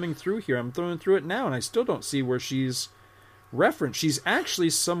kept thumbing through here. I'm thumbing through it now, and I still don't see where she's referenced. She's actually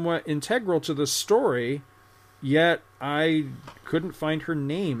somewhat integral to the story, yet I couldn't find her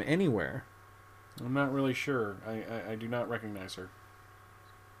name anywhere. I'm not really sure. I do not recognize her.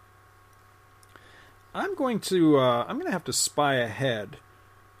 I'm going to have to spy ahead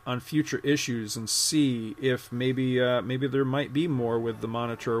on future issues and see if maybe there might be more with the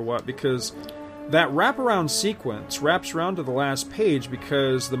Monitor or what, because that wraparound sequence wraps around to the last page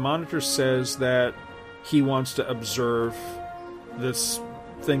because the Monitor says that he wants to observe this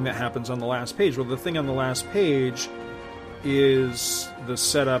thing that happens on the last page. Well, the thing on the last page is the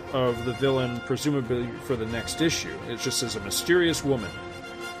setup of the villain, presumably for the next issue. It just says a mysterious woman.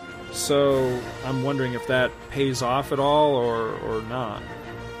 So I'm wondering if that pays off at all or not.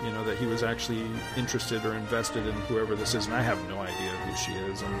 You know, that he was actually interested or invested in whoever this is, and I have no idea who she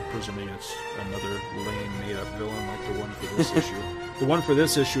is. I'm presuming it's another lame, made-up villain like the one for this issue. The one for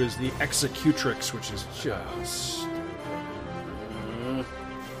this issue is the Executrix, which is just...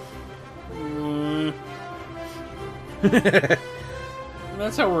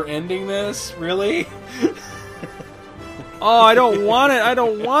 That's how we're ending this? Really? Oh, I don't want it. I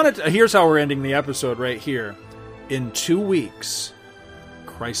don't want it. Here's how we're ending the episode right here. In 2 weeks...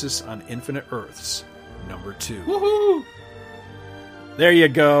 Crisis on Infinite Earths, #2. Woohoo! There you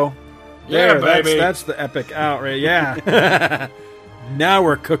go. Yeah, there, baby. That's the epic outrage. Yeah. Now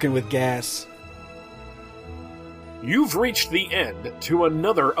we're cooking with gas. You've reached the end to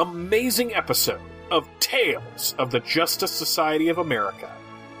another amazing episode of Tales of the Justice Society of America.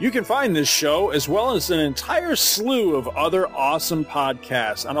 You can find this show, as well as an entire slew of other awesome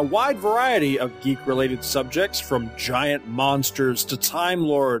podcasts on a wide variety of geek-related subjects, from giant monsters to Time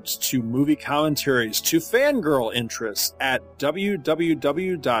Lords to movie commentaries to fangirl interests, at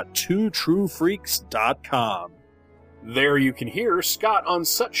www.twotruefreaks.com. There you can hear Scott on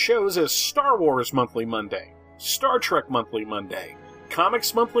such shows as Star Wars Monthly Monday, Star Trek Monthly Monday,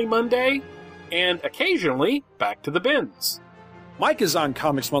 Comics Monthly Monday, and occasionally Back to the Bins. Mike is on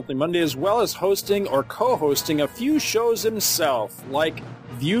Comics Monthly Monday, as well as hosting or co-hosting a few shows himself, like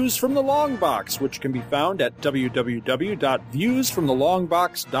Views from the Long Box, which can be found at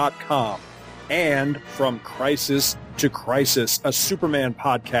www.viewsfromthelongbox.com, and From Crisis to Crisis, a Superman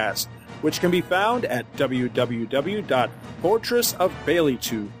podcast, which can be found at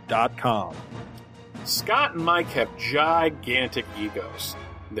www.fortressofbaileytude.com. Scott and Mike have gigantic egos.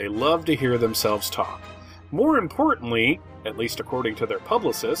 They love to hear themselves talk. More importantly, at least according to their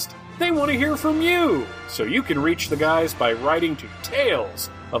publicist, they want to hear from you. So you can reach the guys by writing to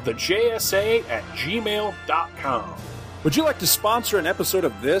talesofthejsa@gmail.com. Would you like to sponsor an episode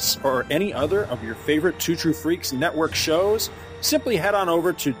of this or any other of your favorite Two True Freaks network shows? Simply head on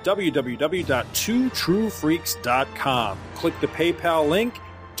over to www.twotruefreaks.com. Click the PayPal link,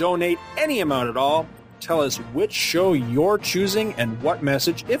 donate any amount at all, tell us which show you're choosing and what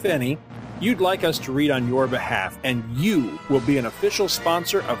message, if any, you'd like us to read on your behalf, and you will be an official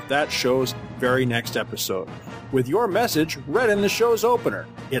sponsor of that show's very next episode, with your message read in the show's opener.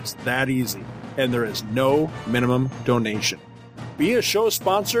 It's that easy, and there is no minimum donation. Be a show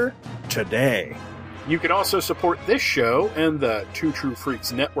sponsor today. You can also support this show and the Two True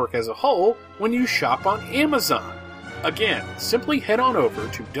Freaks network as a whole when you shop on Amazon. Again, simply head on over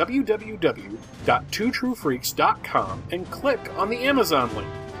to www.twotruefreaks.com and click on the Amazon link.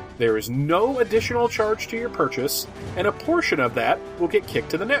 There is no additional charge to your purchase, and a portion of that will get kicked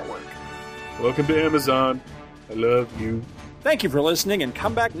to the network. Welcome to Amazon. I love you. Thank you for listening, and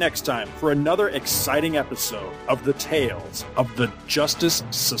come back next time for another exciting episode of the Tales of the Justice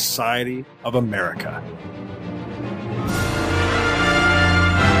Society of America.